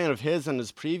a big fan of his in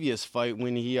his previous fight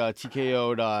when he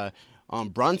TKO'd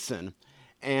Brunson,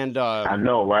 and I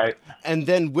know, right? And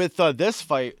then with this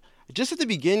fight, just at the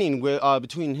beginning with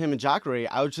between him and Jacare,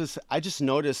 I just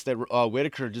noticed that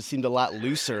Whitaker just seemed a lot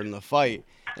looser in the fight,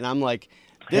 and I'm like,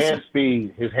 his hand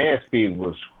speed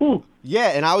was whew. Yeah,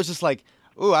 and I was just like,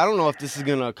 ooh, I don't know if this is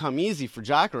gonna come easy for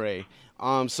Jacare.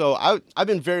 So I've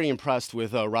been very impressed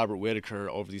with Robert Whitaker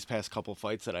over these past couple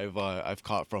fights that I've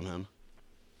caught from him.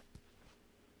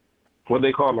 What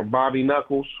they call him, Bobby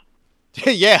Knuckles?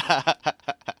 Yeah.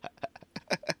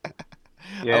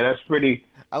 Yeah, that's pretty.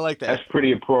 I like that. That's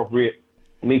pretty appropriate.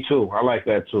 Me too. I like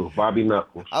that too, Bobby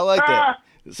Knuckles. I like that.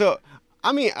 So,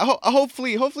 I mean,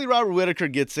 hopefully Robert Whitaker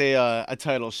gets a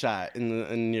title shot in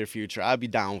the near future. I'd be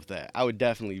down with that. I would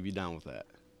definitely be down with that.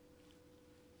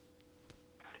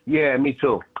 Yeah, me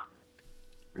too.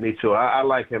 Me too. I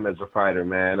like him as a fighter,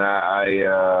 man.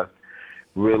 I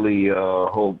really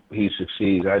hope he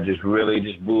succeeds. Just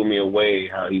blew me away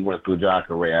how he went through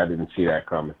Jacare. I didn't see that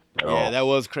coming at all. Yeah, that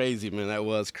was crazy, man. That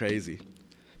was crazy.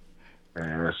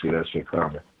 Man, I see that shit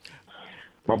coming.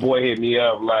 My boy hit me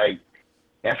up like,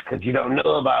 that's because you don't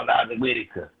know about Robert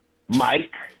Whitaker.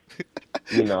 Mike,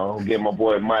 get my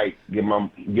boy Mike, get my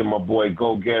boy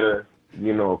Go Getter,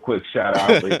 a quick shout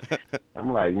out. But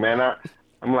I'm like, man, I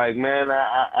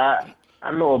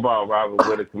know about Robert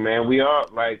Whitaker, man. We are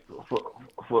like,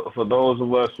 for those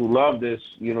of us who love this,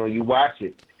 you watch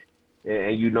it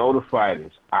and you know the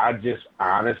fighters. I just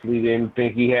honestly didn't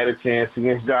think he had a chance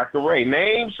against Jacare.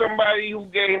 Name somebody who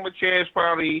gave him a chance,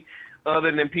 probably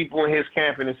other than people in his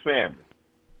camp and his family.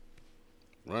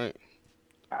 Right.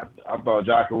 I thought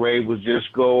Jacare was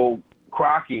just go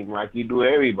crocking like he do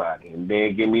everybody, and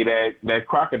then give me that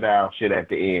crocodile shit at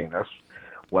the end. That's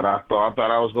what I thought. I thought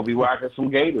I was gonna be rocking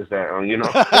some gators down,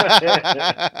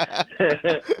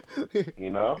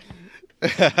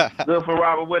 Good for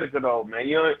Robert Whitaker though, man.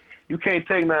 You can't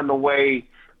take nothing away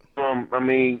from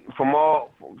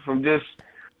just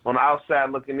on the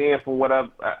outside looking in from what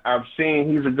I've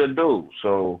seen. He's a good dude.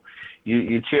 So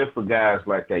you cheer for guys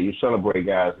like that. You celebrate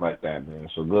guys like that, man.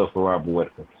 So good for Robert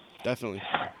Whitaker. Definitely.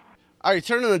 All right,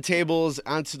 turning the tables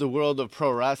onto the world of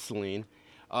pro wrestling.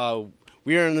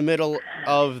 We are in the middle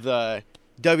of the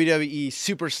WWE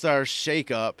Superstar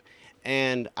shakeup,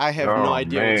 and I have no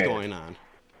idea what's going on.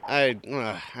 I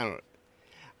don't.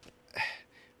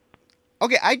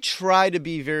 Okay, I try to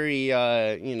be very,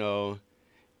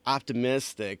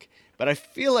 optimistic, but I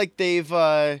feel like they've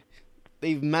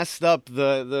messed up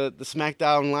the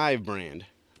SmackDown Live brand.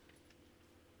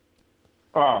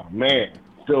 Oh man,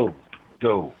 dude,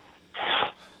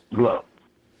 look.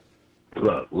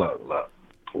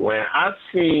 When I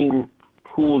seen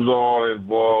who's all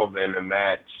involved in the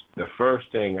match, the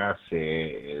first thing I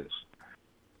said is,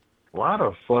 why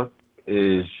the fuck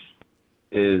is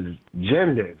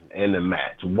Jinder in the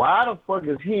match? Why the fuck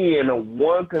is he in a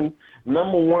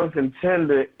number one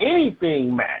contender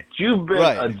anything match? You've been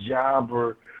a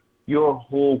jobber your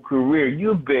whole career.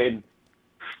 You've been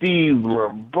Steve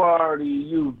Lombardi.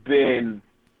 You've been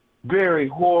Barry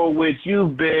Horowitz.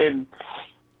 You've been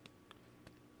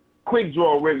Quick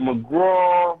Draw Rick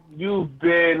McGraw. You've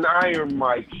been Iron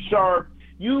Mike Sharp.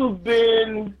 You've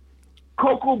been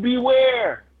Coco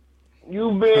Beware.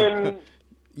 You've been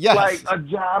Yes. like a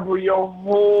jobber your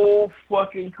whole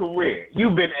fucking career.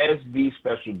 You've been SB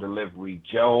Special Delivery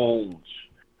Jones.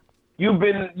 You've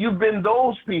been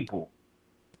those people.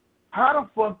 How the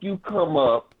fuck you come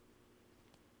up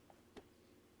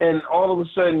and all of a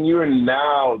sudden you're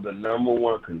now the number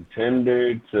one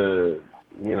contender to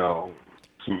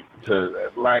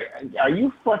like, are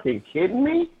you fucking kidding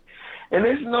me? And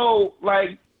there's no,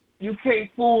 like, you can't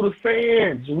fool the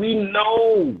fans. We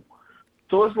know.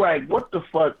 So it's like, what the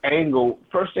fuck angle?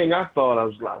 First thing I thought, I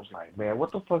was like, man,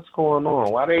 what the fuck's going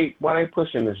on? Why they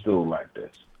pushing this dude like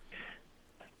this?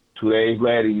 2 days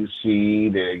later, you see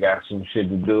they got some shit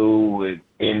to do with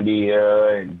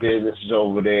India and businesses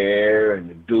over there, and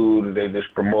the dude that they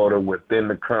just promoted within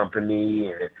the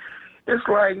company. And it's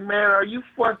like, man, are you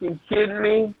fucking kidding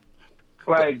me?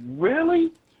 Like,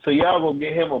 really? So y'all gonna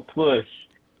get him a push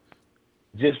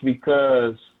just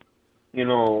because,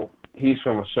 he's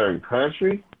from a certain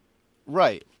country?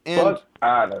 Right. And Fuck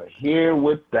out of here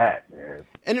with that, man.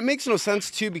 And it makes no sense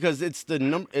too, because it's the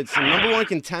number one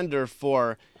contender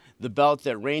for the belt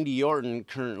that Randy Orton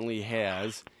currently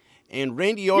has, and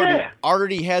Randy Orton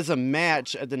already has a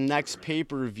match at the next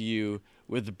pay-per-view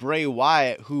with Bray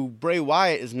Wyatt, who Bray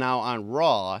Wyatt is now on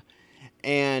Raw,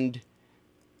 and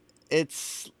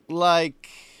it's like,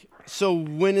 so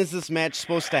when is this match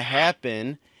supposed to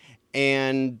happen?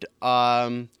 And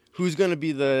who's gonna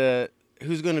be the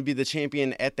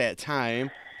champion at that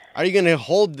time? Are you gonna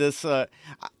hold this?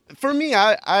 For me,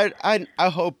 I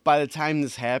hope by the time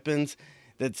this happens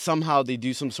that somehow they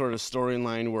do some sort of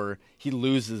storyline where he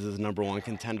loses his number one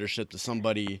contendership to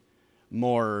somebody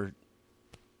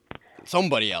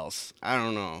else. I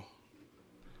don't know,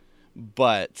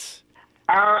 but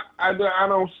I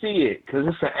don't see it because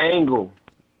it's an angle.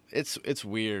 It's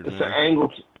weird. It's man. an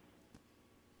angle.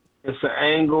 It's an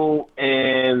angle,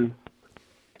 and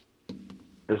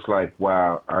it's like,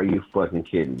 wow, are you fucking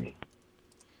kidding me?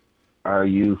 Are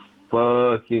you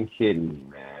fucking kidding me,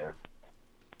 man?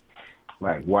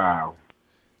 Like, wow.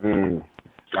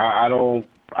 I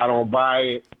don't buy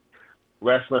it.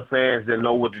 Wrestling fans that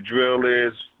know what the drill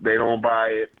is, they don't buy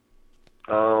it.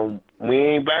 We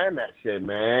ain't buying that shit,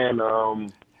 man.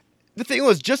 The thing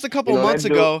was, just a couple months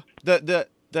ago, the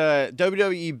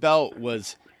WWE belt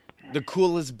was the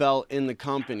coolest belt in the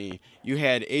company. You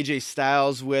had AJ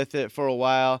Styles with it for a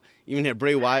while, even had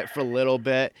Bray Wyatt for a little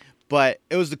bit, but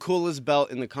it was the coolest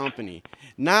belt in the company.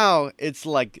 Now it's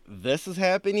like, this is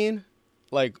happening?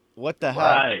 Like, what the hell?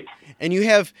 Right. And you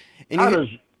have... How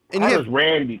does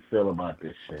Randy feel about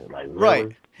this shit? Like, really?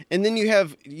 Right. And then you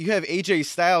have AJ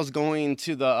Styles going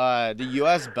to the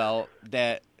US belt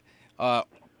that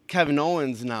Kevin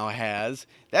Owens now has.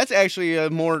 That's actually a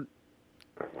more...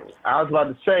 I was about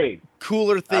to say...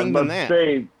 cooler thing than that.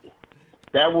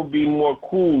 That would be more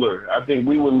cooler. I think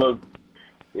we would look...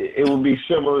 It would be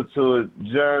similar to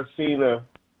John Cena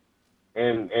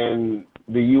and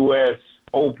the U.S.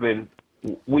 Open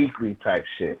weekly type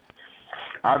shit.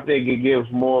 I think it gives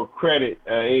more credit,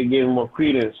 it gives more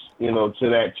credence, to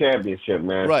that championship,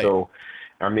 man. Right. So,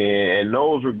 I mean, and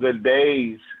those were good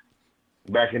days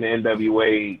back in the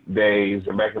NWA days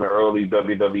and back in the early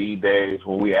WWE days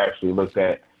when we actually looked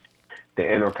at the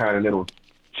Intercontinental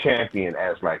Champion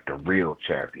as like the real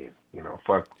champion.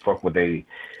 Fuck what they.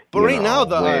 But right now,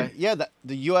 the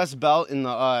U.S. belt and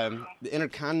the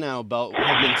Intercontinental belt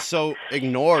have been so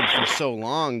ignored for so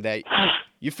long that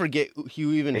you forget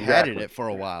who even had it for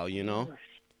a while, Yeah,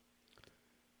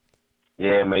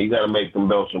 man, you got to make them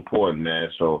belts important, man.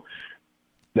 So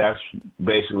that's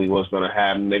basically what's going to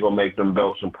happen. They're going to make them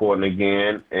belts important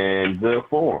again, and good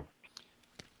for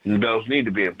them. The belts need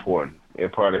to be important. They're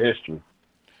part of history.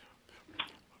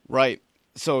 Right.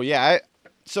 So, yeah,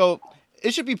 so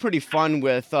it should be pretty fun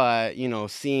with,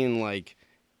 seeing, like,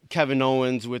 Kevin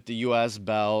Owens with the U.S.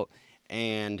 belt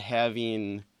and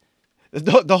having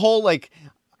the whole, like,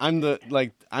 I'm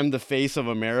the face of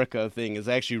America thing is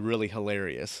actually really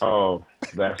hilarious. Oh,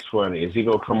 that's funny. Is he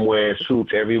going to come wearing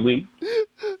suits every week?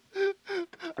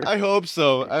 I hope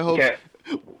so.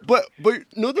 But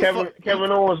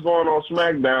Kevin Owens going on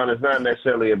SmackDown is not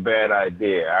necessarily a bad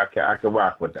idea. I can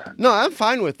rock with that. No, I'm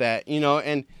fine with that,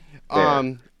 and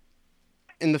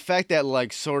and the fact that,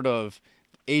 like, sort of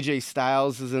AJ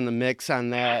Styles is in the mix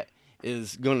on that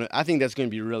I think that's gonna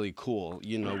be really cool,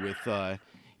 with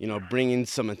bringing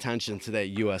some attention to that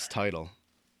U.S. title.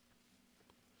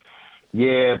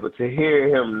 Yeah, but to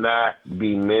hear him not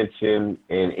be mentioned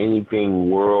in anything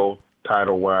world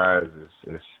title wise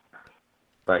is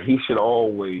like, he should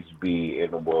always be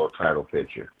in the world title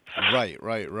picture. Right.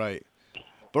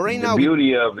 But right now, the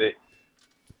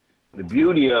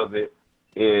beauty of it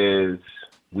is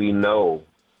we know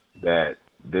that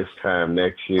this time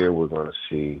next year we're going to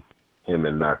see him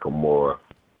and Nakamura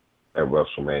at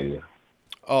WrestleMania.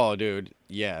 Oh, dude,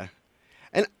 yeah.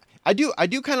 And I do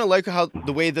kind of like how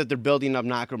the way that they're building up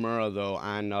Nakamura though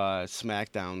on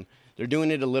SmackDown. They're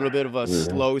doing it a little bit of a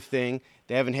slow thing.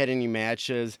 They haven't had any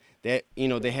matches. They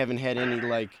haven't had any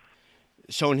like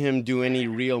shown him do any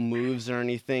real moves or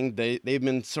anything. They've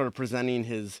been sort of presenting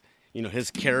his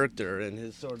his character and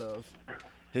his sort of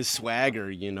his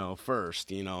swagger,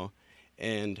 first,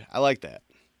 and I like that.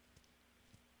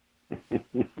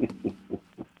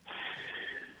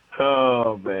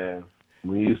 Oh man,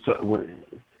 when you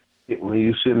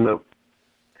sitting up,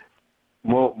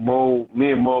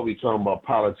 me and Mo be talking about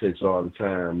politics all the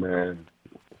time, man.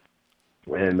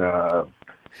 And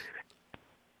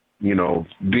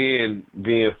being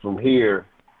from here,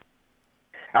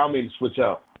 I don't mean to switch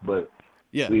up, but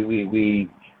Yeah. we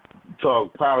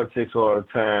talk politics all the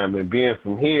time, and being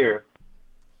from here,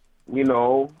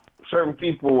 certain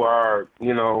people are,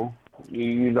 you don't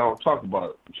talk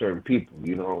about certain people.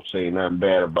 You don't say nothing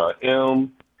bad about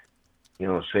M. You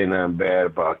don't say nothing bad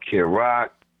about Kid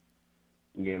Rock.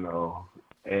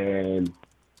 And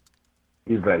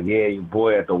he's like, yeah, your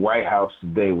boy at the White House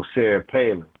today with Sarah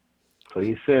Palin. So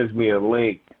he sends me a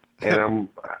link, and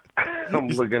I'm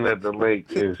looking at the link.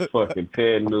 It's fucking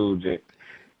Ted Nugent,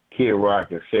 Kid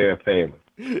Rock, and Sarah Palin.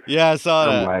 Yeah, I saw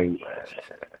that. I'm like,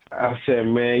 I said,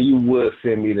 man, you would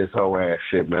send me this whole ass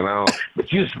shit, man.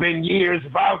 But you spend years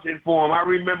vouching for him. I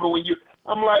remember when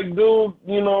I'm like, dude,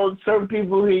 certain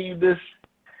people hear you this,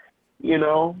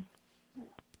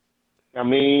 I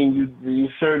mean, you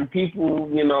certain people,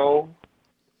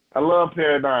 I love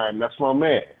Paradigm. That's my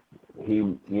man. He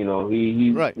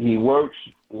Right. he works,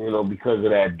 because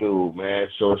of that dude, man.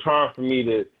 So it's hard for me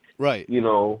to, Right.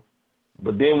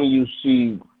 but then when you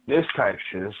see this type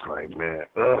shit, it's like, man,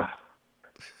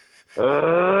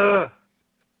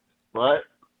 but,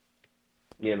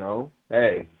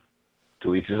 hey,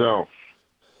 to each his own.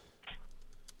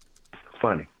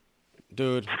 Funny.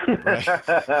 Dude. Right.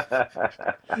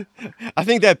 I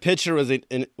think that picture was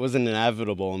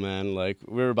inevitable, man. Like,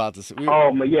 we were about to see.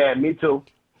 Yeah, me too.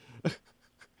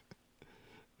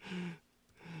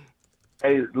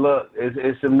 Hey, look,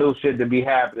 it's some new shit to be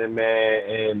happening, man,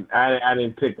 and I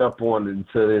didn't pick up on it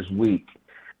until this week.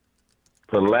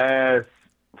 For the last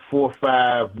 4 or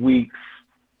 5 weeks,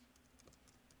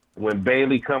 when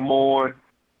Bayley come on,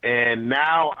 and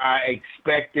now I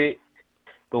expect it,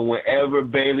 but whenever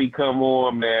Bayley come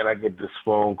on, man, I get this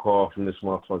phone call from this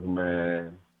motherfucker,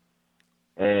 man,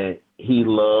 and he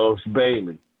loves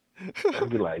Bayley. I'd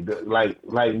be like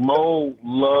Mo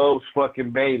loves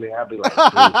fucking Bayley. I'd be like,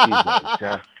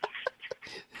 dude,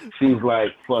 she's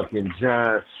like fucking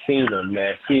John Cena,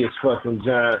 man. She is fucking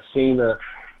John Cena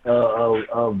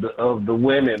of the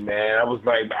women, man. I was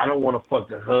like, I don't want to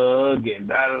fucking hug and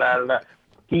da da da da.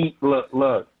 He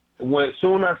look. When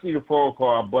soon I see the phone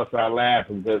call, I bust out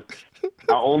laughing because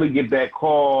I only get that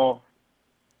call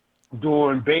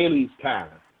during Bayley's time.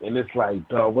 And it's like,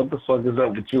 dog, what the fuck is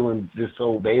up with you and this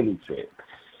whole Bayley shit?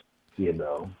 Wait.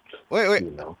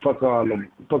 Fuck all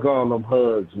them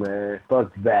hugs, man.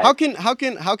 Fuck that. How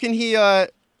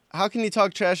can he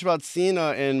talk trash about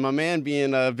Cena and my man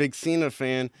being a big Cena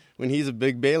fan when he's a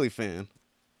big Bayley fan?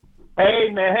 Hey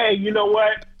man, hey, you know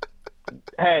what?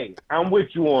 Hey, I'm with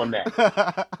you on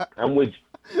that. I'm with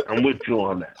you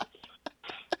on that.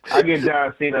 I get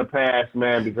John Cena a pass,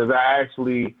 man, because I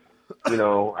actually,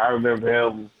 I remember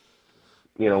him,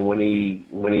 when he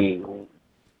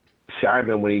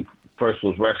first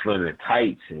was wrestling in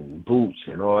tights and boots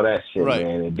and all that shit, right,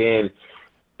 man. And then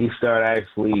he started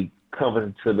actually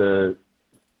coming to the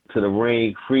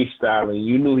ring freestyling.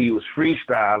 You knew he was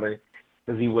freestyling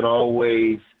because he would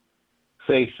always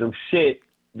say some shit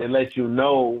that let you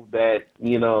know that,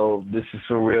 this is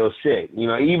some real shit.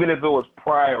 Even if it was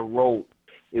prior wrote,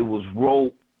 it was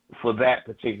wrote for that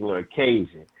particular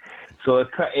occasion. So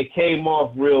it came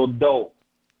off real dope.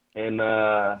 And,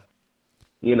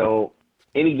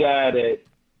 any guy that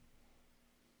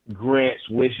grants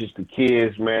wishes to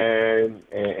kids, man,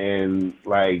 and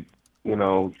like,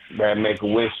 that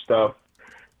Make-A-Wish stuff,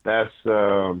 that's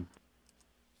real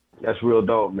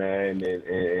dope, man.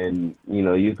 And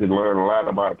you can learn a lot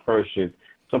about a person.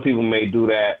 Some people may do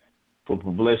that for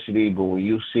publicity, but when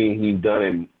you see he's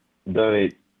done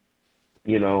it,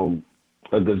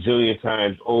 a gazillion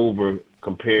times over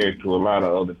compared to a lot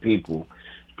of other people,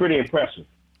 it's pretty impressive.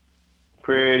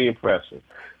 Pretty impressive.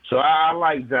 So I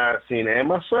like John Cena, and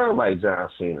my son likes John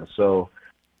Cena. So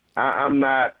I'm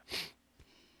not,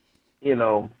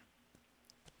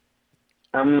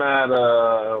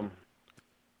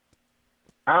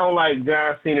 I don't like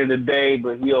John Cena today,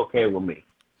 but he okay with me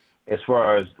as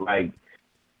far as like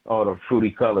all the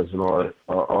fruity colors and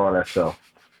all that stuff.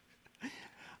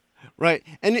 Right,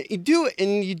 and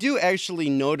you do actually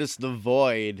notice the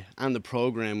void on the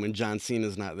program when John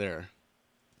Cena's not there.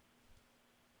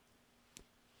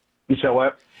 You said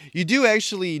what? You do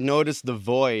actually notice the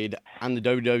void on the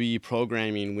WWE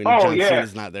programming when John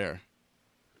Cena's not there.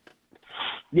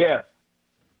 Yeah,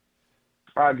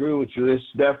 I agree with you. It's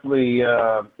definitely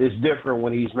it's different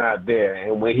when he's not there,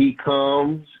 and when he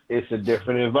comes, it's a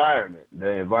different environment. The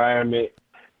environment,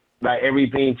 like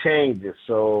everything changes.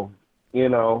 So, you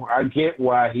know, I get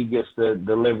why he gets the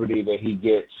liberty that he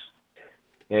gets,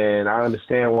 and I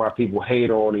understand why people hate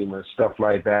on him and stuff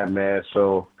like that, man.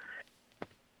 So,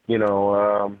 you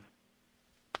know,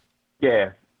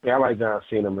 yeah, I like John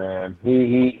Cena, man.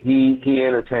 He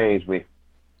entertains me.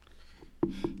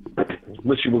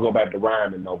 Wish he would go back to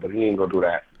rhyming though, but he ain't gonna do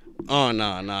that. Oh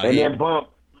no. And then Bump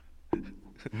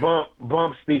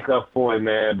speak up for him,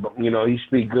 man. But, you know, he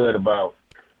speak good about,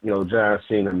 you know, John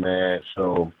Cena, man.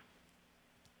 So,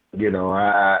 you know,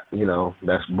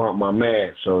 that's Bump, my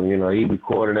man. So, you know, he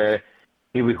recorded it,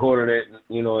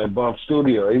 you know, in Bump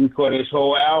Studio. He recorded his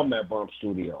whole album at Bump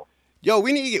Studio. Yo,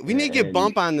 we need to get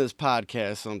Bump on this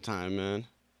podcast sometime, man.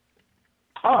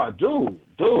 Oh, dude,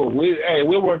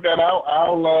 we'll work that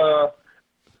out.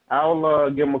 I'll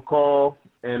give him a call,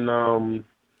 and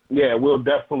yeah, we'll do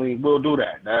that.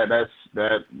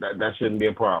 That shouldn't be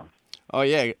a problem. Oh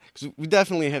yeah, 'cause we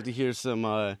definitely have to hear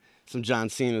some John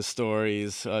Cena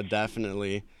stories,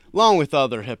 definitely, along with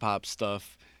other hip hop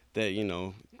stuff that you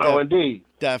know. Oh, indeed,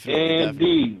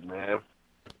 definitely, man.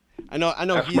 I know.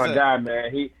 That's he's my guy,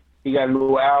 man. He got a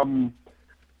new album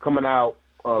coming out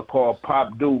called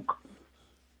Pop Duke.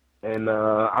 And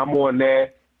I'm on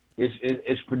there.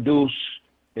 It's produced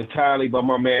entirely by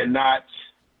my man Knots.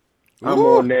 I'm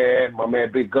on there. My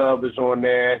man Big Gov is on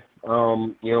there.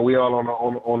 You know, we all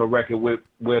on the record with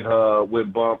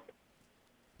Bump.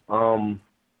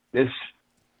 It's,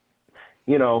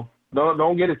 you know,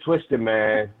 don't get it twisted,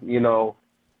 man. You know,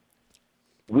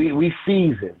 we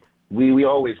seasoned. We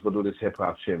always go do this hip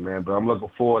hop shit, man. But I'm looking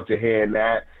forward to hearing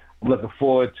that. I'm looking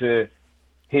forward to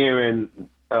hearing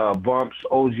Bump's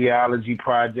OGology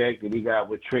project that he got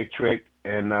with Trick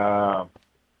and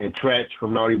Tretch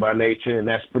from Naughty by Nature, and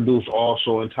that's produced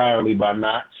also entirely by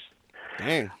Knots.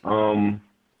 Dang.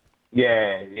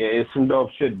 Yeah, it's some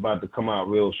dope shit about to come out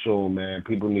real soon, man.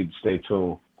 People need to stay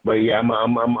tuned. But yeah, I'm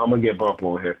gonna get Bump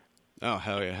on here. Oh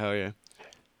hell yeah.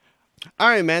 All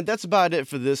right, man. That's about it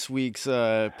for this week's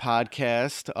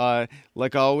podcast.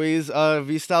 Like always,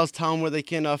 V Styles, tell them where they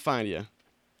can find you.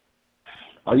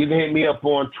 You can hit me up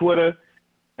on Twitter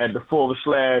at the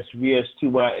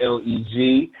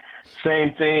 /VSTYLEG.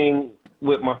 Same thing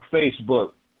with my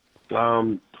Facebook,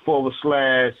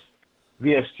 /VSTYLEG.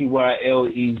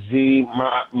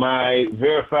 My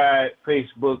verified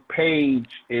Facebook page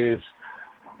is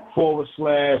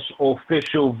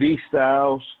 /official V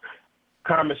Styles.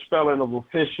 Common spelling of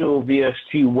official,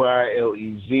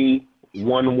 VSTYLEG,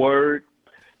 one word.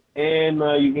 And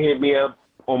you can hit me up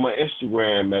on my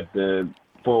Instagram at the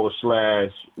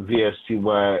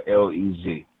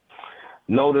 /VSTYLEG.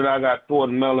 Know that I got Thought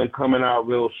Melon coming out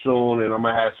real soon, and I'm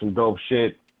going to have some dope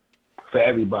shit for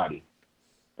everybody.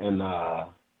 And,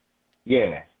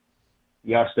 yeah,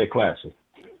 y'all stay classy.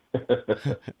 All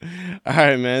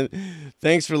right, man.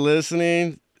 Thanks for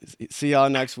listening. See y'all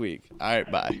next week. All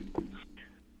right, bye.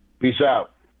 Peace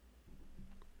out.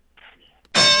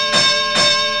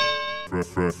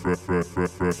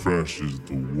 Fresh is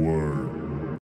the word.